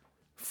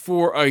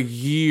for a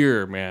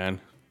year, man.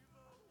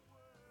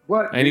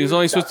 What? And he was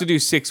only supposed to do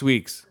 6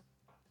 weeks.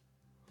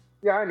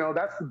 Yeah, I know.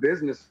 That's the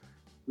business.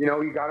 You know,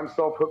 he got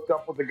himself hooked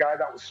up with the guy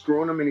that was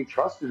screwing him, and he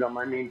trusted him.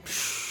 I mean,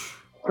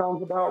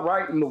 sounds about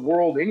right in the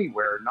world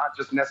anywhere, not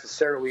just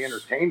necessarily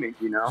entertainment,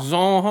 you know?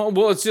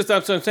 Well, it's just,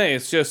 that's what I'm saying.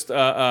 It's just,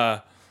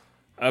 but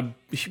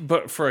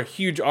for a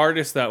huge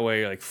artist that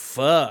way, like,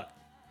 fuck.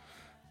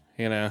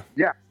 You know?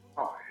 Yeah.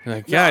 Oh.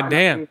 Like,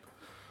 goddamn.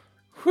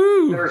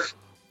 Whew.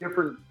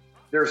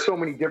 There's so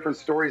many different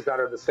stories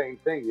that are the same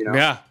thing, you know?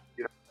 Yeah.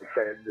 You know,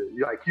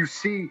 like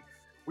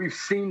we've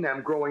seen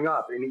them growing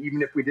up, and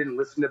even if we didn't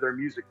listen to their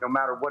music, no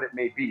matter what it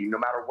may be, no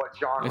matter what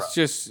genre. It's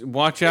just,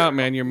 watch out,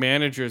 man. Your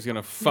manager is going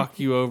to fuck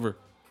you over.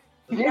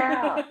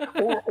 Yeah.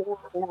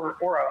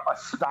 or a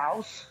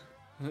spouse.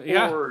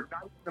 Yeah. Or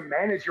not even a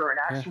manager, an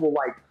actual,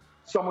 like,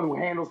 someone who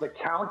handles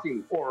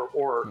accounting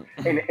or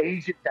an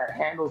agent that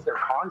handles their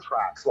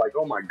contracts. Like,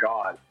 oh my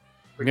God.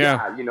 But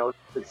yeah, you know,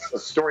 it's a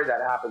story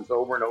that happens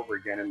over and over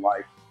again in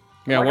life.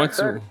 Yeah, like once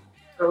I said, it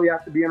really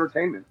have to be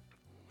entertainment.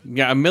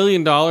 Yeah, $1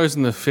 million in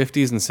the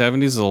 50s and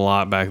 70s is a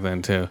lot back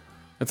then too.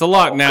 It's a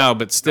lot now,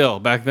 but still,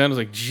 back then it was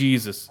like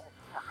Jesus.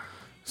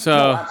 So,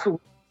 no,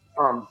 absolutely.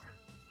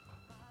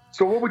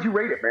 So what would you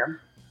rate it, man?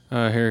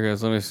 Here it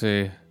goes. Let me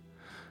see.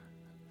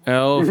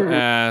 Elf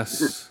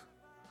asks,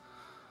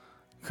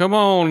 "Come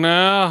on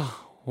now,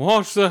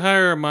 wash the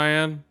hair,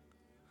 man."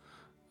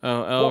 Oh,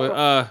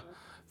 Elvis.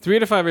 3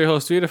 to 5 ear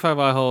holes, 3 to 5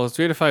 eye holes,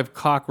 3 to 5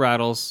 cock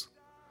rattles,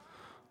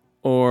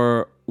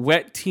 or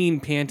wet teen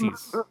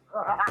panties.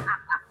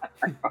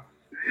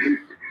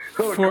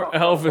 For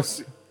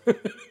Elvis.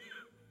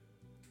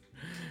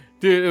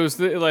 Dude, it was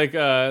like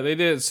they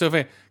did it so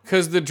funny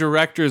because the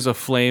director's a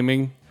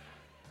flaming.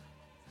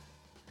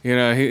 You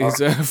know,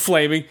 he's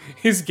flaming.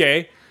 He's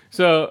gay.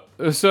 So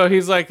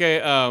he's like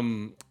a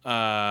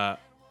God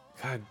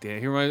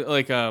damn. He reminds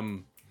like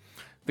the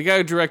guy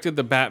who directed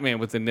the Batman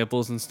with the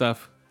nipples and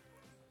stuff.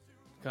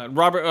 God,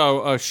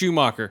 Robert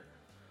Schumacher.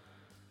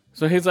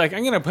 So he's like,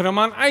 I'm gonna put him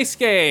on ice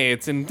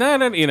skates and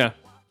you know.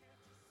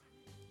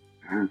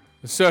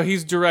 So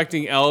he's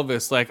directing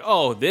Elvis like,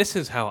 oh, this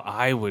is how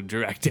I would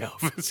direct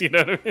Elvis. You know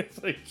what I mean?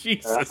 It's like,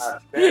 Jesus.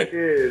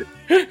 Yeah,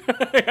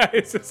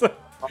 it's just like,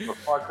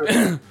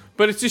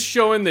 but it's just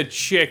showing the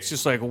chicks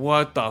just like,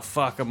 what the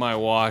fuck am I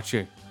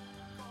watching?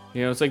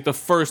 You know, it's like the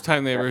first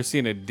time they've ever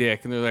seen a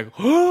dick, and they're like,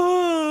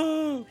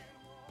 oh!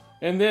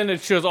 And then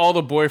it shows all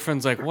the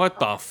boyfriends like, what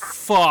the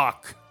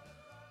fuck?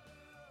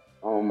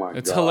 Oh my God.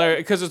 It's hilarious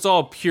because it's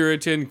all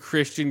Puritan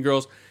Christian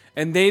girls.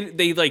 And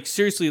they like,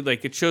 seriously,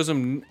 like, it shows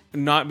them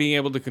not being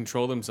able to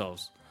control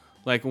themselves.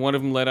 Like, one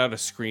of them let out a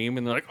scream,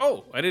 and they're like,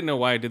 oh, I didn't know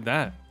why I did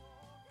that.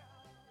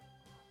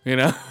 You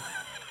know?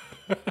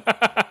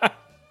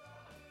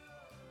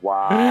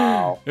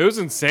 Wow. It was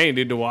insane,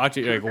 dude, to watch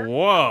it. You're like,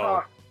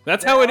 whoa.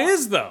 That's how it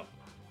is, though.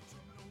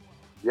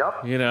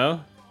 Yep. You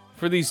know?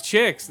 For these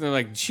chicks, and they're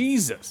like,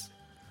 Jesus.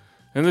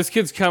 And this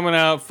kid's coming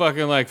out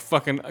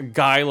fucking a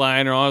guy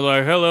liner on,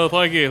 like, hello,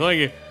 thank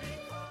you.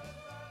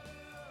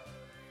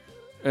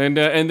 And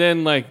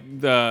then like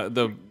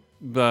the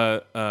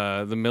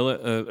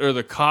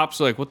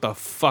cops are like, what the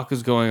fuck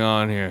is going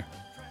on here?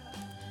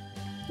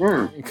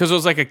 Because it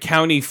was like a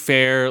county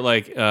fair,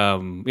 like it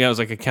was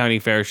like a county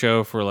fair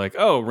show for like,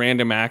 oh,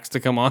 random acts to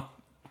come on.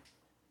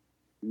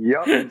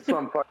 Yep, and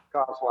some fucking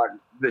cops like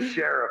the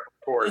sheriff,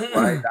 of course,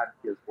 right? That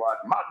is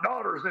what my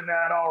daughter's in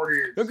that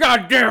audience.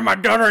 God damn, my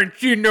daughter ain't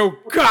seen no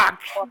cock.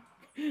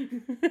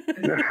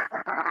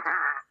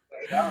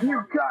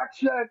 You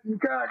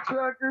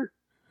cocksucker.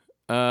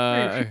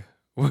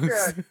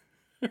 What's,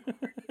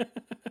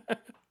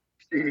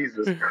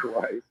 Jesus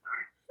Christ.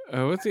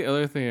 what's the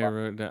other thing I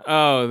wrote down?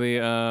 Oh,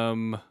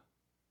 the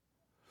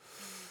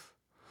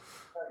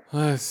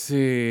let's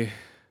see.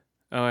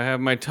 Oh, I have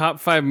my top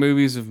 5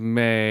 movies of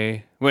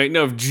May. Wait,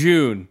 no, of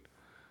June.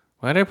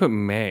 Why did I put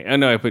May? Oh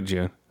no, I put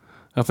June.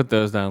 I'll put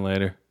those down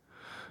later.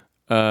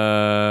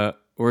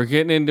 We're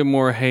getting into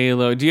more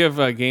Halo. Do you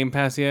have Game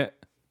Pass yet?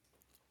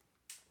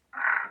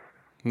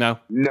 No.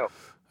 No,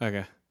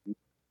 Okay.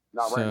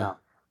 not right now.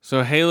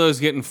 So Halo's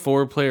getting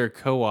 4-player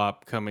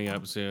co-op coming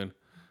up soon.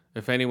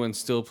 If anyone's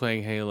still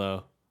playing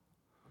Halo,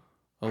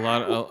 a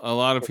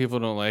lot of people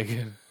don't like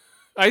it.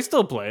 I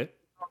still play it.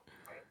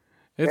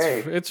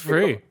 It's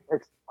free.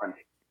 It's fun.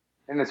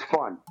 And it's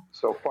fun.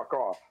 So fuck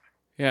off.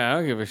 Yeah, I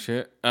don't give a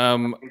shit.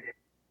 No,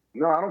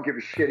 I don't give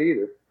a shit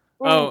either.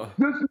 Oh.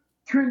 This is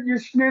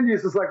Trendious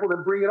Ninjas. It's like, well,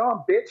 then bring it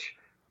on,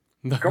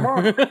 bitch. Come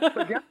on.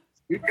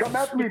 You come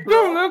after me,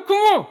 bro. No, come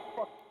on.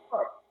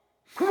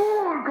 Come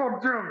on,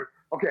 goddammit.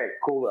 Okay,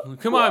 cool up.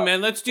 Come on,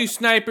 man. Let's do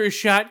sniper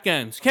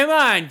shotguns. Come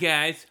on,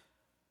 guys.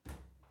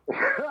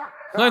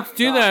 Let's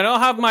do that. I'll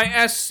have my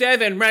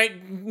S7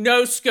 right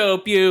no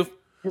scope you.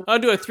 I'll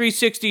do a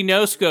 360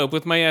 no scope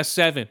with my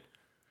S7.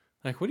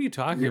 Like, what are you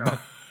talking about?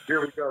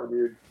 Here we go,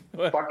 dude.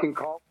 Fucking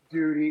Call of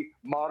Duty,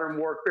 Modern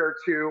Warfare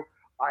 2.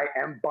 I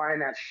am buying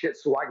that shit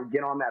so I can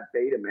get on that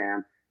beta,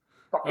 man.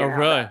 Fucking have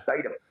really? that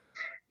beta.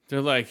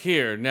 They're like,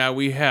 here, now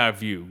we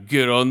have you.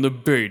 Get on the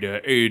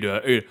beta,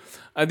 Ada.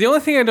 The only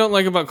thing I don't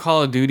like about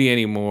Call of Duty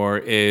anymore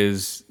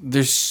is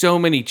there's so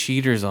many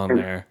cheaters on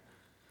there.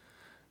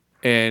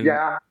 And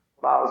yeah,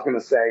 I was going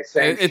to say.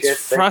 Same it's shit,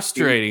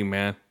 frustrating,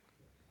 man.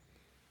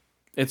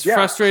 It's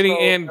frustrating,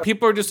 and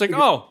people are just like,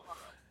 oh.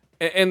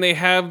 And they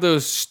have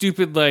those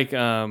stupid, like,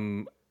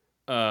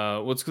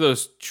 what's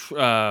those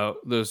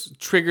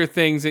trigger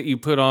things that you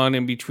put on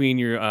in between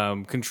your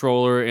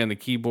controller and the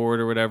keyboard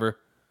or whatever.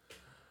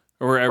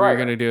 Or wherever you're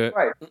going to do it.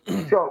 Right.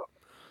 So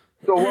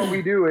what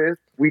we do is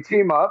we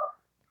team up.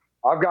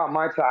 I've got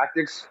my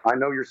tactics. I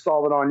know you're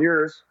solid on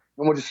yours.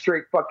 And we'll just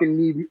straight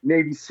fucking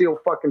Navy SEAL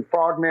fucking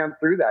frogman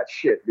through that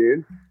shit,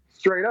 dude.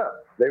 Straight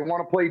up. They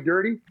want to play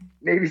dirty?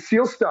 Navy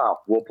SEAL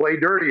style. We'll play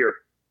dirtier.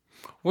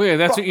 Well, yeah,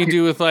 that's what you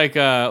do with like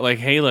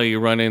Halo.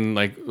 You run in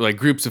like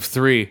groups of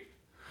 3,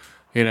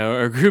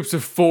 or groups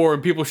of 4,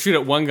 and people shoot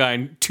at one guy,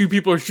 and 2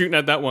 people are shooting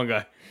at that one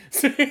guy.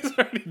 So he's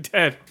already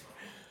dead.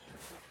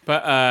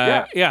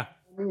 But yeah.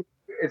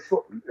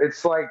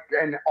 It's like,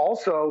 and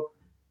also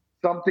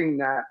something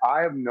that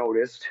I have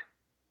noticed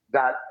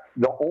that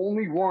the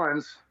only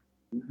ones,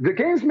 the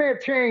games may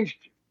have changed,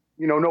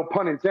 no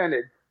pun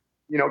intended.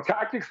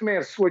 Tactics may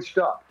have switched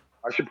up.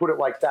 I should put it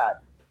like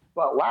that.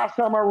 But last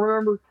time I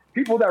remember,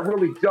 people that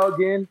really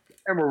dug in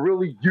and were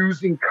really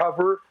using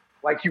cover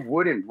like you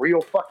would in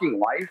real fucking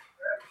life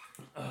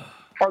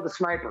are the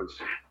snipers.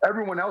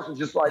 Everyone else is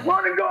just like,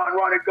 run and gun,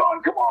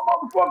 come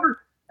on, motherfucker.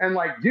 And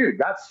like, dude,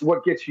 that's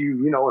what gets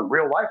you, in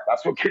real life.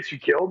 That's what gets you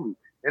killed. And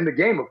in the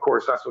game, of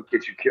course, that's what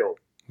gets you killed.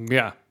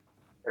 Yeah.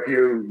 If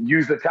you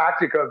use the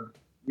tactic of,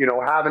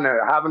 having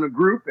a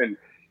group and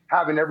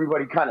having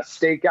everybody kind of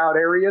stake out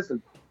areas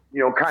and,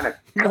 kind of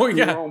cut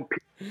your own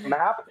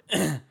map,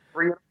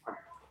 bring it on.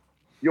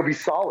 You'll be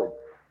solid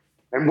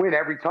and win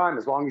every time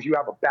as long as you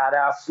have a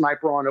badass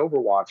sniper on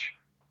Overwatch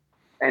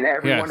and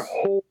everyone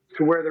holds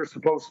to where they're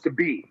supposed to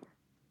be.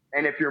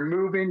 And if you're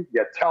moving,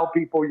 you tell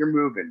people you're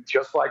moving,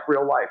 just like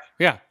real life.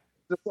 Yeah.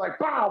 It's like,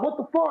 wow, what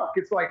the fuck?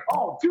 It's like,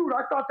 oh, dude,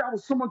 I thought that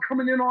was someone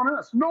coming in on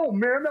us. No,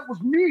 man, that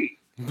was me.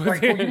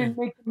 Like, well, you didn't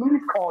make the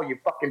move call, you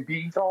fucking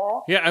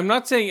beatall. Yeah, I'm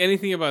not saying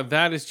anything about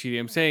that is cheating.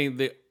 I'm saying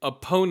the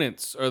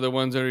opponents are the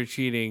ones that are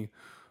cheating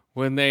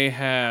when they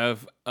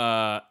have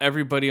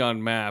everybody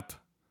on map,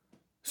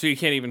 so you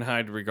can't even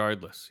hide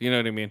regardless. You know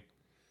what I mean?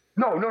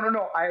 No.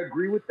 I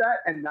agree with that,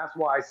 and that's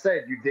why I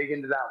said you dig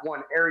into that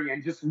one area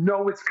and just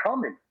know it's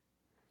coming.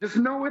 Just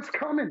know it's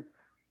coming.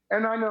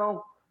 And I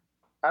know,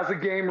 as a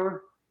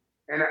gamer,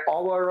 and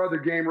all our other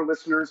gamer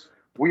listeners,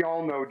 we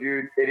all know,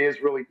 dude, it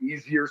is really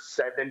easier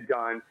said than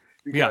done.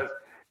 Because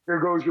here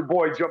goes your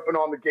boy jumping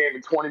on the game,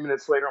 and 20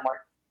 minutes later, I'm like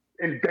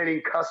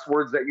inventing cuss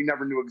words that you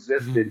never knew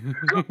existed.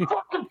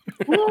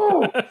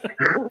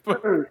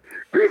 Fucking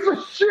piece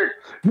of shit.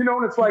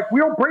 And it's like, we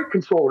don't break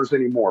controllers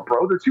anymore,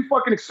 bro. They're too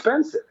fucking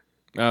expensive.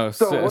 Oh,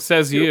 so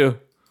says you.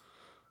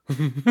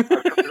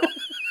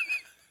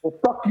 Well,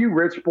 fuck you,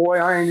 rich boy.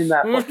 I ain't in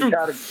that fucking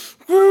category.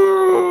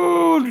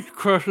 Just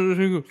crushing the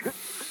thing.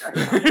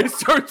 It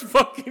starts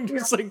fucking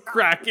just like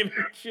cracking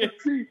and shit.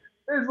 See,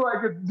 it's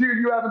like, dude,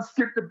 you haven't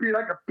skipped a beat.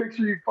 I can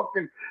picture you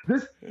fucking,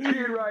 this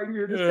kid right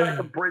here, this guy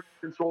can break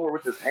the controller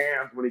with his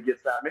hands when he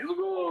gets that, man.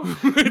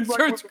 It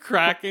starts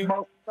cracking.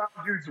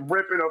 Dude's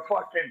ripping a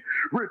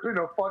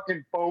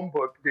fucking phone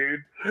book,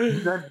 dude.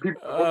 And then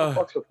people, what the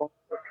fuck's a phone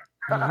book?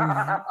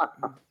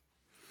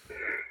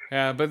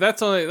 Yeah, but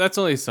that's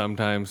only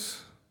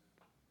sometimes.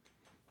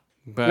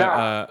 But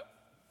now,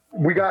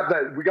 we got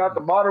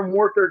the Modern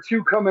Warfare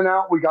 2 coming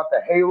out. We got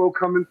the Halo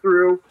coming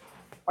through.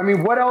 I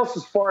mean, what else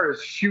as far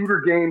as shooter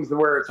games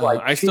where it's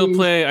like I still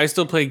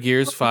play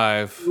Gears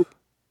 5,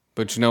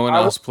 but no one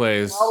else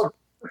plays.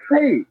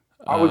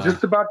 I was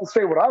just about to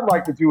say what I'd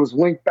like to do is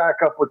link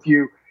back up with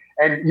you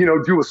and,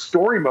 do a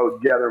story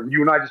mode together.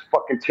 You and I just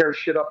fucking tear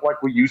shit up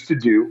like we used to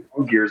do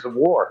in Gears of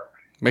War.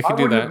 Make you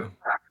do that.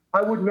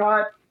 I would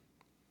not,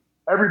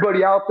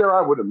 everybody out there,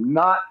 I would have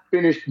not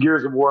finished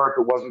Gears of War if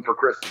it wasn't for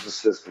Chris's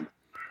assistance.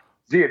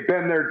 He had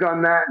been there,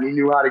 done that, and he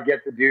knew how to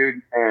get the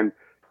dude, and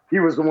he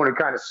was the one who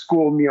kind of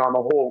schooled me on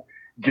the whole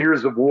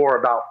Gears of War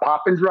about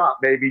pop and drop,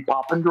 baby,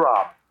 pop and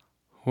drop.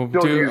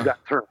 Don't use that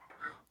term.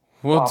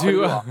 We'll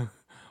do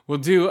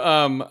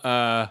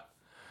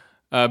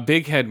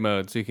big head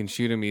mode so you can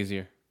shoot him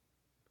easier.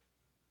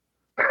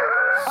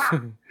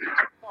 Come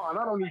on,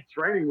 I don't need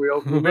training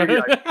wheels. Well, maybe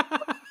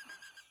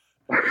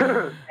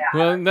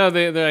well, no,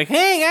 they're like,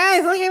 hey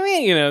guys, look at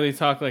me. They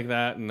talk like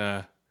that,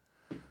 and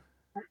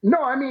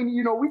no, I mean,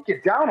 we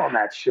get down on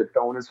that shit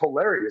though, and it's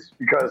hilarious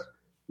because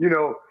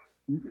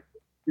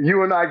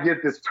you and I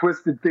get this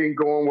twisted thing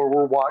going where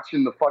we're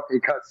watching the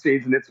fucking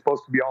cutscenes and it's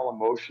supposed to be all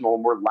emotional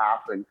and we're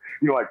laughing.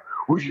 You're like,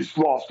 we just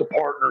lost a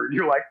partner. And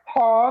you're like,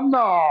 oh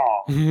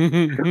no.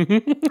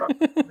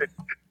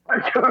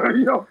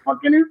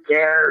 Fucking who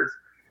cares?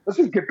 Let's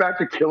just get back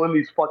to killing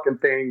these fucking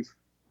things.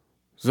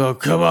 So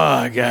come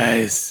on,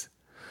 guys.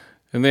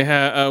 And they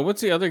have,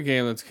 what's the other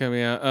game that's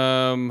coming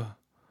out?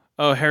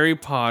 Harry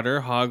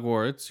Potter,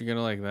 Hogwarts. You're going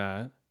to like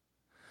that.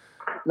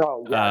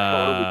 No,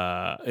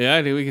 yeah, totally.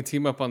 Yeah, dude, we can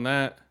team up on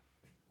that.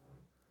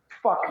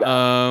 Fuck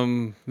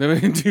that. Then we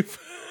can do.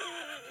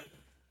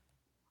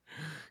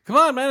 Come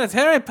on, man, it's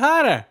Harry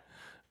Potter.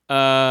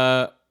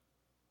 No,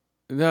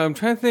 I'm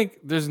trying to think.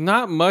 There's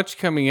not much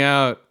coming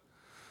out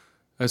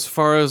as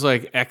far as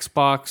like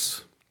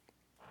Xbox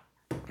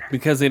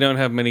because they don't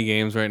have many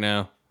games right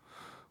now.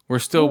 We're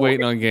still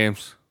waiting on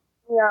games.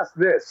 Let me ask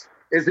this: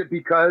 is it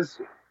because?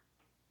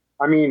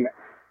 I mean,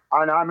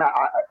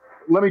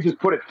 let me just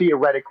put it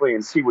theoretically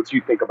and see what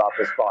you think about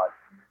this thought.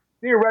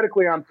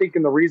 Theoretically, I'm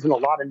thinking the reason a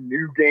lot of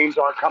new games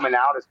aren't coming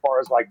out as far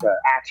as like the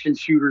action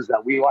shooters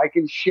that we like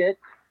and shit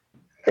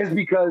is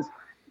because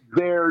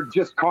they're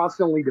just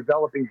constantly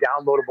developing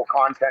downloadable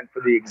content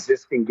for the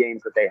existing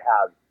games that they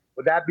have.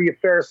 Would that be a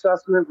fair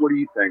assessment? What do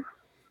you think?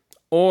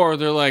 Or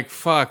they're like,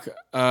 fuck,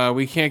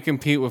 we can't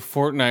compete with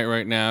Fortnite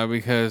right now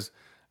because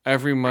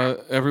everyone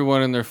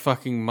and their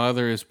fucking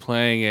mother is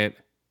playing it.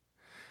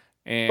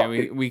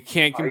 And we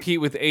can't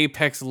compete with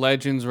Apex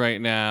Legends right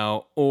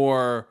now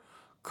or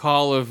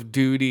Call of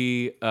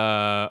Duty,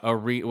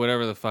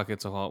 whatever the fuck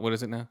it's called. What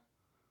is it now?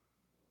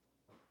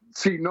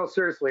 See, no,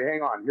 seriously,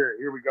 hang on.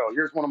 Here we go.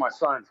 Here's one of my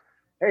sons.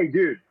 Hey,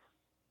 dude.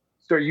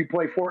 So you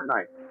play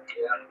Fortnite?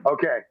 Yeah.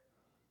 Okay.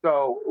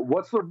 So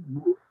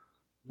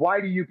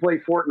why do you play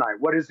Fortnite?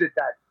 What is it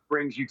that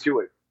brings you to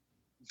it?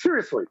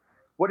 Seriously,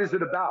 what is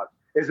it about?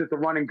 Is it the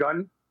run and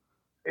gun?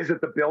 Is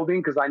it the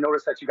building? Because I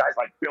noticed that you guys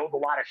like build a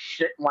lot of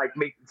shit and like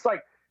make. It's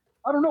like,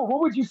 I don't know.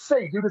 What would you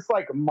say, dude? It's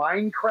like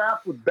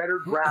Minecraft with better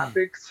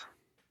graphics,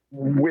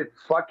 with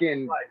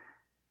fucking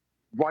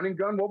run and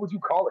gun. What would you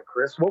call it,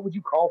 Chris? What would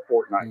you call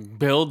Fortnite?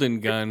 Build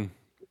and gun.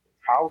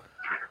 How?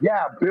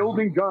 Yeah, build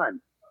and gun.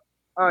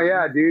 Oh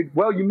yeah, dude.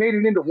 Well, you made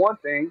it into one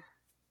thing.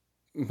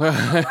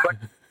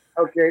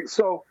 Okay,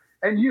 so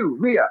and you,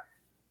 Leah,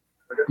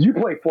 you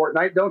play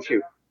Fortnite, don't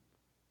you?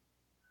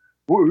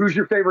 Who's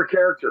your favorite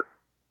character?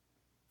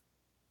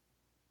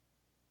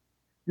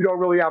 You don't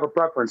really have a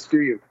preference,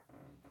 do you?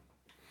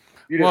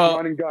 You just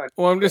run and gun.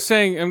 Well, I'm just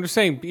saying,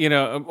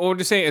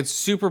 it's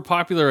super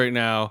popular right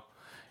now.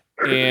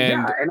 And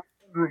yeah, and I'm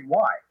wondering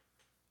why.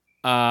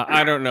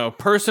 I don't know.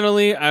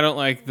 Personally, I don't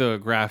like the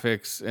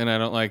graphics and I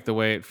don't like the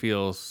way it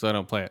feels, so I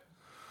don't play it.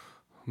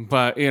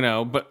 But,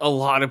 but a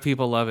lot of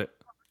people love it.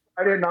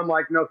 I didn't. I'm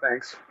like, no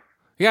thanks.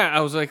 Yeah, I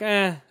was like,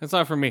 it's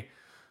not for me.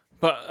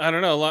 But I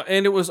don't know.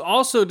 And it was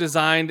also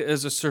designed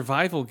as a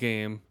survival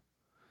game,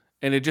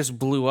 and it just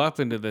blew up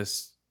into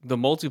this. The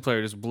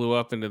multiplayer just blew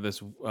up into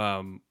this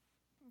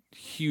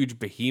huge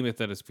behemoth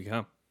that it's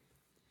become.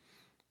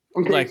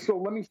 Okay, so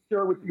let me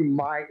share with you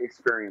my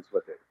experience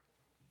with it.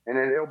 And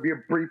then it'll be a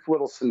brief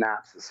little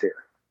synopsis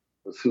here.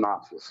 A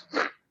synopsis,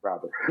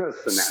 rather.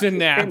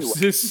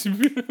 Synopsis.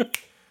 Anyway,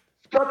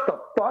 shut the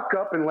fuck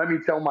up and let me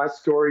tell my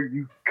story,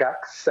 you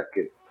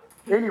cocksucker.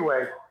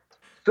 Anyway,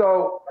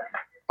 so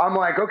I'm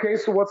like, okay,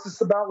 so what's this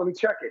about? Let me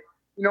check it.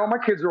 My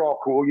kids are all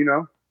cool,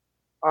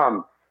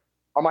 I'm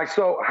like,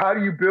 so how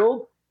do you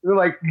build? They're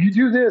like, you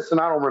do this,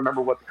 and I don't remember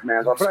what the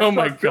commands are. Oh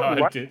my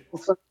god, dude.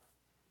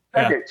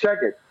 Check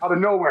it. Out of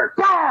nowhere,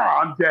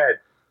 bah, I'm dead.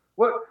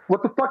 What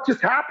the fuck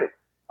just happened?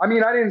 I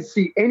mean, I didn't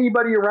see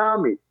anybody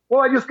around me. Well,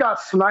 I just got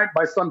sniped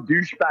by some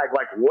douchebag,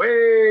 like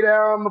way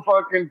down the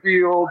fucking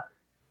field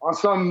on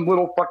some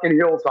little fucking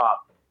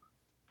hilltop.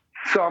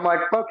 So I'm like,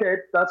 okay,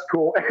 that's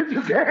cool. And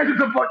just handed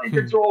the fucking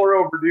controller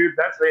over, dude.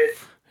 That's it.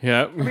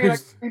 Yeah. I mean, I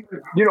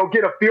can't,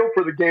 get a feel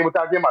for the game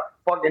without getting my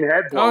fucking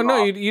head blown Oh,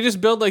 no, off. you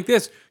just build like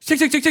this. Like,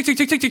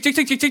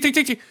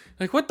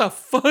 what the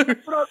fuck?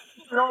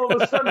 And all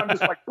of a sudden, I'm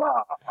just like,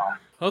 bah.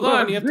 Hold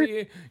on,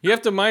 you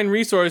have to mine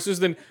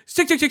resources, then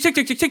tick, tick, tick, tick,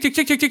 tick, tick, tick,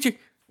 tick, tick, tick,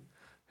 tick.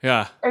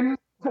 Yeah. And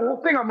the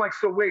whole thing, I'm like,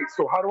 so wait,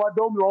 so how do I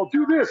build it? I'll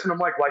do this. And I'm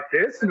like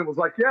this? And it was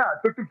like, yeah.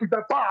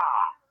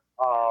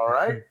 All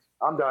right,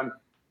 I'm done.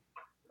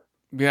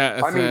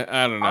 Yeah,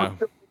 I don't know. I'm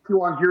still with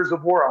you on Gears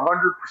of War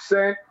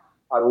 100%.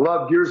 I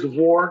love Gears of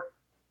War.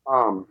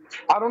 I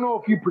don't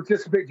know if you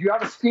participate. Do you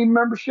have a Steam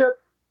membership?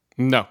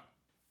 No.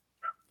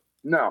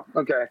 No.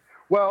 Okay.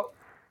 Well,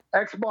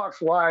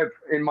 Xbox Live,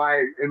 in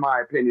my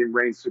opinion,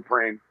 reigns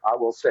supreme. I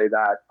will say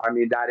that. I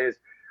mean, that is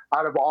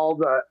out of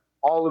all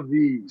of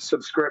the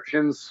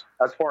subscriptions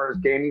as far as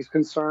gaming is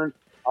concerned.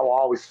 I will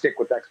always stick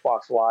with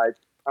Xbox Live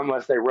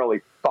unless they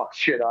really fuck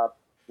shit up,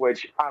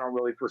 which I don't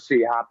really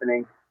foresee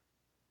happening.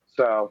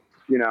 So,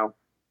 you know.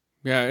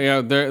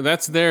 Yeah.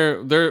 That's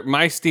their.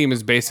 My Steam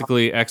is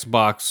basically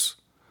Xbox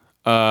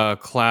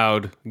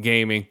cloud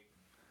gaming.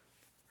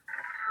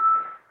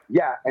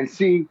 Yeah, and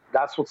see,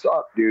 that's what's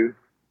up, dude.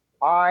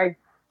 I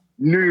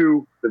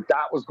knew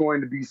that was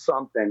going to be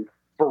something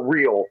for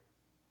real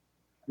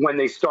when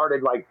they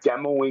started like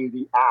demoing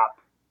the app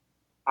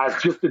as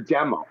just a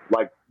demo.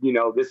 Like, you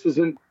know, this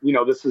isn't, you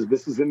know, this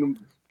is in,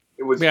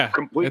 it was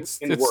completely it's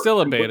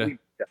still a beta.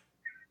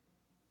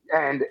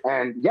 And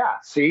yeah,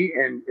 see,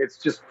 and it's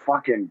just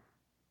fucking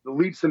the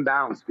leaps and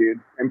bounds,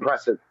 dude.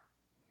 Impressive.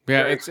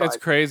 Yeah, it's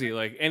crazy.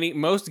 Like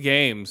most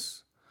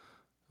games,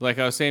 like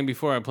I was saying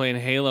before, I'm playing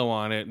Halo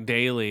on it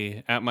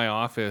daily at my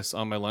office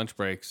on my lunch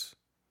breaks.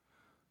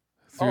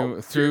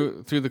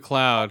 Through the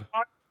cloud.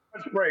 Lunch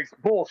breaks,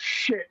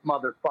 bullshit,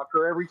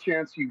 motherfucker. Every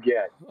chance you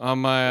get. On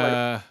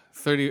my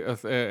 30,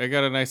 I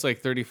got a nice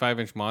like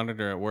 35-inch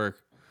monitor at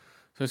work,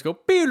 so just go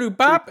beep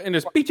bop and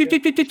just beep beep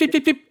beep beep beep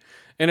beep beep,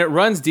 and it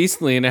runs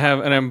decently. And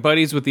I'm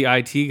buddies with the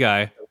IT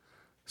guy,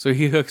 so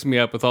he hooks me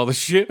up with all the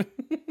shit.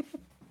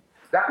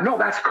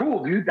 That's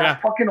cool, dude.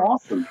 That's fucking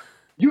awesome.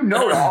 You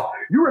know it all.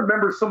 You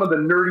remember some of the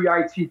nerdy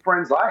IT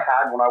friends I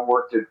had when I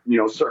worked at, you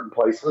know, certain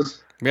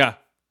places. Yeah.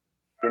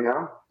 You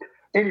know?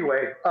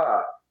 Anyway,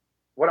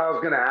 what I was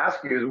going to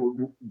ask you is,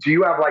 do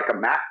you have like a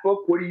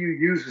MacBook? What do you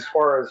use as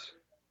far as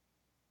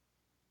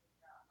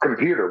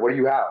computer? What do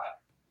you have?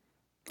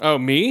 Oh,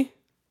 me?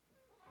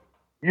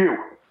 You.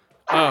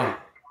 Oh.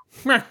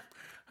 I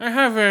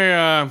have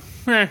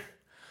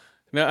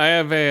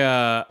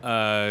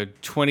a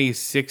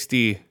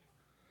 2060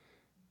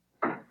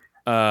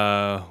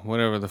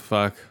 whatever the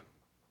fuck.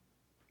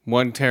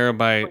 1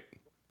 terabyte.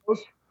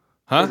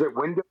 Huh? Is it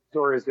Windows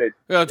or is it?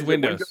 No, it's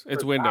Windows.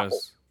 It's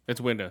Windows.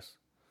 It's Windows.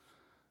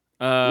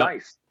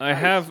 Nice. I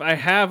have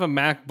a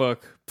MacBook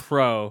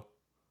Pro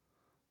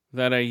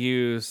that I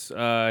use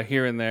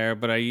here and there,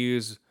 but I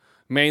use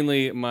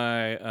mainly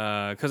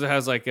my because it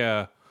has like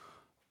has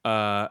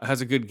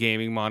a good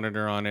gaming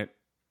monitor on it.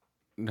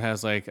 It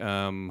has like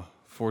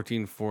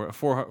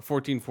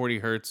 1440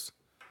 hertz.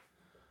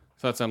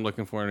 So that's what I'm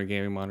looking for in a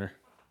gaming monitor.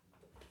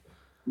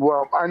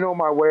 Well, I know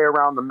my way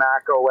around the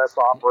Mac OS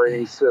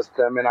operating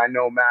system, and I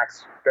know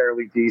Mac's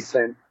fairly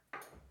decent,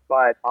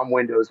 but I'm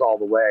Windows all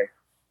the way.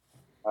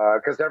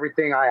 Because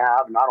everything I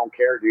have, and I don't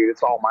care, dude,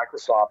 it's all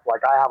Microsoft.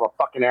 Like, I have a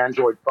fucking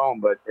Android phone,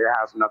 but it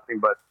has nothing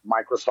but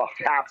Microsoft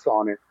apps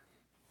on it.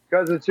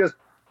 Because that's,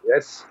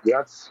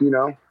 you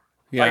know.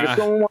 Yeah. Like, if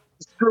someone wants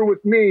to screw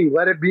with me,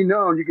 let it be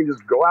known. You can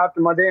just go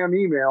after my damn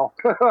email.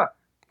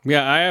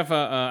 Yeah,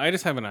 I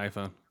just have an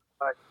iPhone.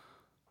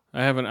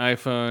 I have an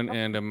iPhone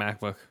and a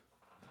MacBook.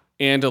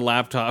 And a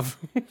laptop.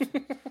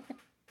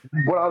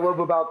 What I love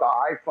about the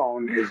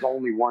iPhone is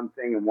only one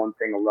thing and one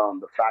thing alone.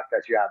 The fact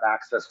that you have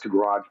access to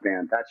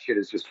GarageBand. That shit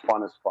is just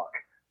fun as fuck.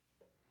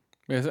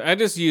 Yes, I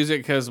just use it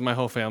because my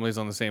whole family's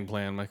on the same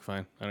plan. I'm like,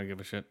 fine. I don't give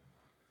a shit.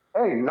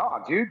 Hey, nah,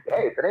 dude.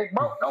 Hey, if it ain't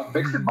broke, don't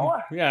fix it,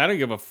 boy. Yeah, I don't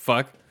give a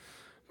fuck.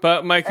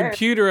 But my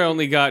computer I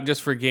only got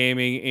just for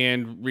gaming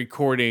and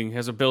recording.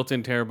 Has a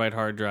built-in terabyte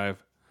hard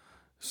drive.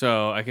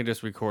 So I can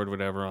just record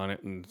whatever on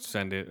it and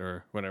send it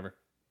or whatever.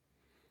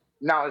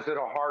 Now, is it a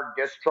hard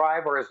disk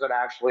drive or is it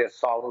actually a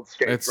solid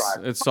state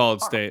drive? It's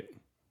solid state.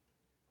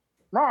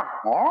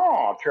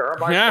 Oh,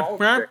 terabyte. Yeah,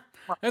 solid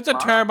state. it's a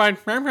terabyte.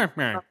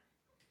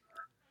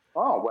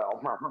 Oh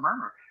well,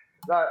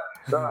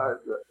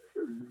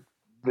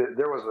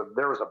 there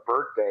was a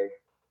birthday.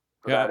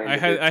 Yeah,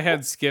 I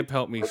had Skip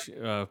help me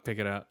pick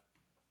it out.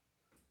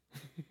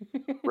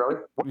 Really?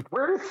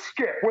 Where is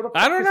Skip? Where the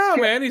fuck I don't is know,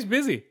 Skip? man. He's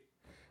busy.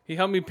 He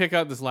helped me pick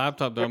out this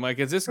laptop, though. I'm like,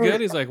 is this good?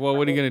 He's like, well,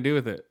 what are you going to do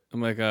with it?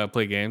 I'm like,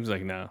 play games? He's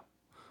like, no.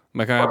 I'm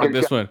like, how about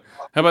this one?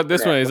 How about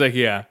this one? He's like,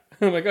 yeah.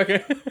 I'm like,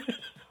 okay.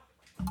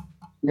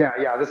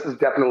 Yeah, this is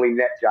definitely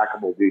net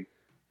jackable, dude.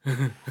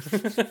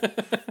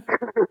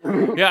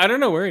 Yeah, I don't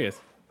know where he is.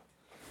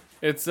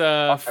 It's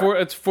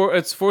it's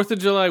 4th of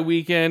July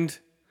weekend.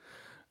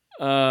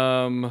 We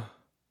got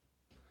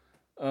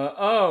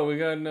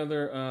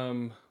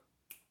another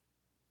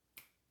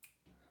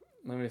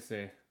let me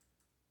see.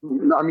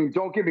 I mean,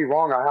 don't get me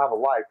wrong, I have a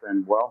life,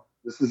 and well,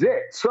 this is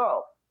it.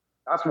 So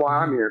that's why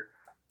I'm here.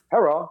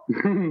 Hello.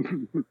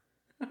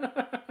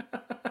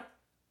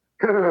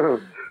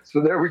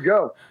 So there we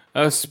go.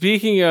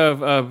 Speaking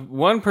of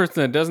one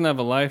person that doesn't have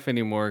a life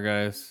anymore,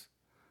 guys,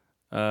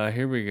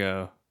 Here we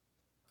go.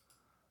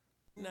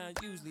 Now,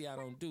 usually I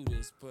don't do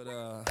this, but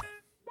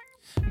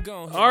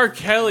go ahead. R.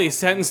 Kelly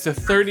sentenced to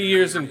 30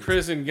 years in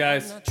prison,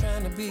 guys. Not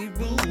trying to be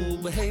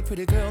rude, but hey,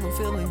 pretty girl, I'm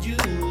feeling you.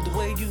 The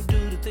way you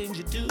do the things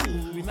you do.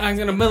 I'm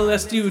gonna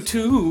molest you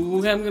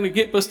too. I'm gonna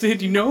get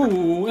busted, you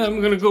know. I'm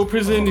gonna go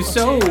prison you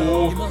so.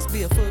 You must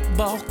be a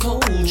football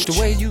coach. The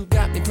way you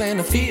got me playing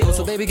the field,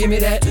 so baby, give me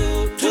that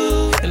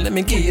and let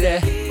me give you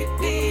that.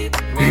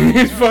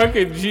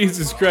 Fucking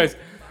Jesus Christ.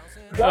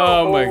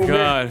 Oh my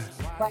God.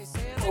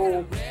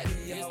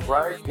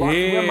 Right?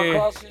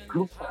 Yeah.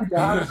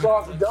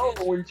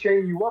 When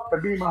chain you up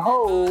and be my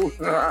hoe.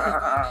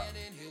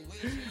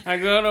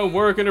 I'm gonna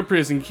work in a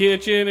prison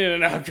kitchen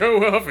and I'll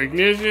go off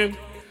ignition.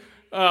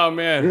 Oh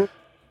man.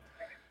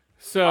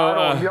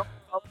 So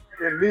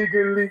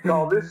illegally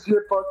call this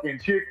shit fucking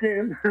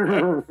chicken.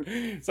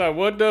 so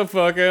what the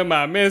fuck am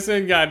I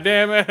missing? God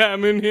damn it,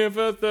 I'm in here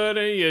for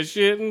 30, you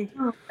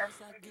shitting.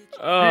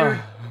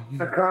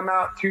 To come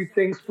out two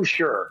things for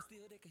sure.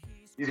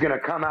 He's gonna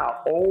come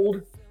out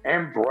old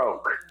and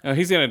broke. Oh,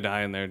 he's gonna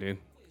die in there, dude.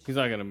 He's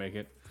not gonna make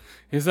it.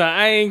 He's like,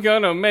 I ain't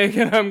gonna make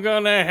it. I'm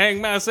gonna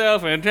hang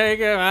myself and take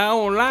my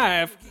own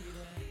life.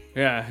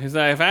 Yeah, he's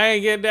like, if I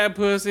ain't get that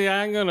pussy,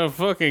 I'm gonna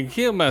fucking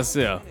kill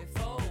myself.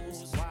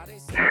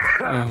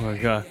 Oh my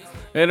God.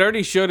 It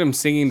already showed him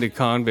singing to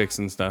convicts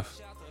and stuff.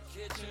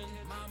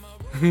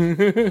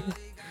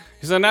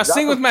 He's like, now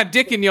sing with my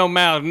dick in your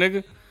mouth,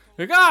 nigga.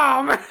 Like,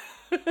 oh man.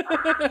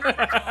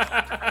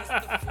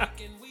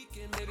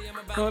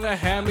 Gonna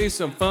have me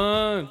some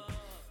fun.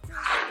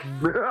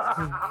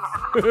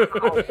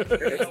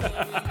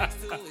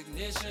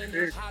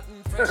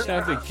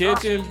 Shout the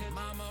kitchen.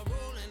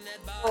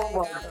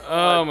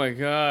 Oh my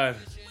God.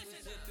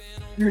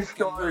 You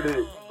started it.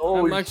 I'm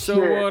Holy like, shit. so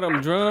what? I'm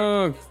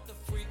drunk.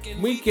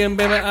 Weekend,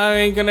 baby, I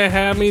ain't gonna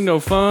have me no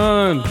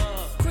fun.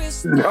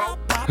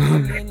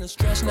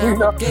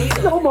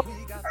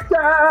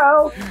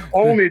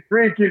 Only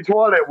drinking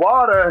toilet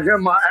water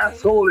and my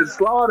asshole is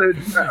slaughtered.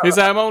 Is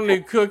I'm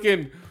only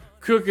cooking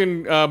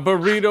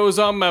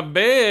burritos on my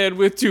bed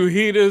with 2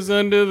 heaters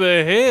under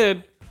the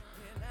head.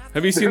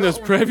 Have you seen those?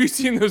 Have you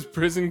seen those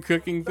prison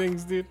cooking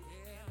things, dude?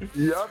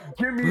 Yep,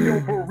 give me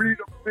your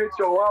burrito, bitch,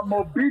 or I'm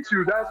gonna beat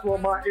you. That's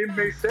what my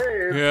inmate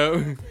said.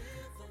 Yeah.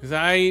 Cause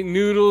I eat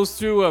noodles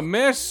through a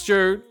mesh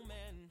shirt.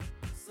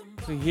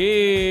 So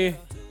yeah.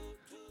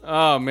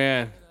 Oh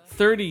man,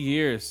 30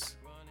 years,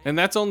 and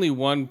that's only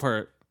one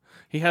part.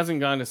 He hasn't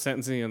gone to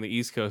sentencing on the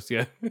East Coast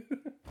yet.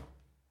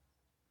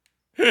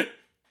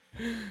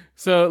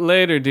 So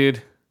later,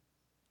 dude.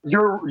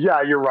 You're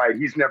right.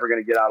 He's never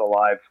gonna get out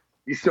alive.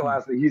 He still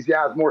has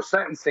more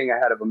sentencing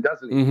ahead of him,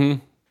 doesn't he? Mm-hmm.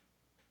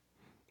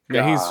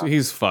 Yeah,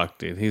 he's fucked,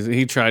 dude.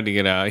 He tried to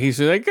get out. He's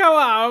like, come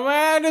on,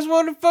 man, I just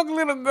want to fuck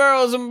little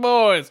girls and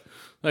boys.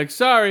 Like,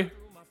 sorry.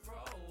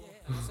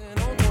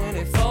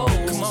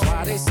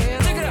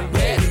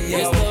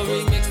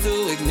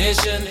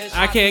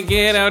 I can't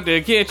get out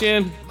the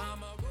kitchen.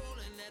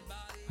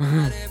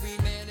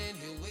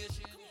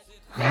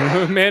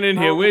 Man in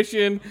here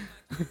wishing.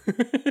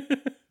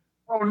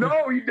 Oh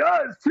no, he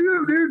does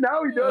too, dude.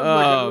 Now he does.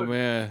 Oh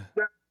man.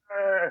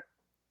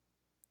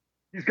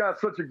 He's got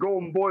such a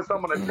golden voice.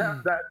 I'm gonna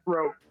tap that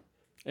throat.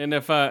 And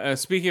if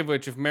speaking of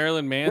which, if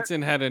Marilyn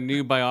Manson had a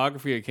new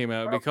biography that came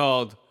out, it'd be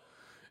called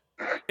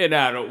 "And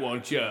I Don't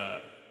Want Ya."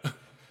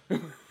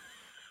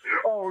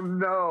 Oh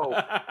no.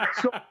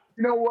 So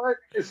you know what?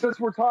 Since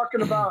we're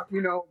talking about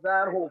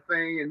that whole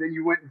thing, and then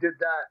you went and did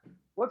that.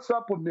 What's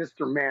up with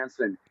Mr.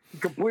 Manson? He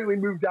completely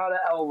moved out of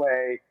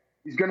LA.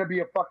 He's gonna be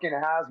a fucking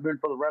has-been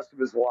for the rest of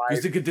his life.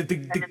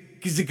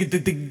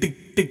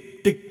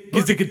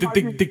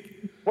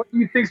 What do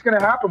you think's gonna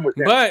happen with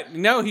him? But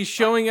no, he's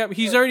showing up.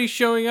 He's already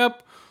showing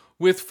up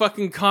with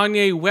fucking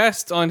Kanye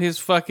West on his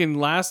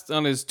fucking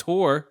on his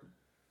tour.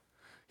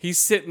 He's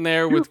sitting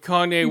there with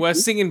Kanye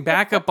West singing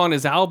backup on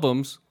his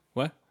albums.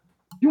 What?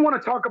 You want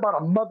to talk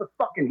about a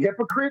motherfucking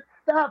hypocrite?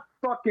 That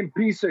fucking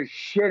piece of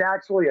shit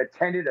actually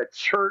attended a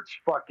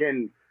church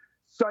fucking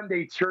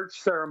Sunday church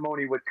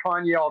ceremony with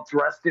Kanye all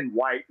dressed in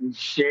white and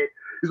shit.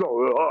 He's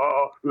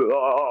all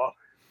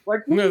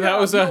like that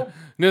was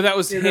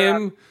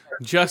him,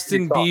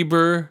 Justin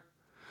Bieber.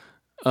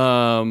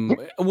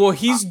 Well,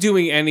 he's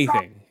doing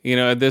anything,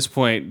 at this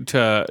point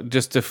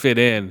just to fit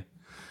in,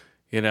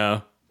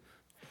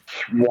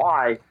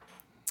 Why?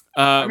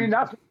 I mean,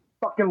 that's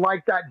fucking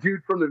like that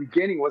dude from the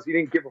beginning was he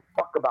didn't give a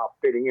fuck about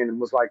fitting in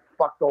and was like,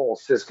 fuck the whole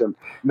system.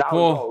 Now it's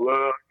all,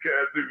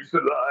 can't lose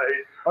the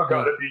light. I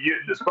gotta be in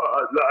the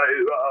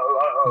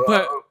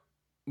spotlight.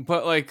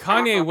 But like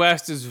Kanye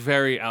West is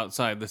very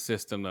outside the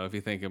system though, if you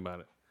think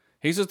about it.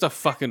 He's just a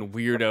fucking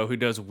weirdo who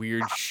does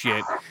weird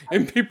shit.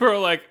 And people are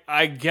like,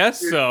 I guess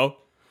so.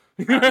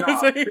 You know what I'm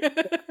saying?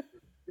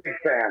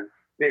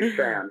 Big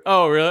fan.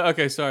 Oh, really?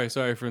 Okay, sorry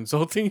for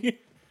insulting you.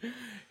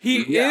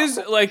 He is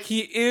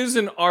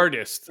an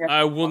artist.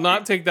 I will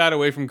not take that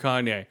away from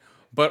Kanye.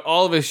 But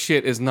all of his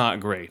shit is not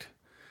great.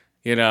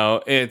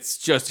 It's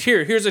just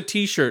here's a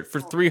t-shirt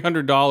for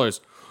 $300.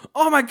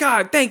 Oh my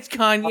God, thanks,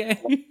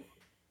 Kanye.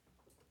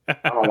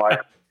 I don't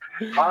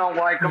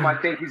like him. I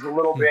think he's a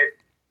little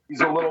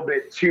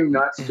bit too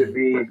nuts to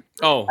be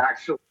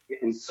actually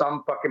in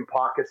some fucking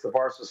pockets of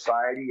our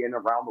society and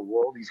around the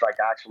world. He's like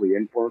actually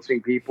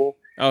influencing people.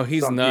 Oh,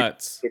 he's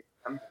nuts.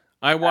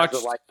 I watched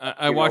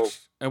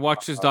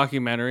his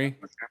documentary.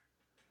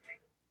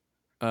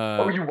 You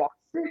watched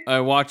it? I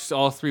watched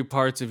all 3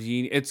 parts of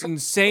Yeany. It's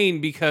insane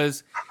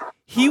because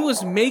he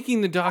was making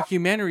the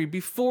documentary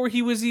before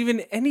he was even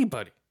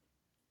anybody.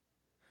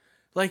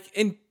 Like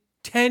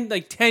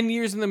 10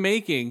 years in the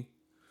making,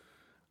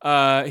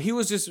 he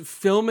was just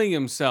filming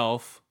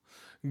himself,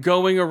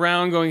 going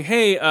around, going,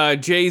 "Hey,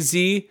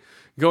 Jay-Z,"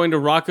 going to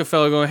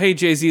Rockefeller, going, "Hey,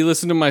 Jay-Z,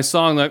 listen to my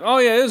song." Like, "Oh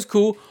yeah, it's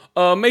cool.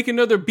 Make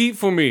another beat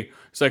for me."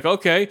 It's like,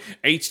 okay,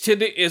 H to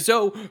the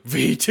Izzo,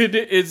 V to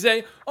the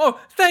Izzy. "Oh,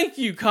 thank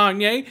you,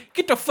 Kanye.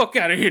 Get the fuck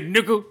out of here,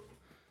 nigga."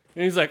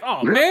 And he's like,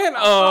 "Oh man,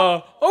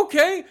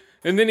 okay."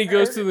 And then he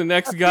goes to the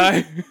next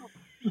guy.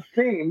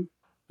 Theme.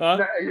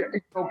 Huh?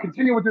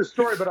 Continue with this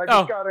story, but I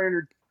just got to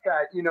interject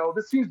that,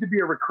 this seems to be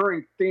a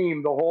recurring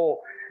theme, the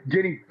whole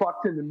getting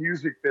fucked in the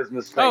music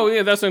business thing. Oh,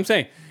 yeah, that's what I'm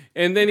saying.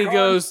 And then he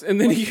goes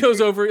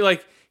over,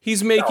 like,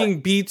 he's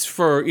making beats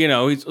for,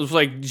 it's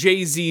like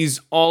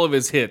Jay-Z's, all of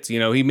his hits,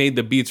 he made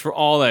the beats for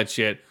all that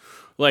shit.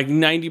 Like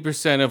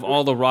 90% of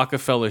all the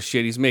Rockefeller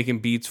shit he's making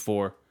beats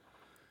for.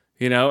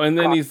 And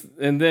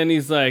then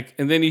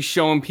he's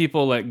showing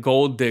people like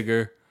Gold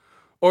Digger.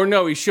 Or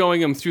no, he's showing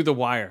them Through the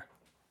Wire.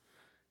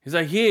 He's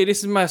like, "Yeah, this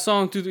is my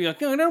song Through the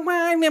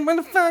Wire,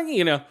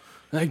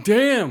 Like,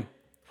 damn.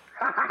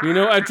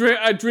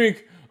 I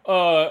drink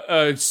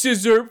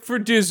scissor for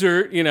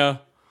dessert,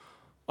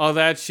 all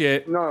that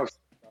shit. No.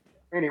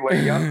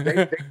 Anyway,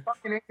 they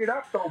fucking ate it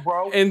up though,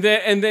 bro. And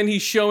then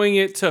he's showing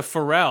it to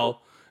Pharrell,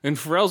 and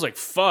Pharrell's like,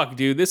 "Fuck,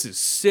 dude, this is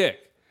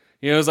sick."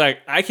 It's like,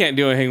 "I can't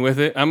do anything with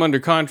it. I'm under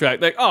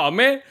contract." Like, "Oh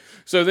man."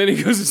 So then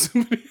he goes to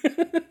somebody.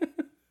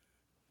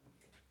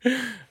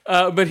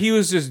 But he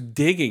was just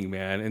digging,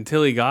 man,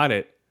 until he got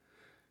it.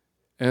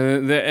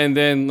 And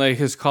then like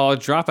his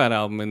College Dropout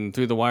album and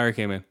Through the Wire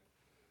came in.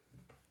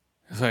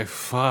 It's like,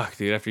 fuck,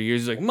 dude. After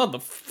years, he's like,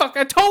 "Motherfucker,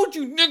 I told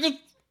you, nigga."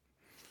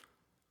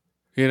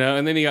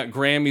 And then he got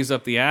Grammys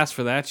up the ass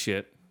for that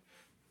shit.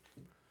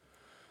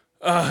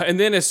 And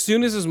then as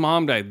soon as his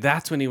mom died,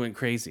 that's when he went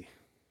crazy.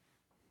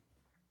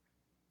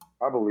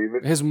 I believe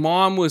it. His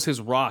mom was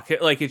his rock.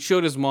 Like, it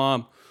showed his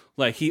mom,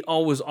 like, he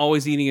was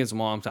always eating at his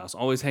mom's house,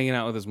 always hanging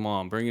out with his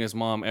mom, bringing his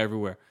mom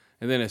everywhere.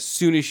 And then as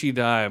soon as she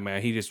died,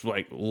 man, he just,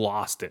 like,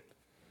 lost it.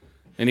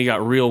 And he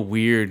got real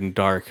weird and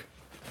dark.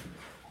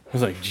 I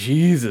was like,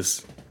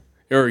 Jesus.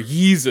 Or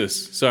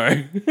Yeezus,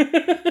 sorry.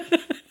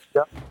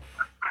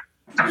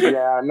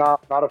 Yeah,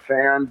 not a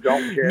fan.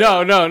 Don't care.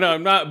 No,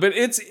 I'm not. But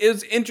it's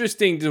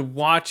interesting to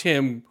watch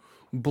him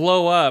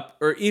blow up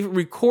or even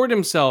record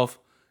himself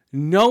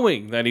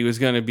knowing that he was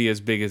going to be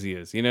as big as he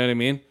is. You know what I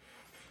mean?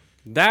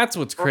 That's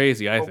what's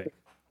crazy, I think.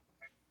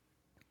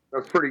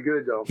 That's pretty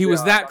good, though. He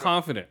was that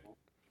confident.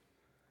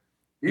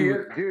 He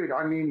is, dude.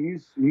 I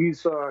mean,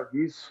 he's a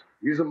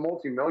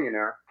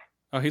multimillionaire.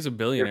 Oh, he's a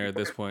billionaire at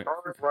this point.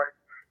 Right.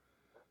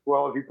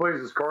 Well, if he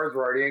plays his cards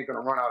right, he ain't gonna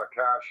run out of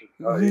cash.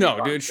 No,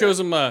 dude. It shows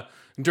him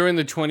during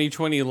the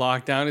 2020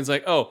 lockdown. It's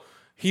like, oh,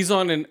 he's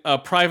on a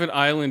private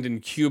island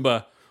in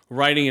Cuba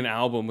writing an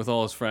album with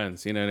all his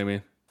friends. You know what I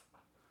mean?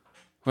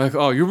 Like,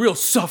 oh, you're real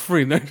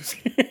suffering. Hey,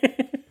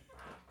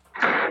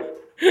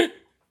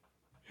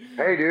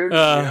 dude.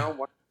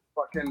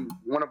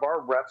 One of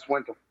our reps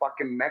went to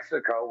fucking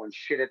Mexico and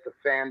shit at the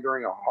fan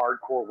during a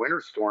hardcore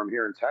winter storm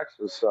here in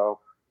Texas. So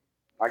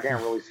I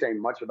can't really say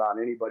much about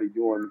anybody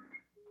doing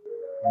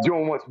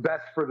what's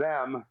best for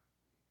them.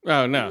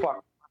 Oh, no.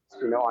 Fuck,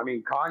 I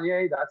mean,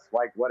 Kanye, that's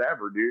like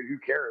whatever, dude. Who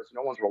cares?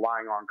 No one's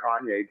relying on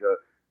Kanye to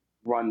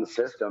run the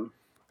system.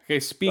 Okay,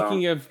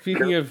 speaking of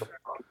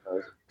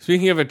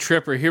a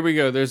tripper, here we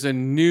go. There's a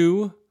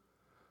new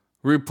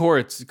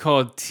report. It's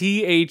called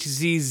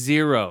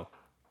THZ0.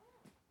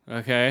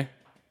 Okay?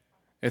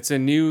 It's a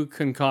new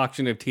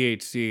concoction of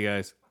THC,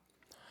 guys.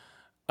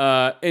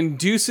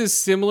 Induces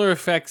similar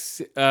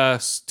effects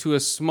to a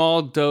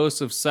small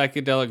dose of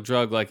psychedelic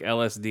drug like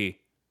LSD.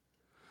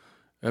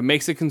 It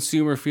makes the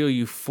consumer feel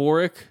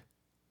euphoric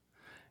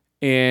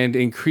and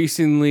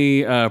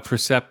increasingly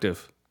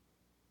perceptive.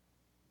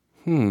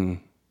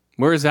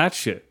 Where is that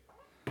shit?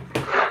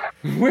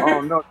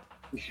 Oh, no.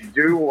 You should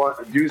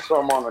do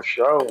some on a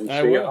show and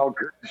see how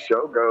good the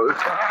show goes.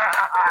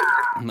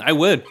 I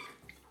would.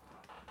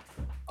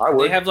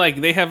 They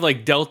have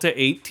like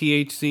Delta 8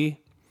 THC,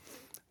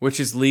 which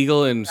is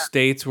legal in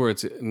states where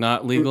it's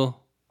not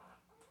legal.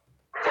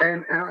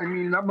 And I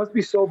mean, that must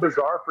be so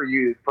bizarre for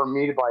me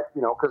to like,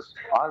 because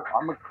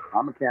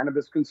I'm a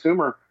cannabis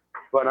consumer,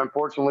 but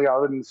unfortunately I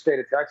live in the state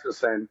of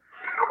Texas, and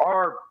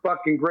our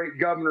fucking great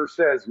governor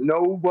says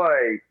no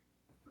way,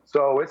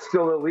 so it's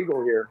still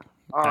illegal here.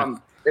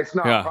 It's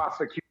not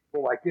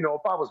prosecutable. Like,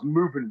 if I was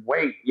moving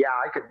weight,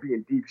 I could be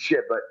in deep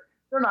shit, but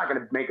they're not going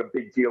to make a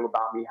big deal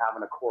about me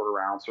having a quarter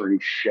ounce or any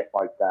shit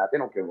like that. They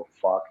don't give a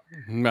fuck.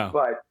 No,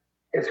 but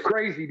it's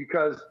crazy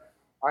because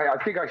I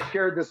think I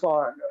shared this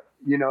on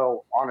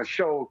on a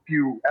show a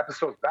few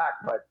episodes back,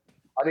 but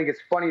I think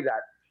it's funny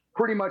that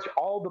pretty much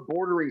all the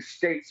bordering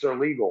states are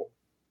legal,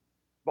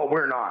 but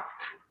we're not.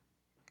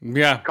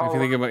 Yeah, if you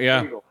think about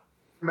legal.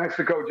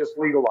 Mexico just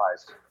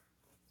legalized.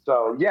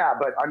 So yeah,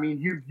 but I mean,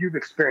 you've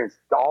experienced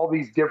all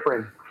these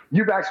different.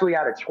 You've actually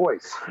had a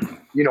choice.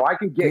 I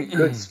can get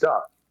good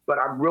stuff, but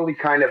I'm really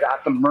kind of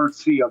at the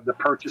mercy of the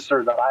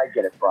purchaser that I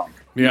get it from.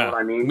 You know what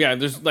I mean? Yeah,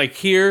 there's like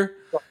here,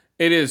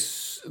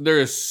 there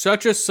is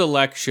such a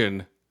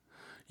selection.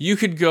 You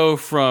could go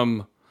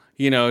from,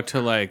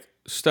 to like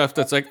stuff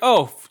that's like,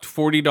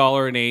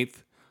 $40 an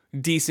eighth,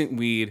 decent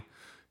weed,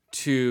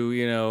 to,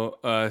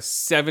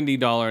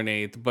 $70 an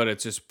eighth, but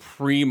it's just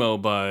primo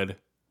bud.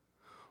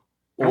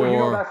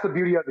 Well, that's the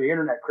beauty of the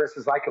internet, Chris,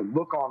 is I can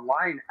look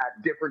online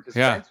at different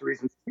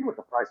dispensaries and see what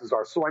the prices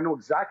are, so I know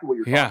exactly what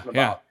you're talking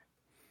about.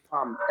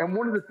 And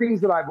one of the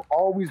things that I've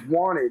always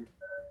wanted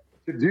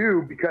to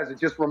do, because it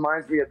just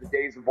reminds me of the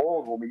days of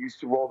old when we used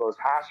to roll those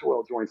hash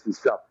oil joints and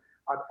stuff,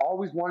 I've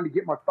always wanted to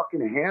get my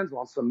fucking hands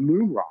on some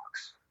moon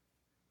rocks.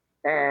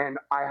 And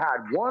I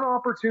had one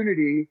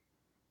opportunity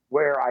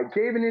where I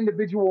gave an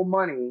individual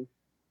money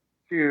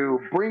to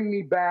bring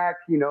me back,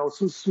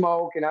 some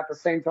smoke, and at the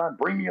same time,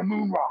 bring me a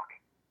moon rock.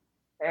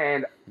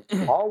 And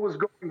all was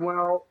going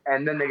well,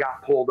 and then they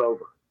got pulled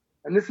over.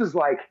 And this is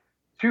like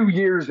 2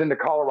 years into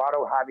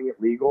Colorado having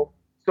it legal,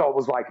 so it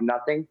was like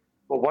nothing.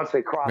 But once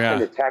they crossed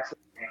into Texas,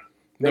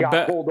 they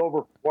got pulled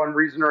over for one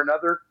reason or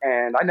another,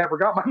 and I never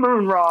got my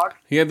moon rock.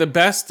 Yeah, the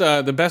best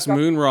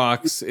moon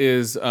rocks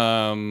is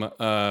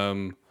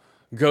Ghostface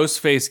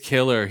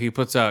Killer. He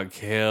puts out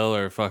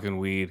killer fucking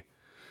weed.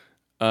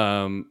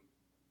 It's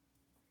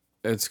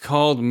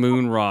called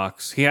Moon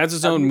Rocks. He has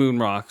his own moon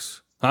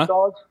rocks. Huh?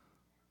 Dogs?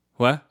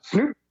 What?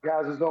 Snoop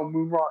has his own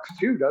moon rocks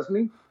too, doesn't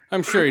he?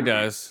 I'm sure he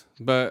does,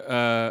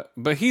 but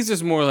he's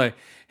just more like,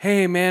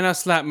 hey man, I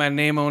slapped my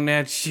name on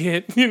that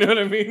shit. You know what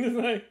I mean? It's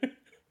like,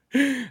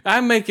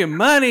 I'm making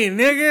money,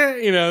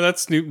 nigga.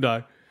 That's Snoop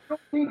Dogg.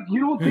 You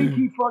don't think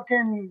he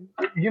fucking,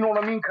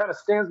 kind of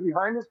stands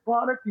behind this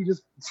product? He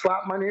just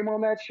slapped my name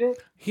on that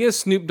shit? He has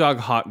Snoop Dogg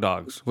hot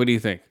dogs. What do you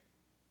think?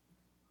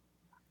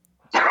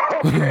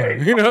 Okay.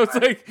 It's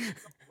like,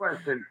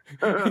 question.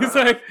 He's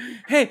like,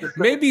 hey,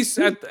 maybe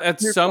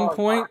at some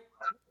point,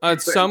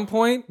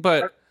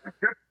 but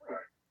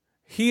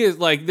he is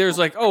like, there's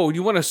like, oh,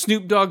 you want a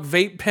Snoop Dogg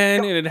vape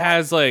pen? And it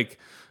has like,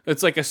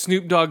 it's like a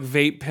Snoop Dogg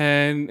vape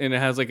pen, and it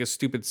has like a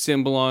stupid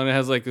symbol on it. It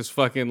has like this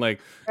fucking like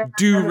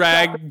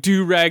do-rag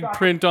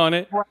print on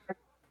it.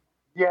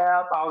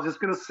 Yeah, I was just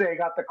gonna say,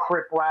 got the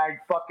Crip Rag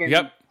fucking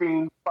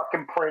thing,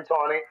 fucking print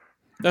on it.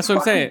 That's what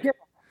I'm saying.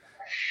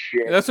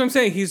 Shit. That's what I'm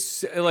saying.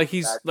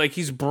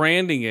 He's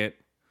branding it,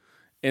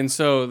 and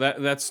so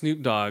that's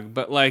Snoop Dogg.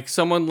 But like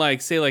someone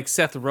like say like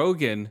Seth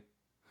Rogen,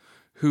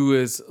 who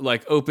is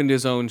like opened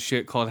his own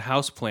shit called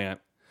Houseplant.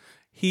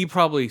 He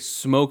probably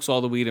smokes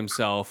all the weed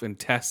himself and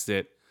tests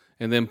it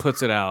and then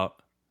puts it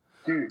out.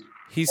 Dude,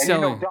 he's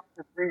selling.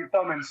 Dr. Green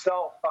Thumb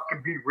himself,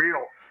 fucking be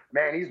real,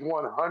 man. He's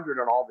 100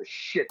 on all the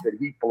shit that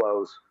he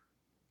blows.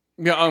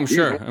 Yeah, I'm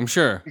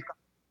sure.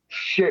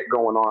 Shit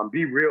going on.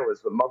 Be Real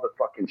is the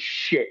motherfucking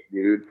shit,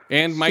 dude.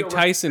 And Mike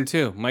Tyson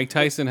too. Mike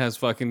Tyson has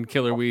fucking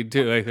killer weed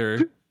too, I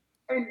heard.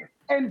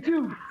 And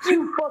dude,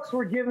 2 fucks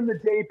were given the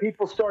day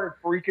people started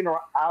freaking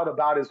out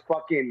about his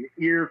fucking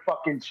ear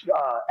fucking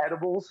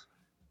edibles.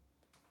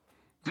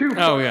 2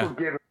 fucks were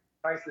given.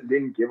 Tyson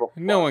didn't give a fuck.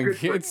 No one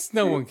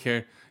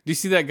cared. Do you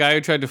see that guy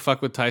who tried to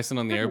fuck with Tyson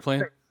on the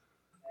airplane?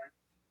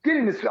 Get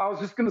in his. I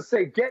was just gonna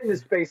say, get in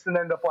his face and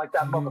end up like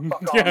that motherfucker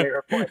on the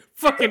airplane.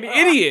 Fucking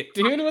idiot,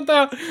 dude! What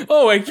the?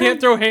 Oh, I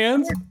can't throw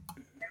hands.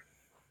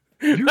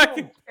 You don't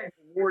get in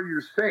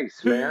Warrior's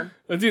face, man.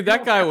 Dude,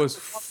 that guy was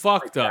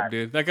fucked up,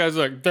 dude. That guy's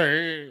like,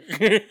 dang.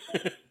 Yeah,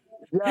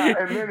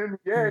 and then in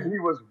the end, he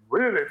was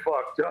really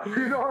fucked up.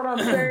 You know what I'm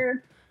saying?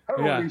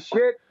 Holy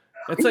shit!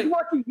 He's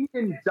lucky he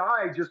didn't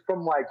die just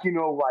from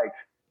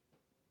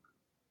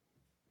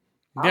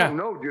I don't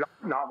know, dude. I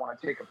would not want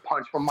to take a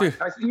punch from Mike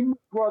Tyson. Even with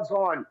gloves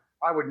on,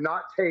 I would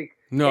not take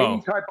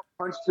any type of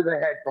punch to the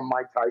head from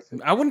Mike Tyson.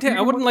 I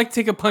wouldn't like to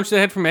take a punch to the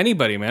head from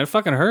anybody, man. It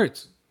fucking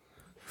hurts.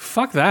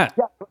 Fuck that.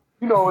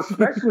 Yeah,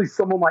 especially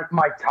someone like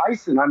Mike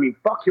Tyson. I mean,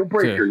 fuck, he'll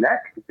break your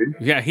neck, dude.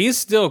 Yeah, he's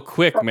still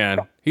quick,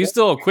 man. He's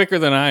still quicker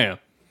than I am.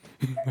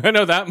 I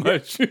know that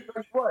much.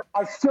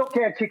 I still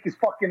can't kick his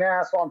fucking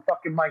ass on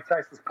fucking Mike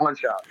Tyson's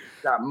punch out.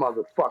 That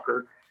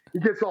motherfucker. He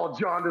gets all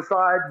jaundiced,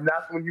 and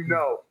that's when you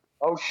know.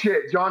 Oh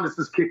shit, jaundice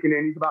is kicking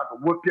in. He's about to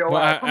whoop your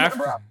ass.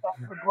 Remember how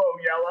fucking glow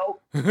yellow?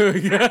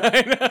 Yeah,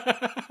 I know.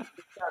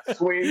 That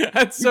swing.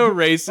 That's so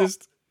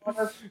racist.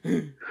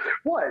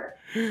 What?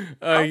 You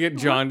get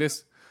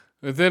jaundice.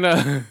 But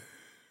then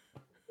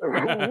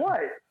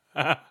What?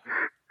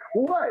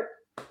 What?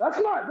 That's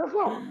not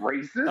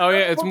racist. Oh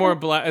yeah, it's more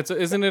black.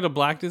 Isn't it a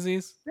black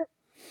disease?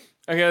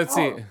 Okay, let's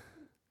see.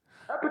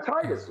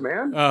 Hepatitis,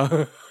 man.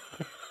 Oh.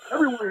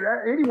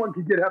 Anyone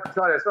can get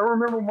hepatitis. I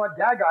remember when my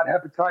dad got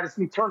hepatitis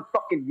and he turned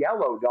fucking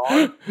yellow,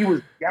 dog. He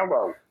was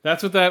yellow.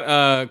 That's what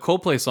that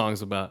Coldplay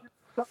song's about.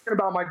 Talking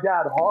about my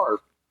dad hard.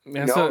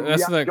 That's No,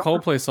 that's yeah, what that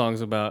Coldplay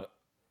song's about,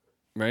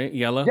 right?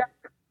 Yellow.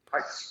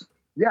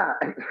 Yeah.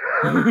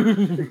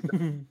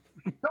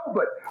 No,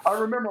 but I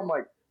remember I'm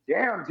like,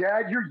 damn,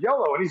 Dad, you're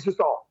yellow. And he's just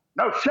all,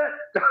 no shit.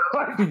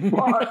 Like,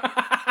 fuck.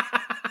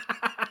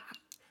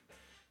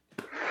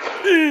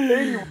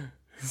 Anyway,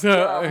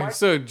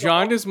 So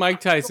John is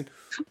Mike Tyson.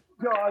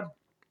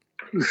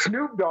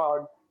 Snoop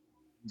Dogg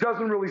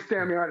doesn't really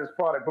stand behind his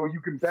product, but you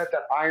can bet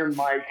that Iron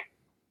Mike,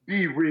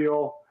 Be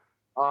Real,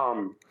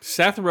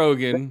 Seth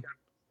Rogen.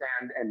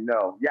 and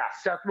no. Yeah,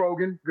 Seth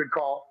Rogen, good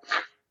call.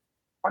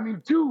 I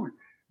mean, dude,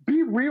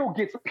 Be Real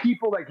gets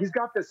people like, he's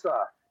got this,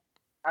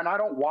 and I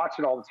don't watch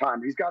it all the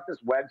time. He's got this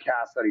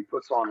webcast that he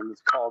puts on, and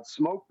it's called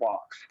Smokebox.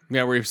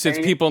 Yeah, where he sits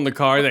people in the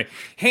car. Like,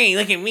 hey,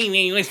 look at me,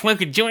 man. You want to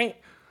smoke a joint?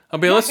 I'll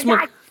be, let's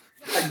smoke.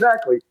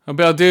 Exactly. I'll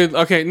be, dude.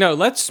 Okay, no,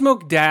 let's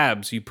smoke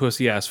dabs, you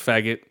pussy ass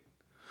faggot.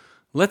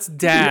 Let's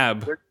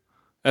dab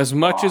as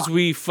much as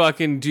we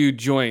fucking do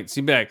joints.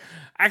 You be like,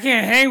 I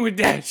can't hang with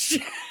that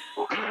shit.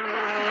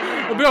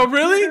 I'll be,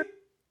 really?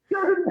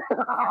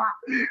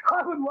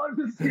 I would love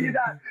to see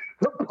that.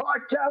 The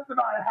podcast and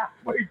I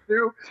halfway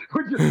through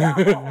would just have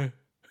all out.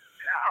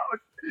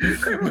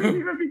 They wouldn't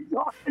even be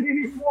talking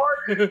anymore.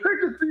 There'd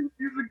just be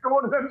music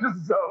going and them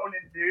just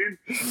zoning,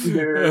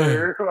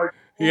 dude. Like,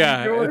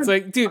 yeah, it's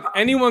like, dude,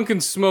 anyone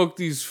can smoke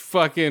these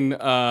fucking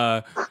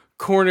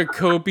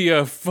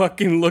cornucopia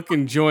fucking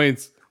looking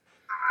joints.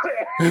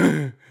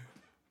 I'm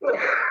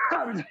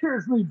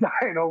seriously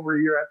dying over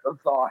here at the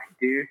thought,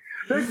 dude.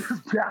 They're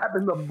just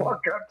jabbing the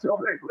fuck up till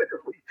they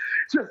literally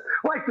just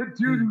like the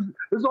dude.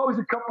 There's always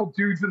a couple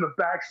dudes in the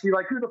backseat.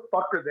 Like, who the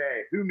fuck are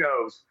they? Who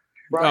knows?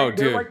 Right? Oh,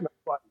 They're dude. like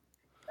nobody.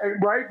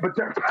 Right? But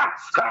they're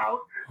passed out.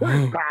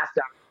 They're just passed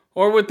out.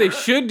 Or what they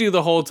should do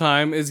the whole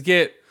time is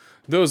get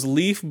those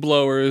leaf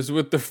blowers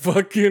with the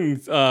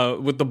fucking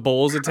with the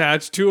bowls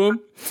attached to them,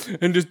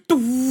 and just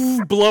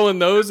blowing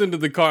those into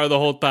the car the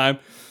whole time.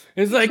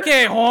 It's like,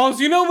 hey,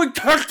 Holmes, you know we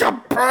took the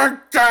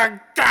perk.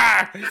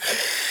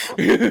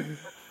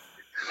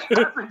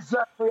 That's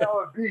exactly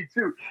how it be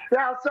too.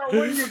 Now, so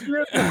when you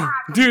get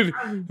dude,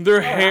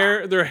 their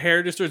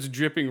hair just starts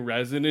dripping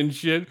resin and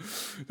shit.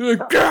 They're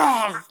like,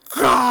 gah,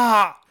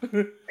 gah.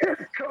 his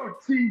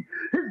goatee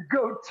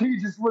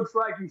just looks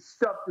like he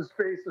stuffed his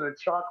face in a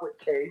chocolate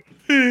cake.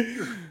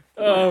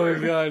 Oh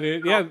my god,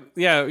 dude. Yeah.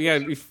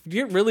 If you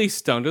get really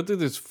stoned, don't do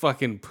this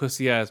fucking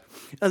pussy ass.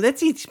 Oh,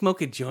 let's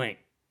smoke a joint.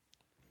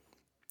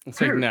 It's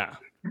Dude, like, nah.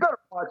 You better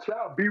watch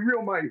out. Be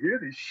Real might hear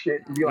this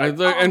shit and be like,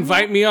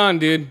 Invite me on,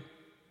 dude.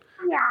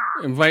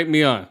 Invite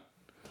me on.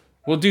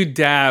 We'll do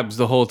dabs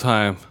the whole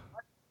time.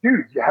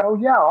 dude, hell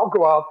yeah, I'll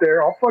go out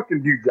there. I'll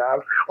fucking do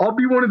dabs. I'll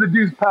be one of the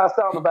dudes passed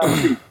out in the back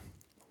seat.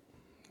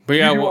 But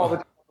yeah, all the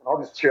time. I'll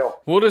just chill.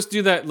 We'll just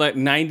do that like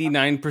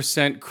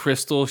 99%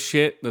 crystal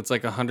shit that's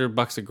like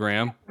 $100 a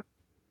gram.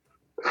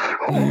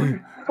 Holy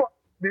fuck,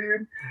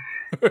 dude.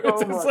 It's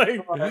Oh my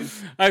like, God.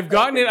 I've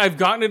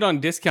gotten it on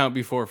discount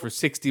before for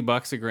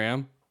 $60 a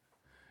gram.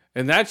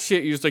 And that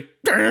shit, you're just like,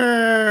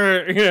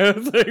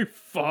 it's like,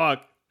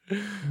 fuck.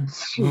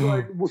 She's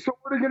like, well, so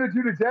what are you gonna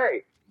do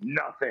today?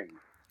 Nothing.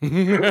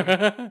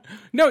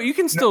 No, you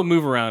can still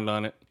move around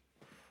on it.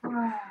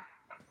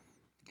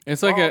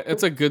 It's like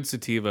it's a good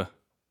sativa.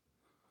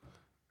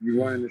 You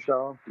want in the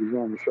shower? You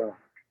want in the shower?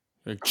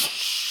 Like,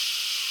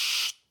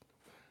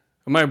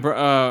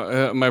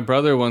 my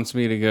brother wants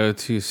me to go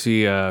to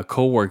see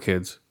Cold War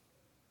Kids.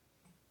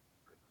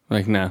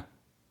 Like, no.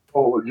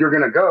 Oh, you're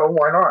gonna go?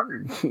 Why not?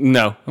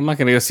 No, I'm not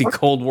gonna go see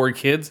Cold War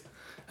Kids.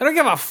 I don't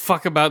give a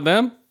fuck about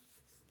them.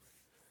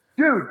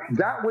 Dude,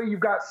 that way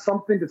you've got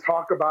something to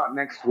talk about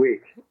next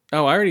week.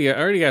 Oh, I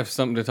already have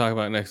something to talk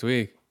about next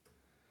week.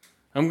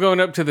 I'm going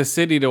up to the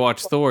city to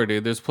watch Thor,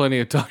 dude. There's plenty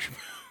of talk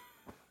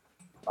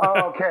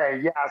about.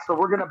 Okay, yeah. So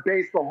we're gonna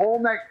base the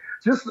whole next.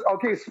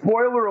 Okay.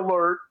 Spoiler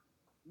alert.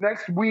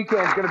 Next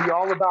weekend's gonna be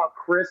all about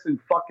Chris and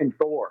fucking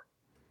Thor.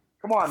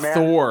 Come on, man.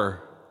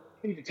 Thor.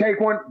 You need to take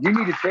one. You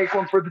need to take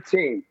one for the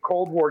team.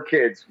 Cold War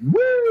Kids.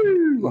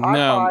 Woo! High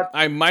No, five.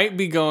 I might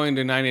be going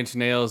to Nine Inch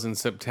Nails in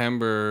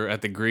September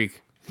at the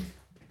Greek.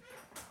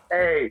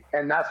 Hey,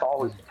 and that's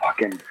always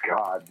fucking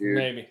God, dude.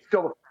 Maybe.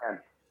 Still a fan.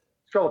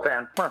 Still a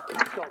fan.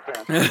 Still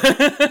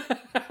a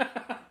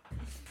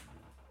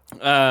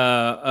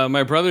fan.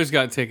 My brother's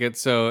got tickets,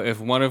 so if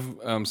one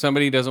of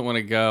somebody doesn't want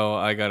to go,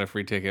 I got a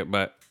free ticket.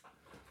 But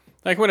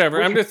like,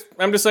 whatever. I'm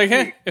just like,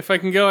 hey, if I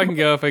can go, I can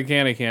go. If I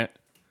can't, I can't.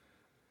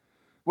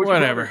 Which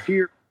Whatever.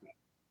 Here.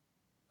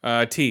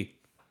 T.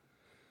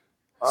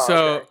 Oh, So,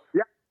 okay.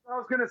 Yeah, I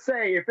was gonna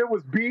say if it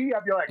was B,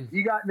 I'd be like,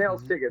 he got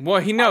Nails tickets.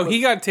 well,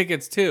 he got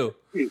tickets too.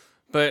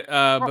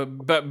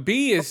 But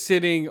B is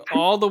sitting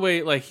all the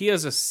way, like he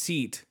has a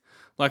seat,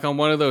 like on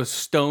one of those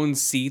stone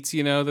seats,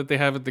 you know, that they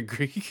have at the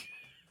Greek.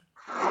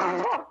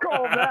 Fuck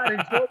all that.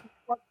 Enjoy the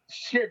fucking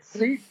shit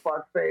seat,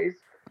 fuckface.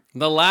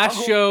 The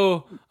last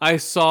show I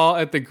saw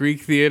at the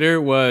Greek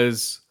Theater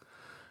was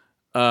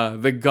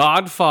The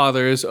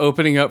Godfathers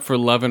opening up for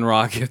Love and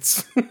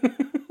Rockets. Dude,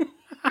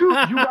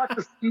 you got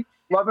to see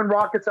Love and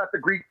Rockets at the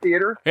Greek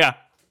Theater? Yeah.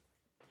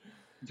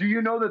 Do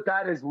you know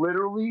that is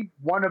literally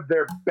one of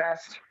their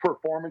best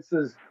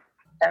performances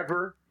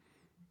ever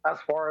as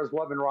far as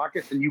Love and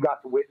Rockets, and you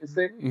got to witness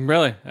it?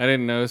 Really? I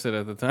didn't notice it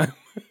at the time.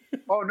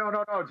 Oh,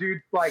 no,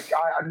 dude. Like, you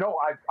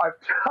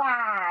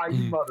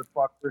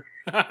motherfucker.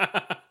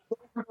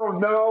 You don't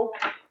know,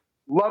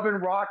 Love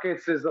and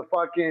Rockets is a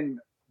fucking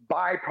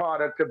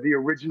byproduct of the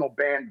original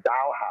band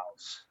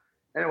Bauhaus.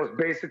 And it was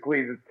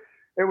basically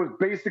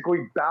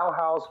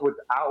Bauhaus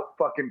without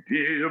fucking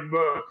Peter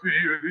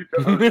Murphy.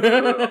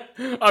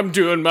 I'm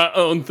doing my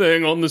own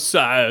thing on the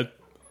side.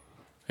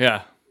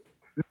 Yeah.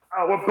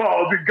 Our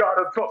Bobby got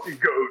a fucking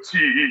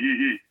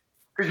goatee.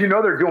 Because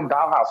they're doing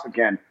Bauhaus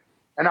again.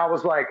 And I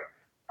was like,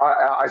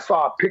 I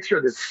saw a picture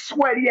of this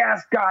sweaty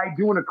ass guy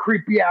doing a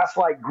creepy ass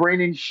like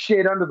grinning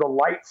shit under the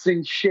lights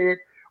and shit,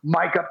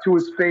 mic up to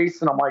his face,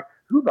 and I'm like,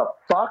 who the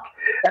fuck?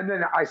 And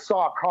then I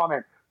saw a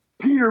comment,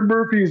 Peter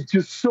Murphy is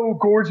just so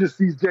gorgeous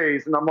these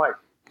days, and I'm like,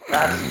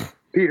 that's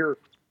Peter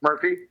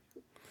Murphy.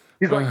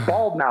 He's like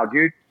bald now,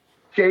 dude.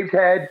 Shaved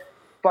head,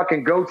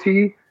 fucking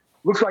goatee,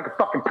 looks like a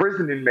fucking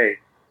prison inmate.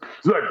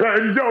 He's like,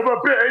 bend over,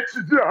 bitch.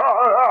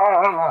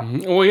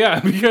 Well,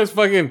 yeah, because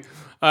fucking.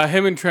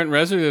 Him and Trent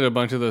Reznor did a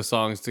bunch of those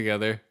songs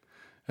together.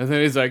 And then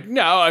he's like,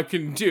 now I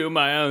can do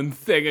my own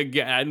thing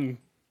again.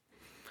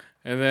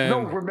 And then...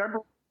 No, remember,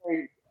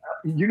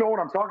 you know what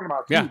I'm talking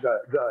about, too. Yeah.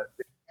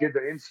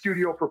 The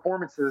in-studio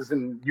performances,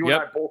 and you and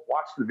I both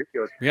watched the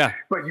videos. Yeah.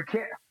 But you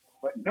can't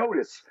but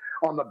notice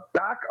on the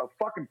back of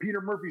fucking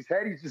Peter Murphy's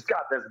head, he's just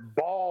got this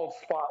bald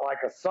spot like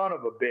a son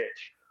of a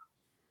bitch.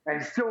 And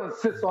he still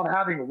insists on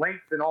having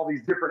length in all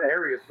these different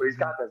areas, but he's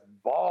got this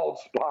bald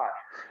spot.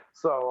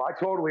 So I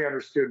totally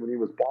understood when he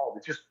was bald.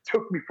 It just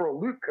took me for a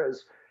loop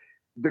because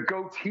the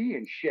goatee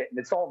and shit, and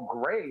it's all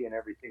gray and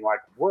everything.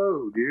 Like,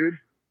 whoa, dude.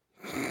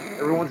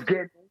 Everyone's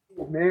getting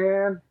old,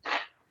 man.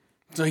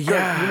 So,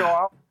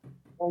 yeah.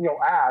 Daniel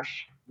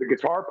Ash, the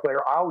guitar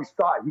player, I always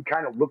thought he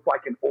kind of looked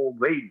like an old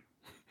lady.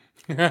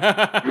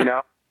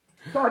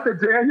 Thought that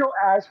Daniel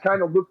Ash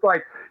kind of looked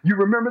like, you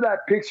remember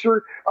that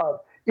picture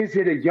of, is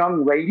it a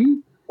young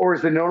lady or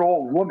is it an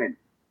old woman?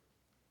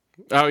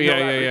 Oh,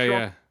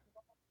 yeah.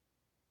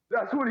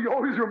 That's what he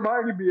always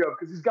reminded me of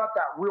because he's got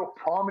that real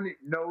prominent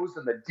nose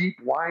and the deep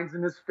lines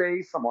in his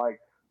face. I'm like,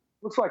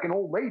 looks like an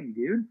old lady,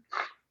 dude.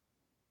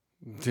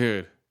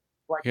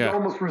 Like, he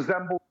almost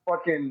resembles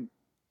fucking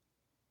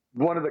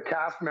one of the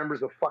cast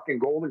members of fucking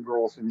Golden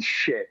Girls and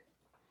shit.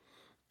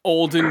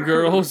 Olden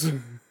Girls?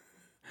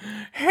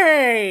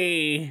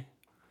 Hey!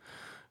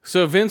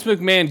 So Vince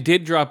McMahon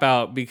did drop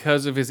out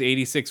because of his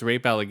 86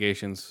 rape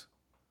allegations.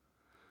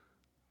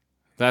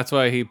 That's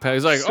why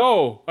he's like,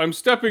 oh, I'm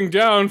stepping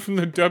down from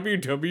the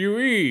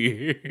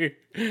WWE.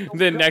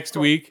 Then next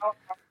week,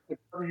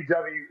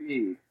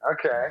 WWE.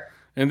 Okay.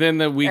 And then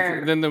the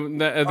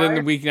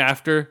week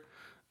after,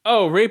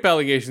 oh, rape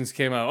allegations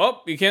came out.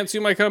 Oh, you can't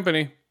sue my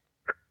company.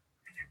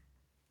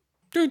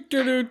 Huh?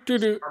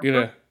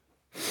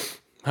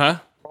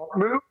 Smart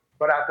move,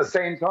 but at the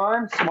same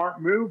time,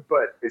 smart move,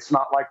 but it's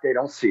not like they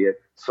don't see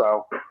it.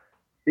 So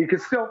he could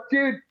still,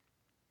 dude,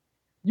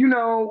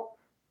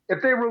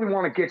 if they really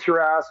want to get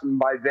your ass, and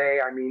by they,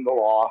 I mean the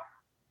law,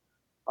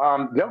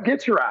 they'll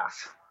get your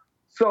ass.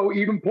 So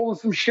even pulling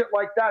some shit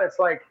like that, it's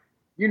like,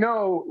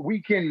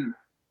 we can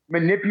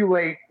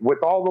manipulate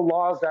with all the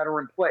laws that are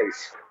in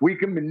place. We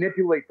can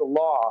manipulate the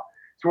law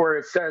to where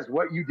it says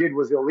what you did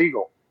was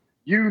illegal.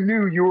 You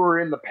knew you were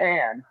in the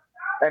pan,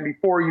 and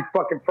before you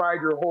fucking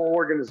fried your whole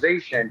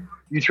organization,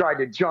 you tried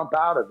to jump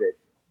out of it.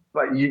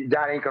 But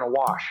that ain't going to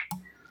wash.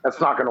 That's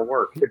not going to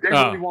work. If they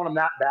really want him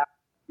that bad,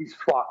 he's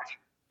fucked.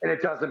 And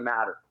it doesn't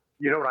matter.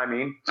 You know what I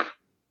mean? All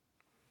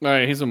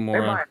right, he's a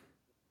moron.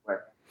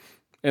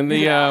 And the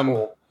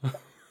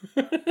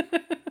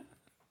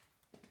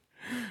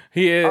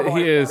he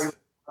is.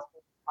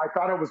 I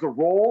thought it was a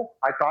role.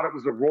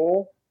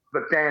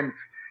 But then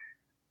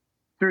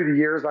through the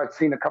years, I've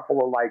seen a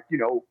couple of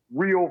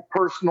real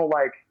personal,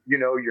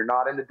 you're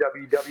not in the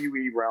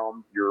WWE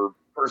realm. You're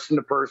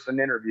person-to-person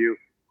interview.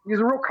 He's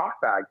a real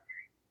cockbag.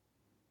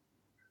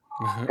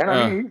 And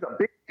I mean, he's a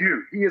big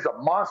dude. He is a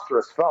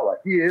monstrous fella.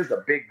 He is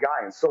a big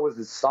guy, and so is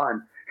his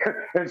son.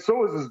 And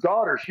so is his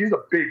daughter. She's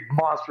a big,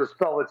 monstrous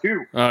fella,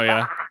 too. Oh,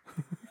 yeah.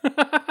 You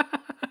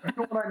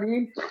know what I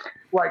mean?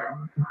 Like,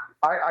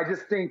 I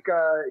just think,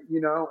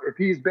 if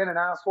he's been an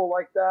asshole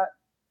like that,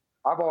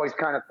 I've always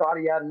kind of thought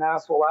he had an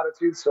asshole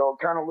attitude, so it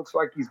kind of looks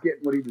like he's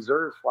getting what he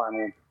deserves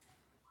finally.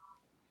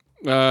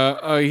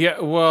 Yeah,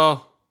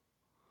 well,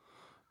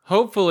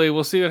 hopefully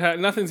we'll see what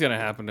happens. Nothing's going to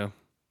happen to him.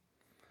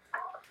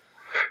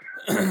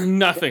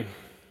 Nothing.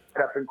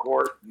 Up in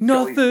court.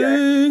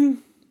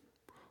 Nothing.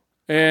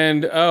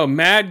 And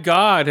Mad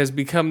God has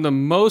become the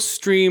most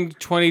streamed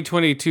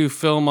 2022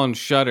 film on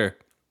Shudder.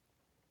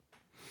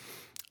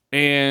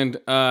 And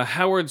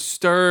Howard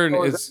Stern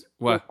is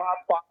what?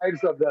 Top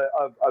fives of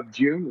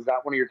June. Is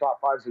that one of your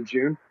top fives of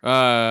June?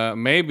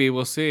 Maybe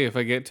we'll see if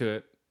I get to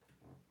it.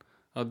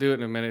 I'll do it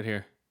in a minute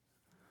here.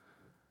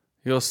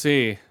 You'll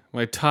see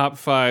my top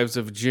fives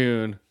of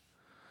June.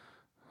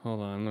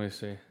 Hold on, let me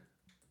see.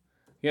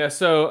 Yeah,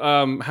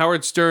 so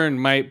Howard Stern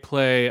might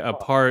play a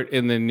part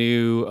in the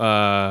new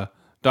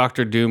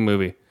Doctor Doom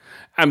movie.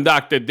 I'm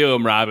Doctor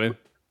Doom, Robin.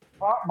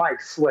 Hot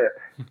mic slip.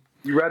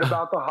 You read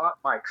about the hot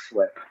mic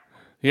slip.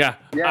 Yeah,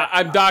 Yeah.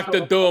 I'm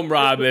Doctor Doom,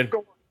 Robin.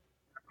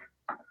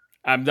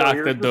 I'm So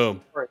Doctor here's the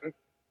Doom. story.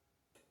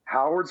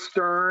 Howard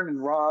Stern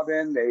and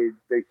Robin,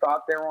 they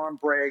thought they were on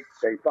break.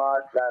 They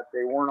thought that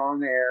they weren't on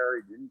the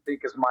air. He didn't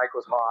think his mic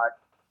was hot.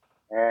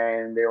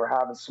 And they were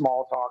having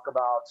small talk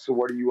about, so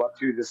what are you up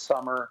to this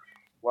summer?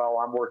 Well,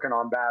 I'm working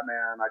on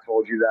Batman. I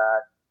told you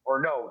that.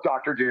 Or no,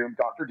 Doctor Doom.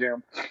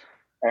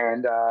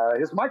 And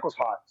his mic was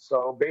hot.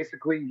 So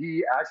basically,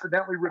 he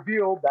accidentally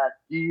revealed that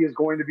he is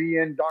going to be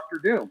in Doctor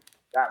Doom.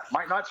 That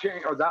might not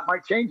change, or that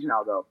might change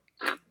now, though.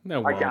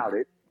 No, I doubt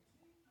it.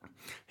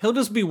 He'll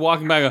just be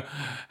walking by and go,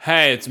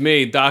 hey, it's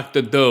me,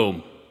 Doctor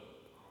Doom.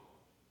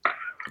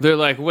 They're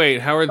like,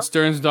 wait, Howard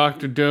Stern's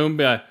Doctor Doom?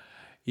 Be like,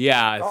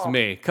 yeah, it's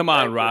me. Come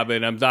on,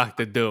 Robin, I'm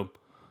Doctor Doom.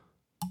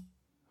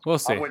 We'll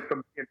see. I went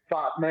from being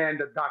top man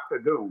to Doctor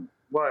Doom.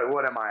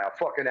 What am I, a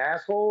fucking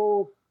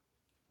asshole?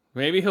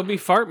 Maybe he'll be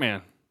Fart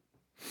Man.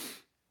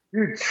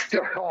 Dude,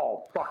 still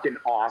all fucking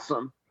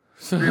awesome.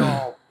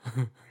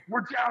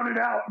 We're down and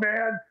out,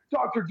 man.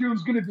 Doctor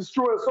Doom's gonna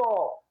destroy us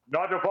all.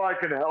 Not if I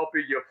can help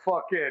it, you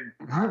fucking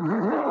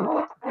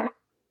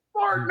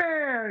Fart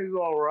Man. He's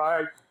all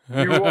right.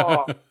 You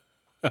are.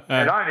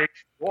 And I need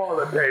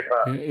toilet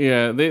paper.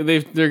 Yeah,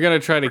 they're gonna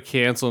try to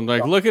cancel him.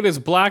 Like, look at his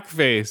black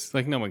face.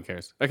 Like, no one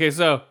cares. Okay,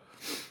 so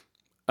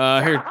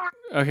here.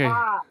 Okay.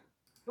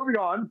 Moving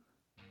on.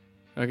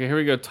 Okay, here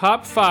we go.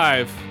 Top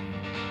five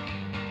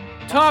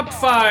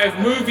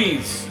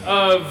movies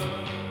of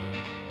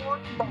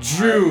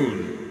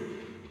June.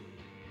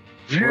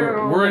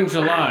 We're in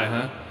July,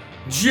 huh?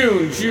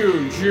 June.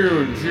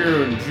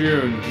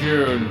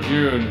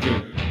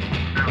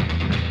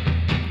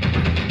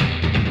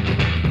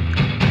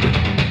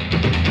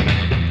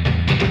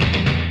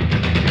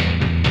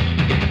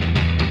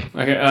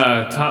 Okay,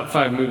 top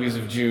five movies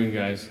of June,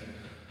 guys.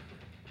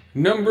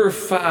 Number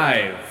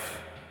 5.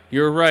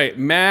 You're right.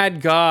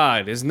 Mad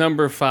God is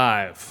number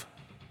 5.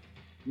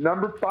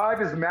 Number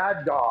 5 is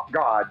Mad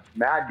God.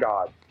 Mad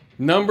God.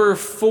 Number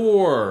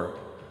 4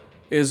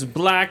 is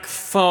Black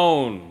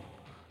Phone,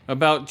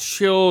 about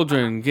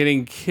children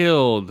getting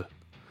killed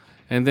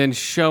and then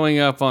showing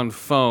up on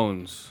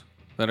phones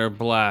that are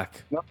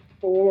black. Number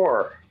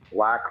 4,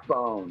 Black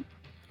Phone.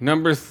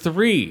 Number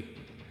 3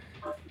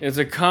 is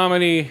a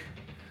comedy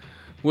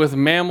with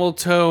Mammal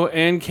Toe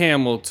and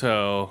Camel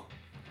Toe,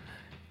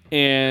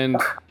 and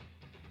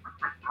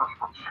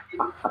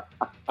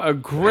a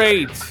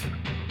great.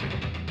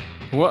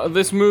 Well,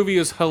 this movie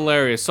is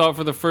hilarious. Saw it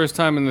for the first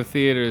time in the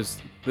theaters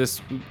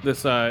this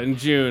in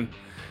June,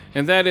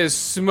 and that is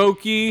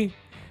Smokey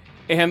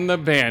and the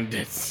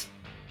Bandits.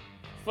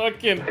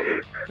 Fucking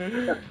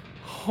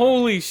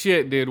holy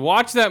shit, dude!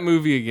 Watch that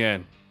movie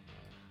again.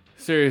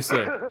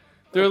 Seriously.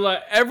 They're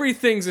like,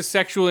 everything's a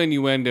sexual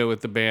innuendo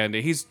with the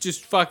bandit. He's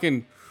just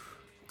fucking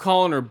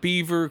calling her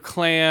beaver,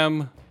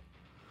 clam.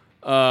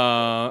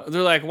 They're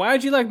like,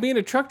 why'd you like being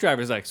a truck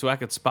driver? He's like, so I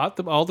could spot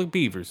all the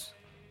beavers.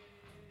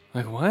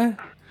 Like, what?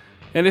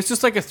 And it's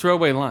just like a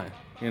throwaway line,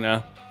 you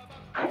know?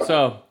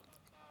 So,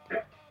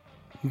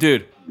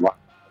 dude,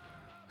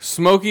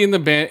 Smokey and the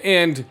Band,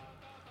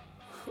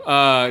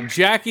 and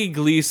Jackie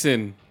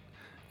Gleason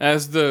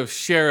as the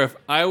sheriff.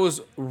 I was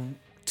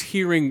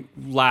tearing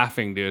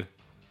laughing, dude.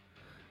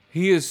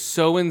 He is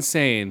so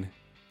insane.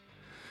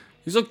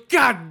 He's like,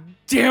 God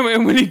damn it.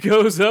 And when he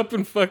goes up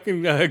and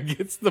fucking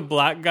gets the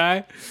black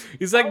guy,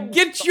 he's like,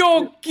 get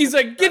your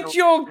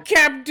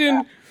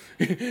captain.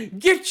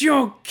 Get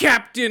your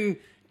captain.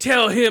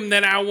 Tell him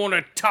that I want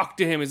to talk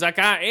to him. He's like,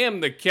 I am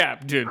the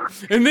captain.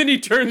 And then he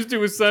turns to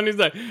his son. He's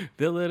like,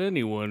 they'll let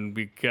anyone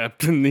be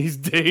captain these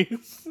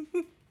days.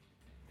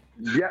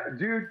 Yeah,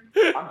 dude.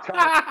 I'm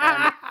telling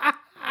you,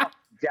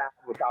 dad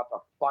without the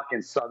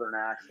fucking southern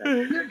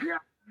accent.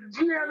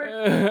 Damn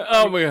it.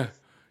 Oh my god,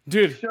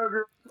 dude.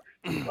 Sugar.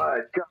 My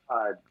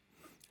God.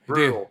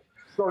 Brutal. Dude.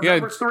 So Yeah,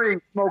 number 3,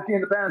 Smokey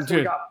and the Bandits. So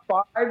we dude.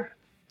 got 5.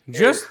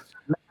 Just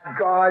Mad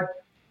God.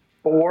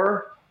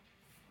 4.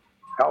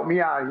 Help me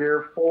out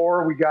here.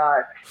 4. We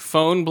got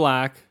Phone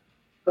Black.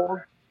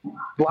 4.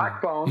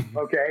 Black Phone.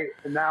 Okay.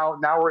 And now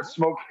we're at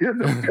Smokey and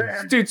the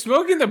Bandits. Dude,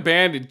 Smokey and the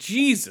Bandit.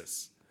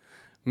 Jesus.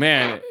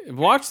 Man,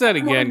 watch that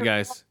again,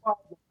 guys.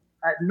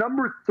 At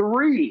number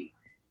 3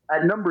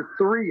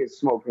 is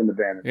Smokey and the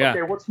Bandits. Yeah.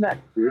 Okay, what's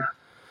next, dude?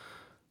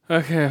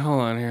 Okay,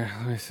 hold on here.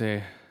 Let me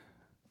see.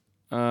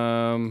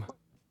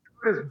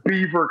 This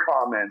beaver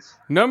comments.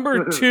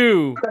 Number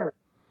 2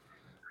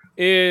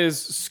 is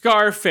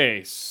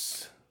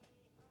Scarface.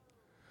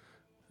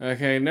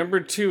 Okay, number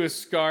 2 is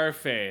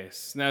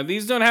Scarface. Now,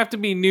 these don't have to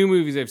be new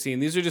movies I've seen.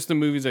 These are just the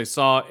movies I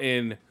saw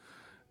in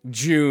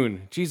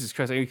June. Jesus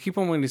Christ, I keep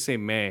on wanting to say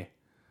May.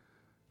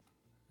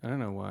 I don't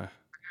know why.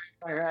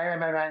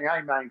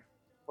 Hey.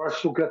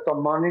 First you'll get the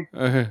money,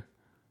 Uh-huh.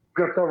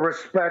 get the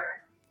respect,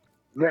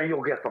 then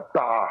you'll get the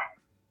bar.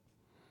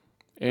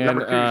 And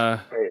Number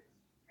 2 is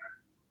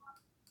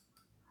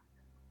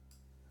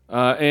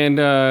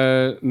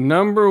And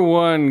number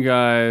one,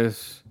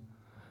 guys.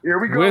 Here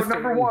we go.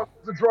 Number one.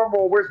 Where's the drum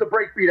roll? Where's the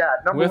breakbeat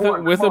at? Number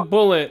one. With a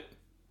bullet.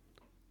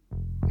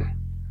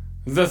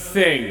 The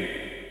Thing.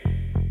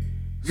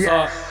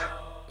 Yes.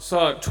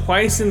 Saw it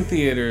twice in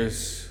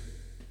theaters.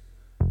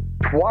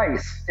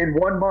 Twice in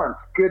 1 month.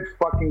 Good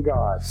fucking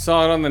God.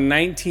 Saw it on the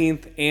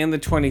 19th and the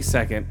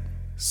 22nd.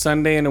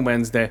 Sunday and a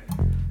Wednesday.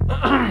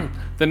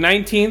 The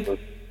 19th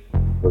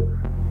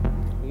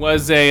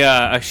was a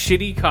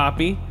shitty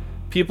copy.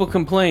 People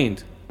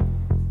complained.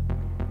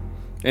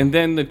 And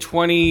then the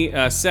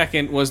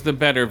 22nd was the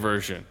better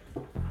version.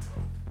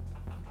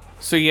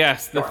 So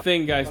yes, The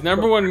Thing, guys.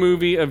 Number one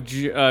movie of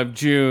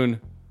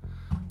June.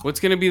 What's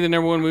going to be the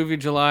number one movie of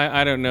July?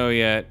 I don't know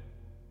yet.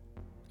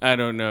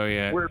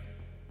 We're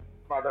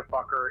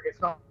motherfucker. It's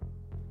not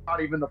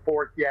even the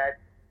 4th yet.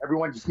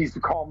 Everyone just needs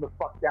to calm the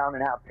fuck down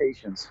and have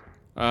patience.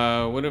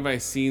 What have I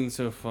seen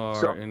so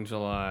far in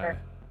July?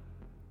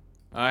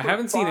 I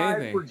haven't seen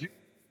anything.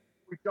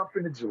 We jump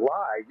into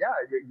July. Yeah,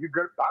 you're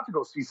about to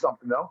go see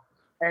something though,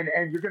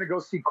 and you're gonna go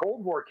see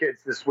Cold War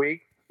Kids this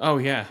week. Oh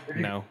yeah,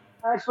 no.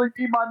 Actually,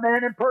 meet my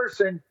man in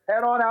person.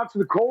 Head on out to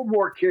the Cold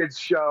War Kids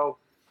show.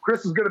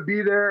 Chris is gonna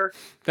be there.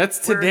 That's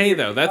today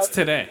though. That's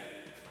today.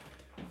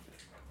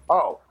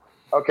 Oh,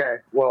 okay.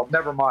 Well,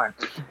 never mind.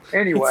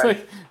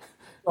 Anyway,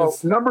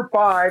 number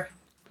 5,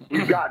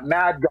 we've got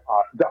Mad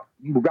God.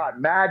 We've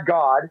got Mad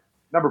God.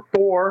 Number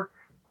 4,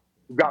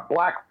 we've got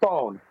Black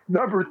Phone.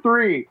 Number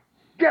 3,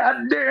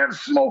 goddamn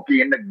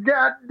Smokey and the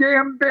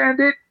Goddamn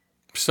Bandit.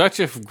 Such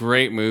a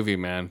great movie,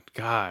 man.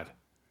 God,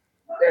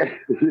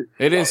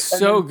 it is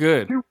so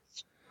good.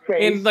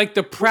 And like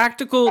the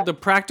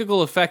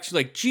practical effects,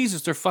 like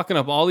Jesus, they're fucking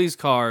up all these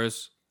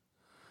cars.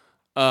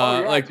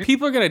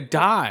 People are gonna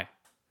die.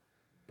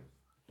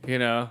 You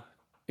know,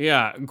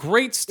 yeah.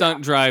 Great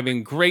stunt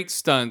driving, great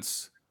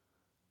stunts,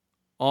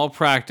 all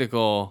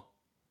practical.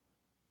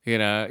 You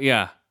know,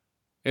 yeah,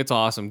 it's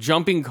awesome.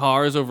 Jumping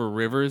cars over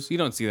rivers, you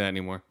don't see that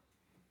anymore.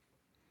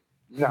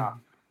 No,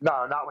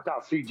 not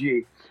without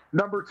CG.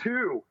 Number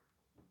 2,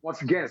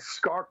 once again,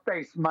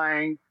 Scarface,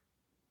 man.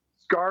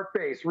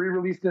 Scarface,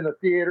 re-released in the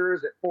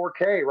theaters at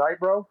 4K, right,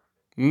 bro?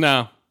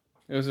 No,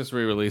 it was just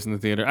re-released in the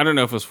theater. I don't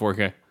know if it was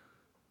 4K.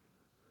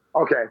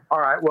 Okay, all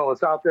right. Well,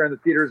 it's out there in the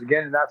theaters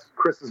again, and that's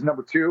Chris's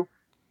number 2.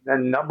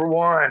 Then number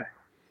 1,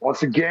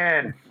 once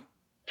again,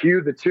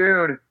 cue the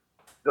tune,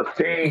 The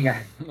Thing.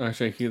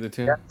 Should I cue the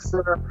tune? Yes,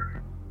 sir.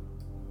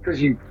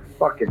 Because you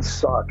fucking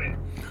suck.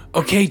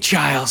 Okay,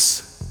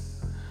 Giles.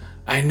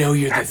 I know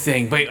you're the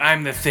Thing, but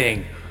I'm the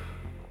Thing.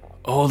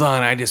 Hold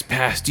on, I just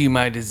passed you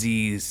my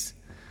disease.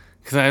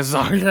 Because I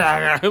saw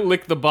I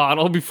licked the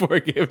bottle before I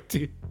gave it to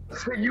you.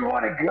 So you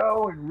want to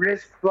go and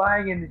risk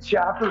flying in the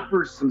chopper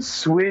for some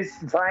Swiss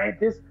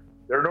scientists?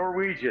 They're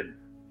Norwegian.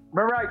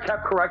 Remember I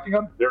kept correcting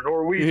them? They're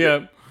Norwegian.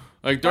 Yeah,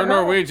 like they're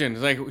Norwegian.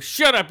 It's like,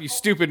 shut up, you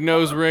stupid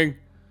nose ring.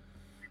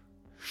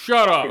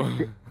 Shut up.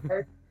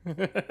 Quick,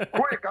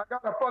 I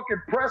got to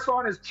fucking press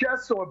on his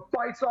chest so it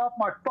bites off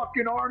my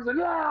fucking arms and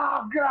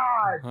oh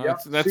God.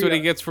 That's what he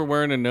gets for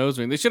wearing a nose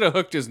ring. They should have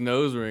hooked his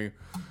nose ring.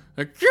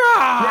 Like,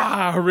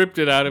 ripped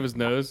it out of his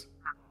nose.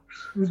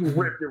 Just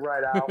ripped it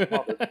right out,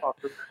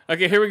 motherfucker.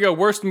 Okay, here we go.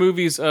 Worst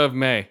movies of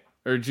May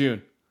or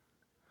June.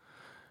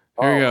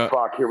 Here we go.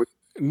 Fuck, here we go.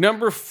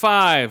 Number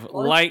 5,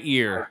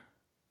 Lightyear.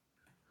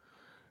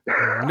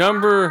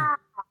 Number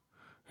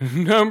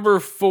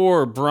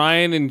 4,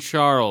 Brian and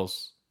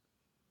Charles.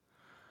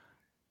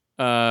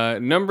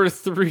 Number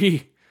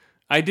 3,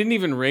 I didn't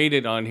even rate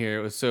it on here.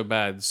 It was so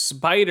bad.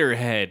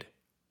 Spiderhead.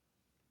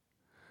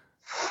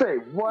 Say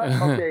what?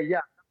 Okay, yeah.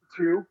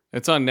 2.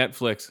 It's on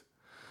Netflix.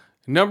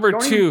 Number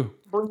 2.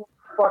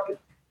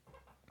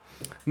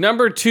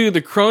 Number 2,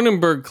 the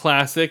Cronenberg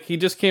classic. He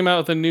just came out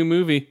with a new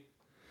movie.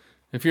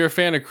 If you're a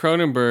fan of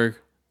Cronenberg,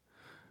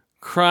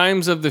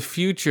 Crimes of the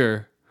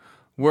Future,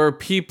 where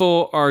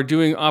people are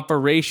doing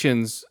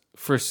operations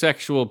for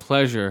sexual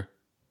pleasure.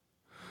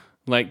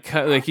 Like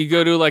you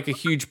go to like a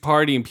huge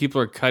party and people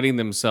are cutting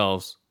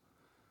themselves.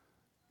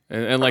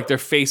 And like their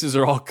faces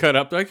are all cut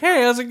up. They're like,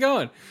 hey, how's it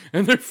going?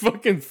 And their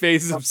fucking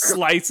faces have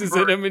slices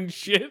in them and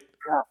shit.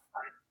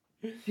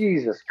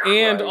 Jesus Christ.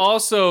 And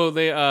also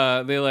they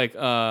like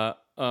Viggo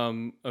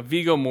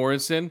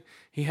Mortensen,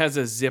 he has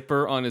a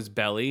zipper on his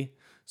belly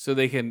so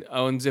they can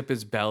unzip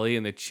his belly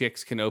and the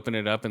chicks can open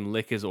it up and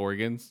lick his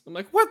organs. I'm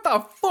like, what the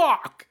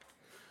fuck?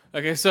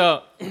 Okay,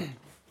 so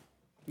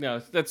no,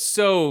 that's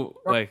so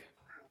like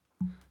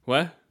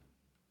what?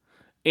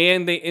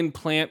 And they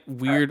implant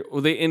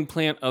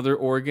other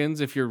organs.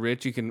 If you're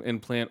rich, you can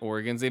implant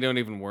organs. They don't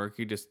even work.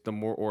 The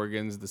more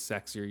organs, the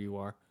sexier you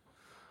are.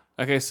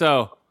 Okay,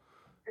 so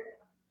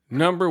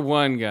number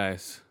 1,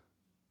 guys.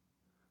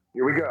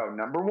 Here we go.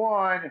 Number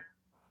 1.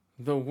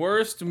 The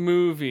worst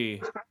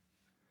movie.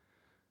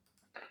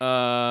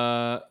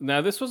 Now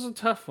this was a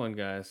tough one,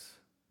 guys.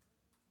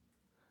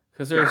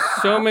 Because there's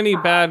so many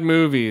bad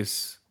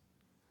movies.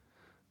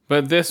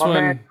 But this one...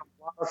 Man,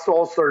 a lot of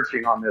soul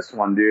searching on this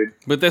one, dude.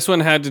 But this one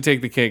had to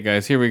take the cake,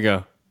 guys. Here we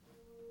go.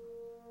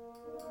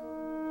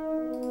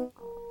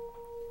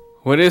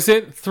 What is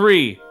it?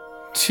 3,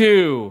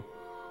 2,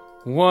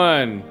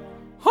 1.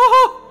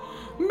 Ha!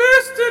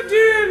 Mr.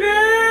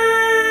 DNA!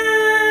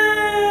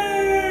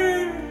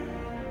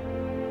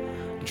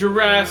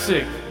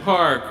 Jurassic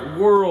Park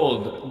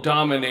World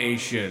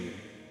Domination.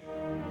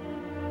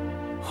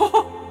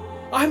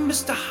 I'm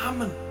Mr.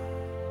 Hammond.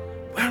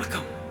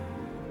 Welcome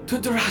to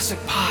Jurassic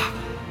Park.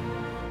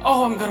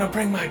 Oh, I'm gonna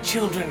bring my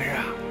children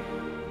here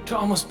to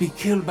almost be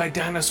killed by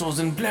dinosaurs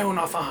and blown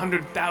off a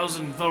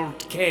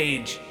 100,000-volt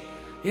cage.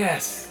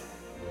 Yes.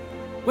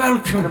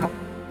 Welcome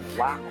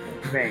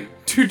Thing.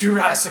 to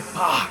Jurassic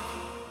Park.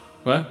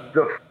 What?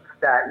 The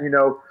that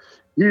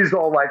he's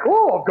all like,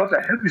 "Oh, I've got the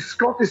heavy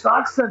Scottish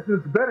accent.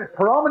 It's very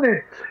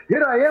prominent.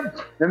 Here I am."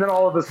 And then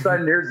all of a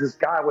sudden, here's this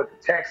guy with the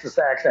Texas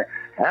accent.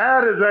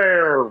 "Howdy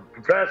there,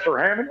 Professor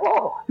Hammond."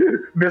 "Oh,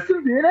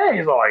 Mr. DNA."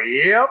 He's like,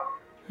 "Yep."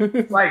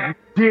 Like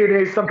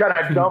DNA, some kind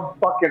of dumb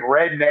fucking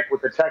redneck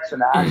with a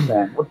Texan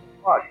accent. What the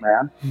fuck,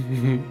 man?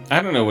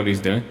 I don't know what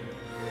he's doing.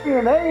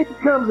 DNA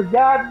becomes a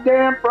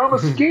goddamn from a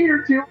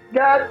skeeter to a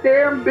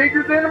goddamn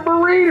bigger than a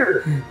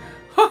burrito.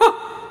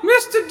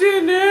 Mr.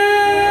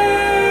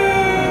 DNA!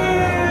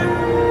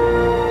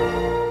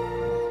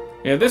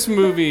 Yeah, this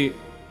movie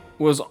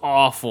was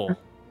awful.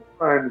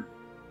 On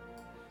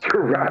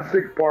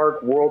Jurassic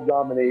Park World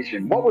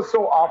Domination. What was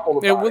so awful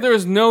about it? There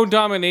was no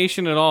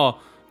domination at all.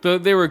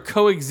 They were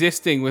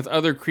coexisting with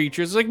other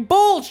creatures. It's like,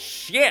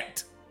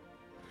 bullshit!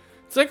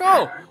 It's like,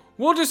 oh,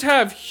 we'll just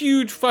have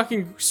huge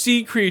fucking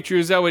sea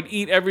creatures that would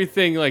eat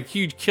everything, like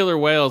huge killer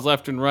whales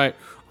left and right.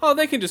 Oh,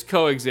 they can just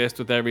coexist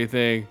with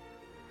everything.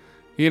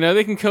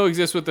 They can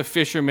coexist with the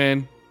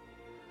fishermen.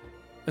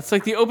 It's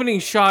like the opening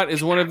shot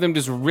is one of them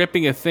just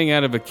ripping a thing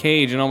out of a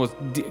cage and almost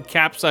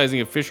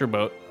capsizing a fisher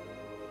boat.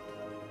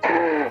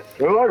 They're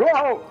like,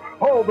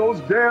 oh,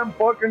 those damn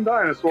fucking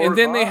dinosaurs. And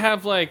then they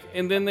have like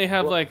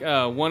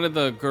one of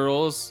the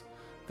girls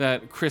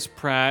that Chris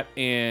Pratt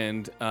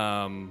and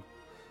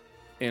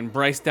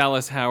Bryce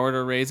Dallas Howard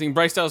are raising.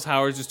 Bryce Dallas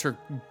Howard, just her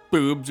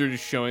boobs are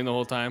just showing the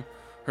whole time.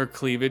 Her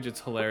cleavage,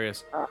 it's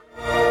hilarious.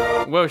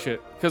 Whoa,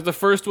 shit. Because the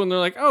first one, they're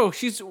like, oh,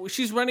 she's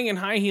running in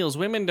high heels.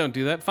 Women don't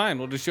do that. Fine,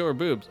 we'll just show her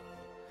boobs.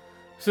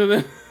 So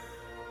then...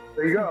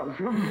 There you go.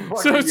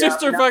 So it's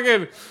just her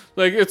fucking...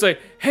 Like, it's like,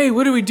 hey,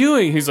 what are we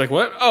doing? He's like,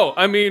 what? Oh,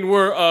 I mean,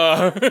 we're,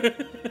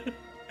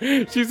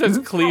 She says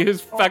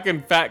his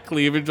fucking fat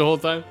cleavage the whole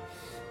time.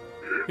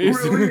 Really?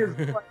 Is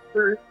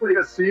there really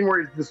a scene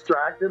where he's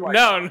distracted? Like,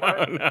 No.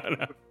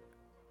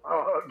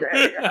 Oh,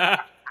 okay.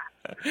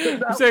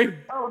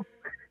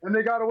 And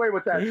they got away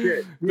with that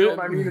shit. You know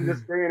what I mean? In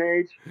this day and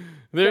age,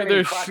 there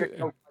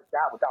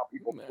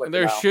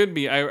out. should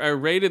be. I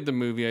rated the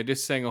movie. I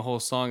just sang a whole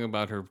song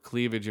about her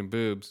cleavage and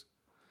boobs.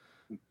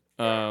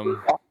 Oh,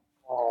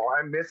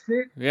 I missed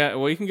it. Yeah,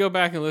 well, you can go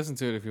back and listen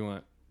to it if you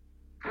want.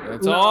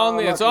 It's all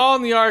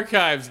in the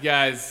archives,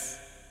 guys.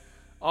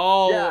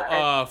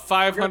 All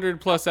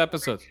 500 plus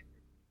episodes.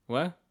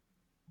 What?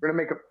 We're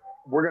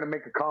gonna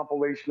make a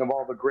compilation of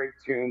all the great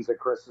tunes that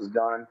Chris has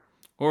done.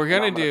 What I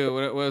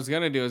was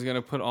gonna do is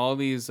put all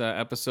these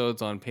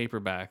episodes on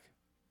paperback,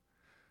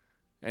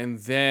 and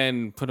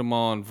then put them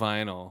all on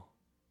vinyl,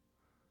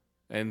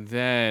 and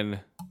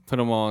then put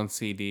them all on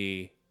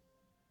CD,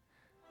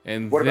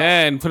 and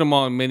then put them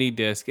all on mini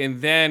disc,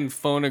 and then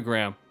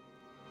phonogram.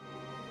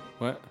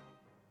 What?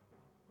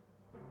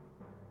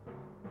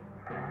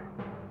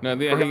 No,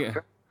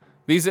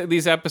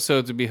 these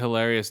episodes would be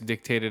hilarious,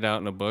 dictated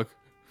out in a book.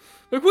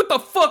 Like, what the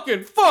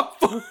fucking fuck?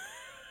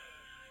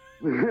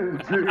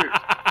 Dude,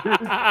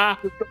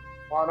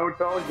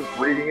 monotone, just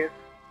reading it.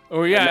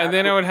 Oh yeah, and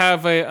then I would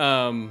have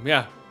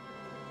a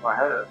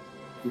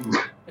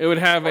It would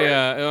have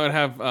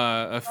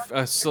a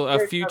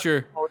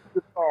future.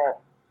 It's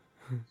all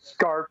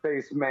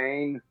Scarface,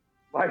 Maine.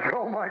 Like,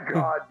 oh my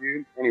god,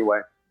 dude.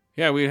 Anyway.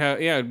 Yeah,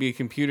 it'd be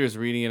computers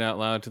reading it out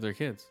loud to their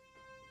kids.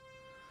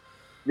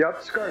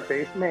 Yep,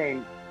 Scarface,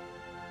 Maine.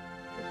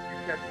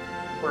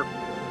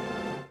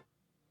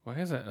 Why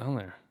is that on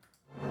there?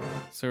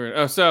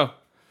 So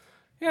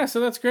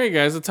that's great,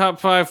 guys. The top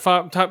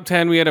 5, top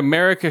 10. We had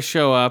America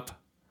show up.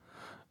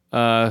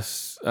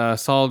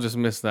 Saul just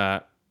missed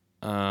that.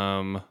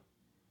 Yeah,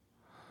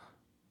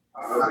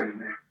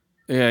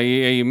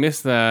 you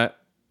missed that.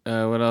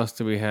 What else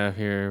do we have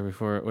here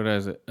before? What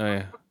is it? Oh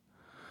yeah.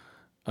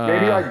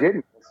 Maybe I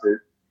didn't miss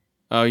it.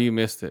 Oh, you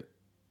missed it.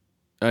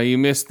 You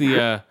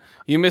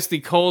missed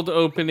the cold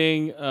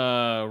opening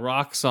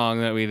rock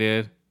song that we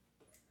did.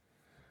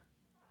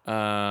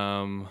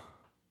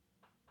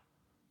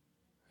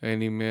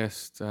 And you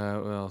missed what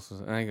else was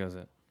it? I think that was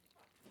it.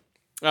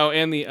 Oh,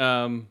 and the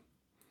and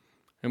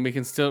we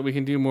can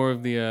do more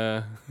of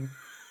the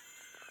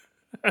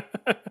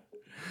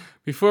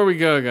before we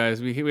go,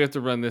 guys, we have to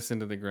run this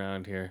into the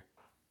ground here.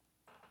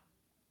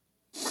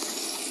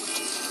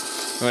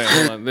 Oh, wait,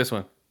 hold on, this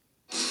one.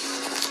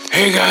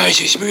 Hey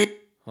guys, it's me.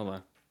 Hold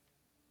on.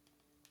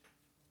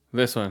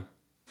 This one.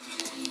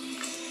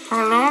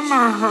 Hello,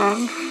 my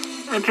friends.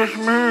 It is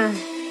me,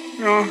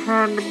 your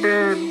friend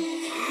Ben.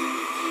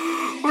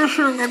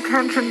 Wishing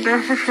attention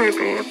deficit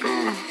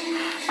order.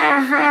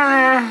 I'm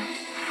very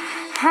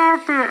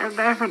happy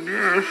 11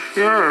 years.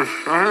 Yes,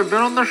 I have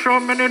been on the show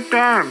many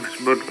times,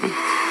 but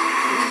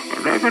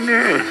 11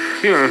 years.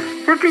 Yes,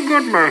 pretty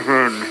good, my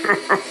friend.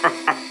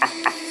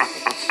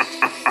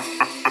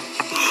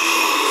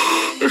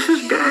 This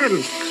is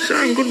Dan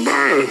saying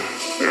goodbye.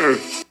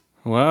 Yes.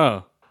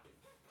 Wow.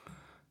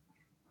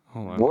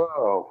 Hold on.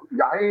 Whoa.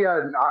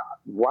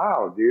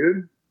 Wow,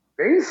 dude.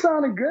 Bane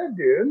sounded good,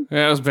 dude.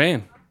 Yeah, it was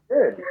Bane.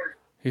 Good.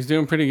 He's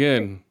doing pretty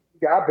good.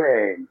 Got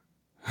Bane.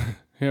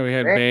 Yeah, we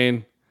had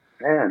Bane.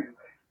 Man.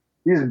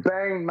 He's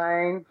Bane,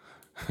 man.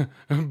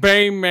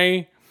 Bane,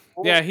 man.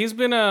 Yeah, he's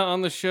been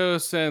on the show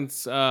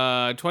since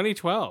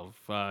 2012.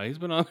 He's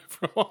been on there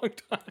for a long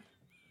time.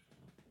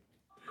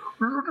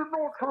 You did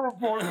not have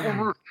my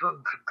permission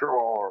to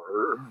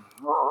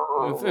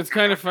die. It's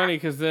kind of funny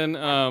because then,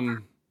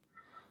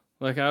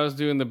 like, I was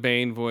doing the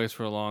Bane voice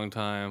for a long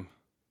time.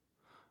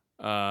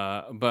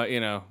 But, you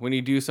know, when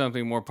you do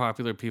something, more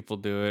popular people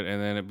do it,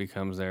 and then it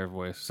becomes their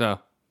voice.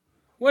 So,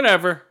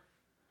 whatever.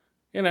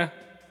 You know,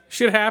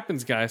 shit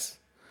happens, guys.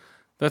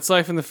 That's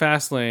life in the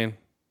fast lane.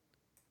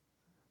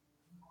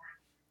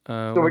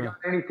 So we got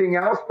anything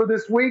else for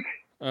this week?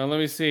 Let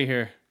me see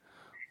here.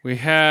 We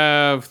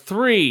have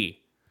 3,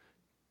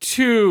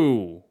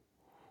 2,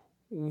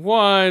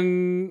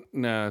 1.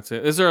 No, that's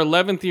it. This is our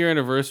 11th year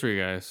anniversary,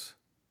 guys.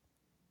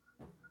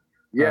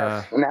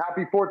 Yes. And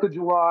happy 4th of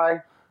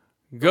July.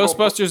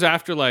 Ghostbusters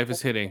Afterlife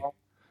is hitting.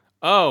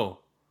 Oh.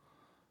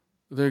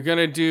 They're going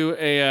to do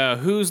a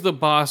Who's the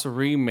Boss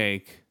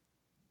remake.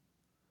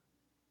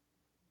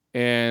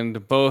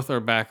 And both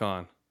are back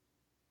on.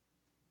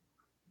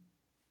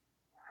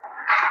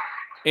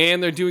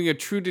 And they're doing a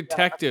True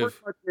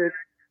Detective.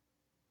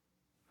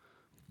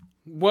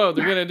 Whoa,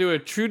 they're going to do a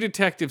True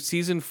Detective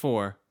Season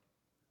 4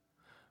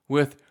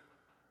 with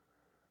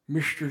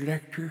Mr.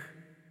 Lecter.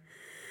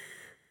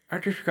 I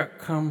just got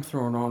cum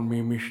thrown on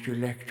me, Mr.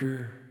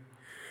 Lecter.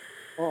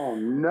 Oh,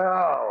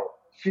 no.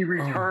 She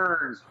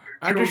returns.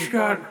 I just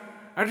got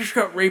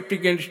raped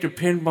against a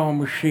pinball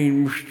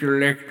machine, Mr.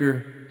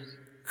 Lecter.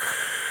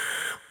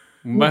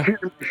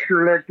 Mr.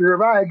 Lecter,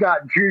 if I had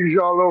got cheese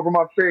all over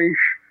my face,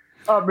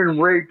 I've been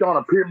raped on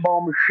a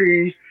pinball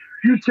machine.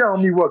 You tell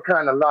me what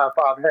kind of life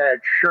I've had,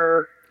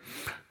 sir.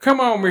 Come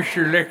on,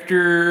 Mr.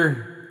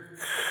 Lecter.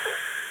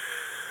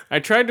 I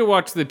tried to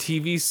watch the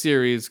TV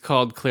series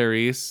called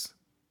Clarice.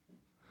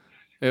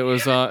 It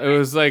was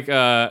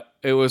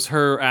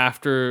her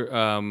after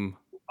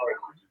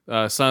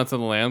Silence of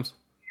the Lambs.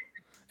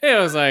 It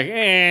was like,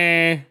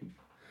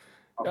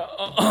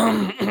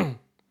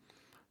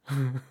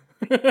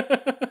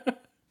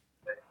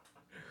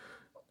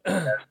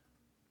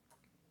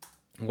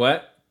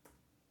 What?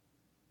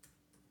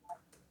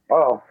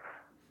 Oh.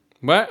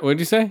 What? What'd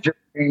you say?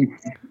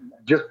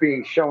 Just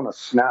being shown a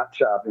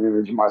Snapchat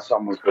image of my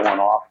son was going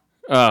off.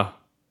 Oh.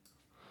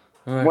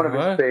 One of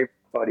his favorite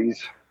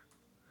buddies.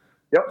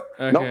 Yep.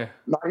 Okay. Nope.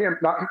 Not him.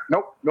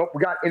 Nope.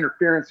 We got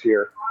interference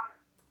here.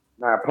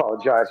 And I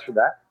apologize for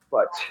that,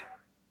 but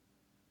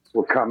it's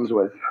what comes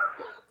with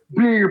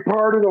being a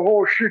part of the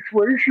whole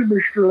situation,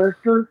 Mr.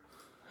 Lecter.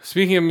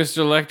 Speaking of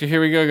Mr. Lecter,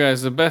 here we go,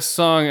 guys. The best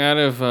song out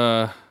of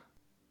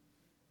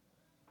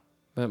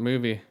that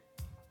movie.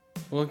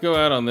 We'll go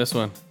out on this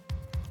one.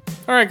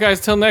 All right,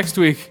 guys. Till next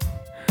week.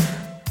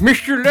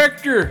 Mr.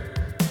 Lecter.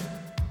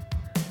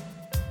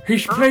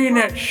 He's playing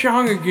that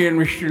song again,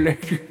 Mr.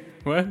 Lecter.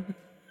 What?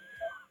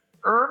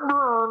 And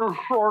then is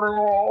starting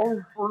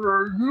off.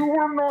 You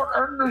will not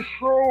end the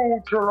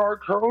show till I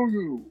tell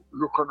you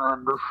you can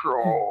end the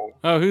show.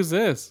 Oh, who's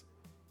this?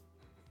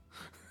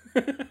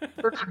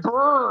 It's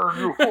Burn,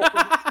 you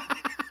fucking...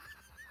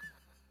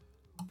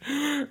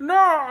 No,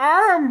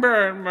 I am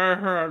Ben, my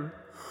friend.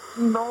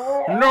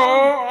 No,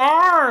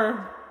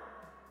 I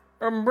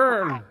am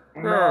Ben.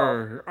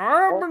 Yes,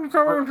 I have been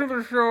coming to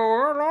the show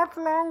a lot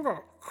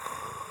longer.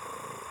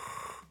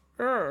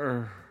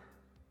 Yes.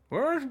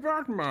 Where's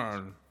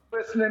Batman?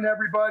 Listening,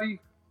 everybody.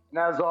 And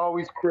as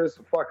always, Chris,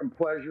 a fucking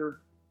pleasure.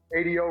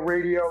 ADO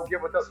Radio,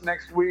 get with us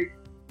next week.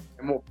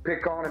 And we'll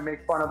pick on and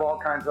make fun of all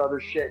kinds of other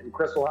shit. And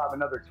Chris will have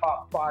another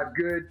top 5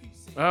 good.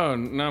 Oh,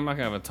 no, I'm not going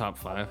to have a top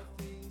 5.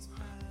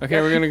 Okay,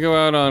 we're going to go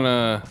out on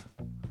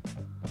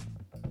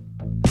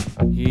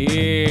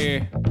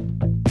yeah.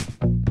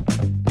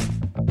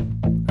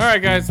 All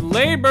right, guys.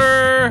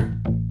 Labor.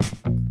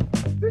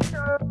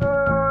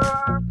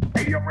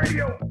 ADO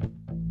Radio.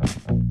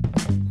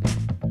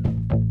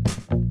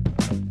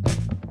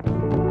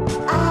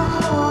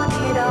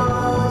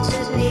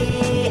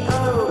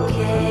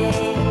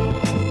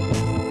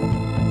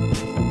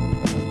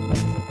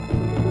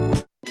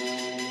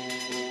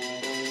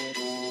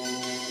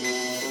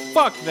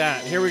 Fuck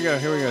that. Here we go.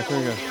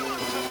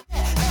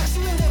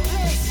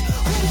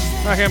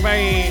 Okay,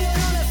 bye.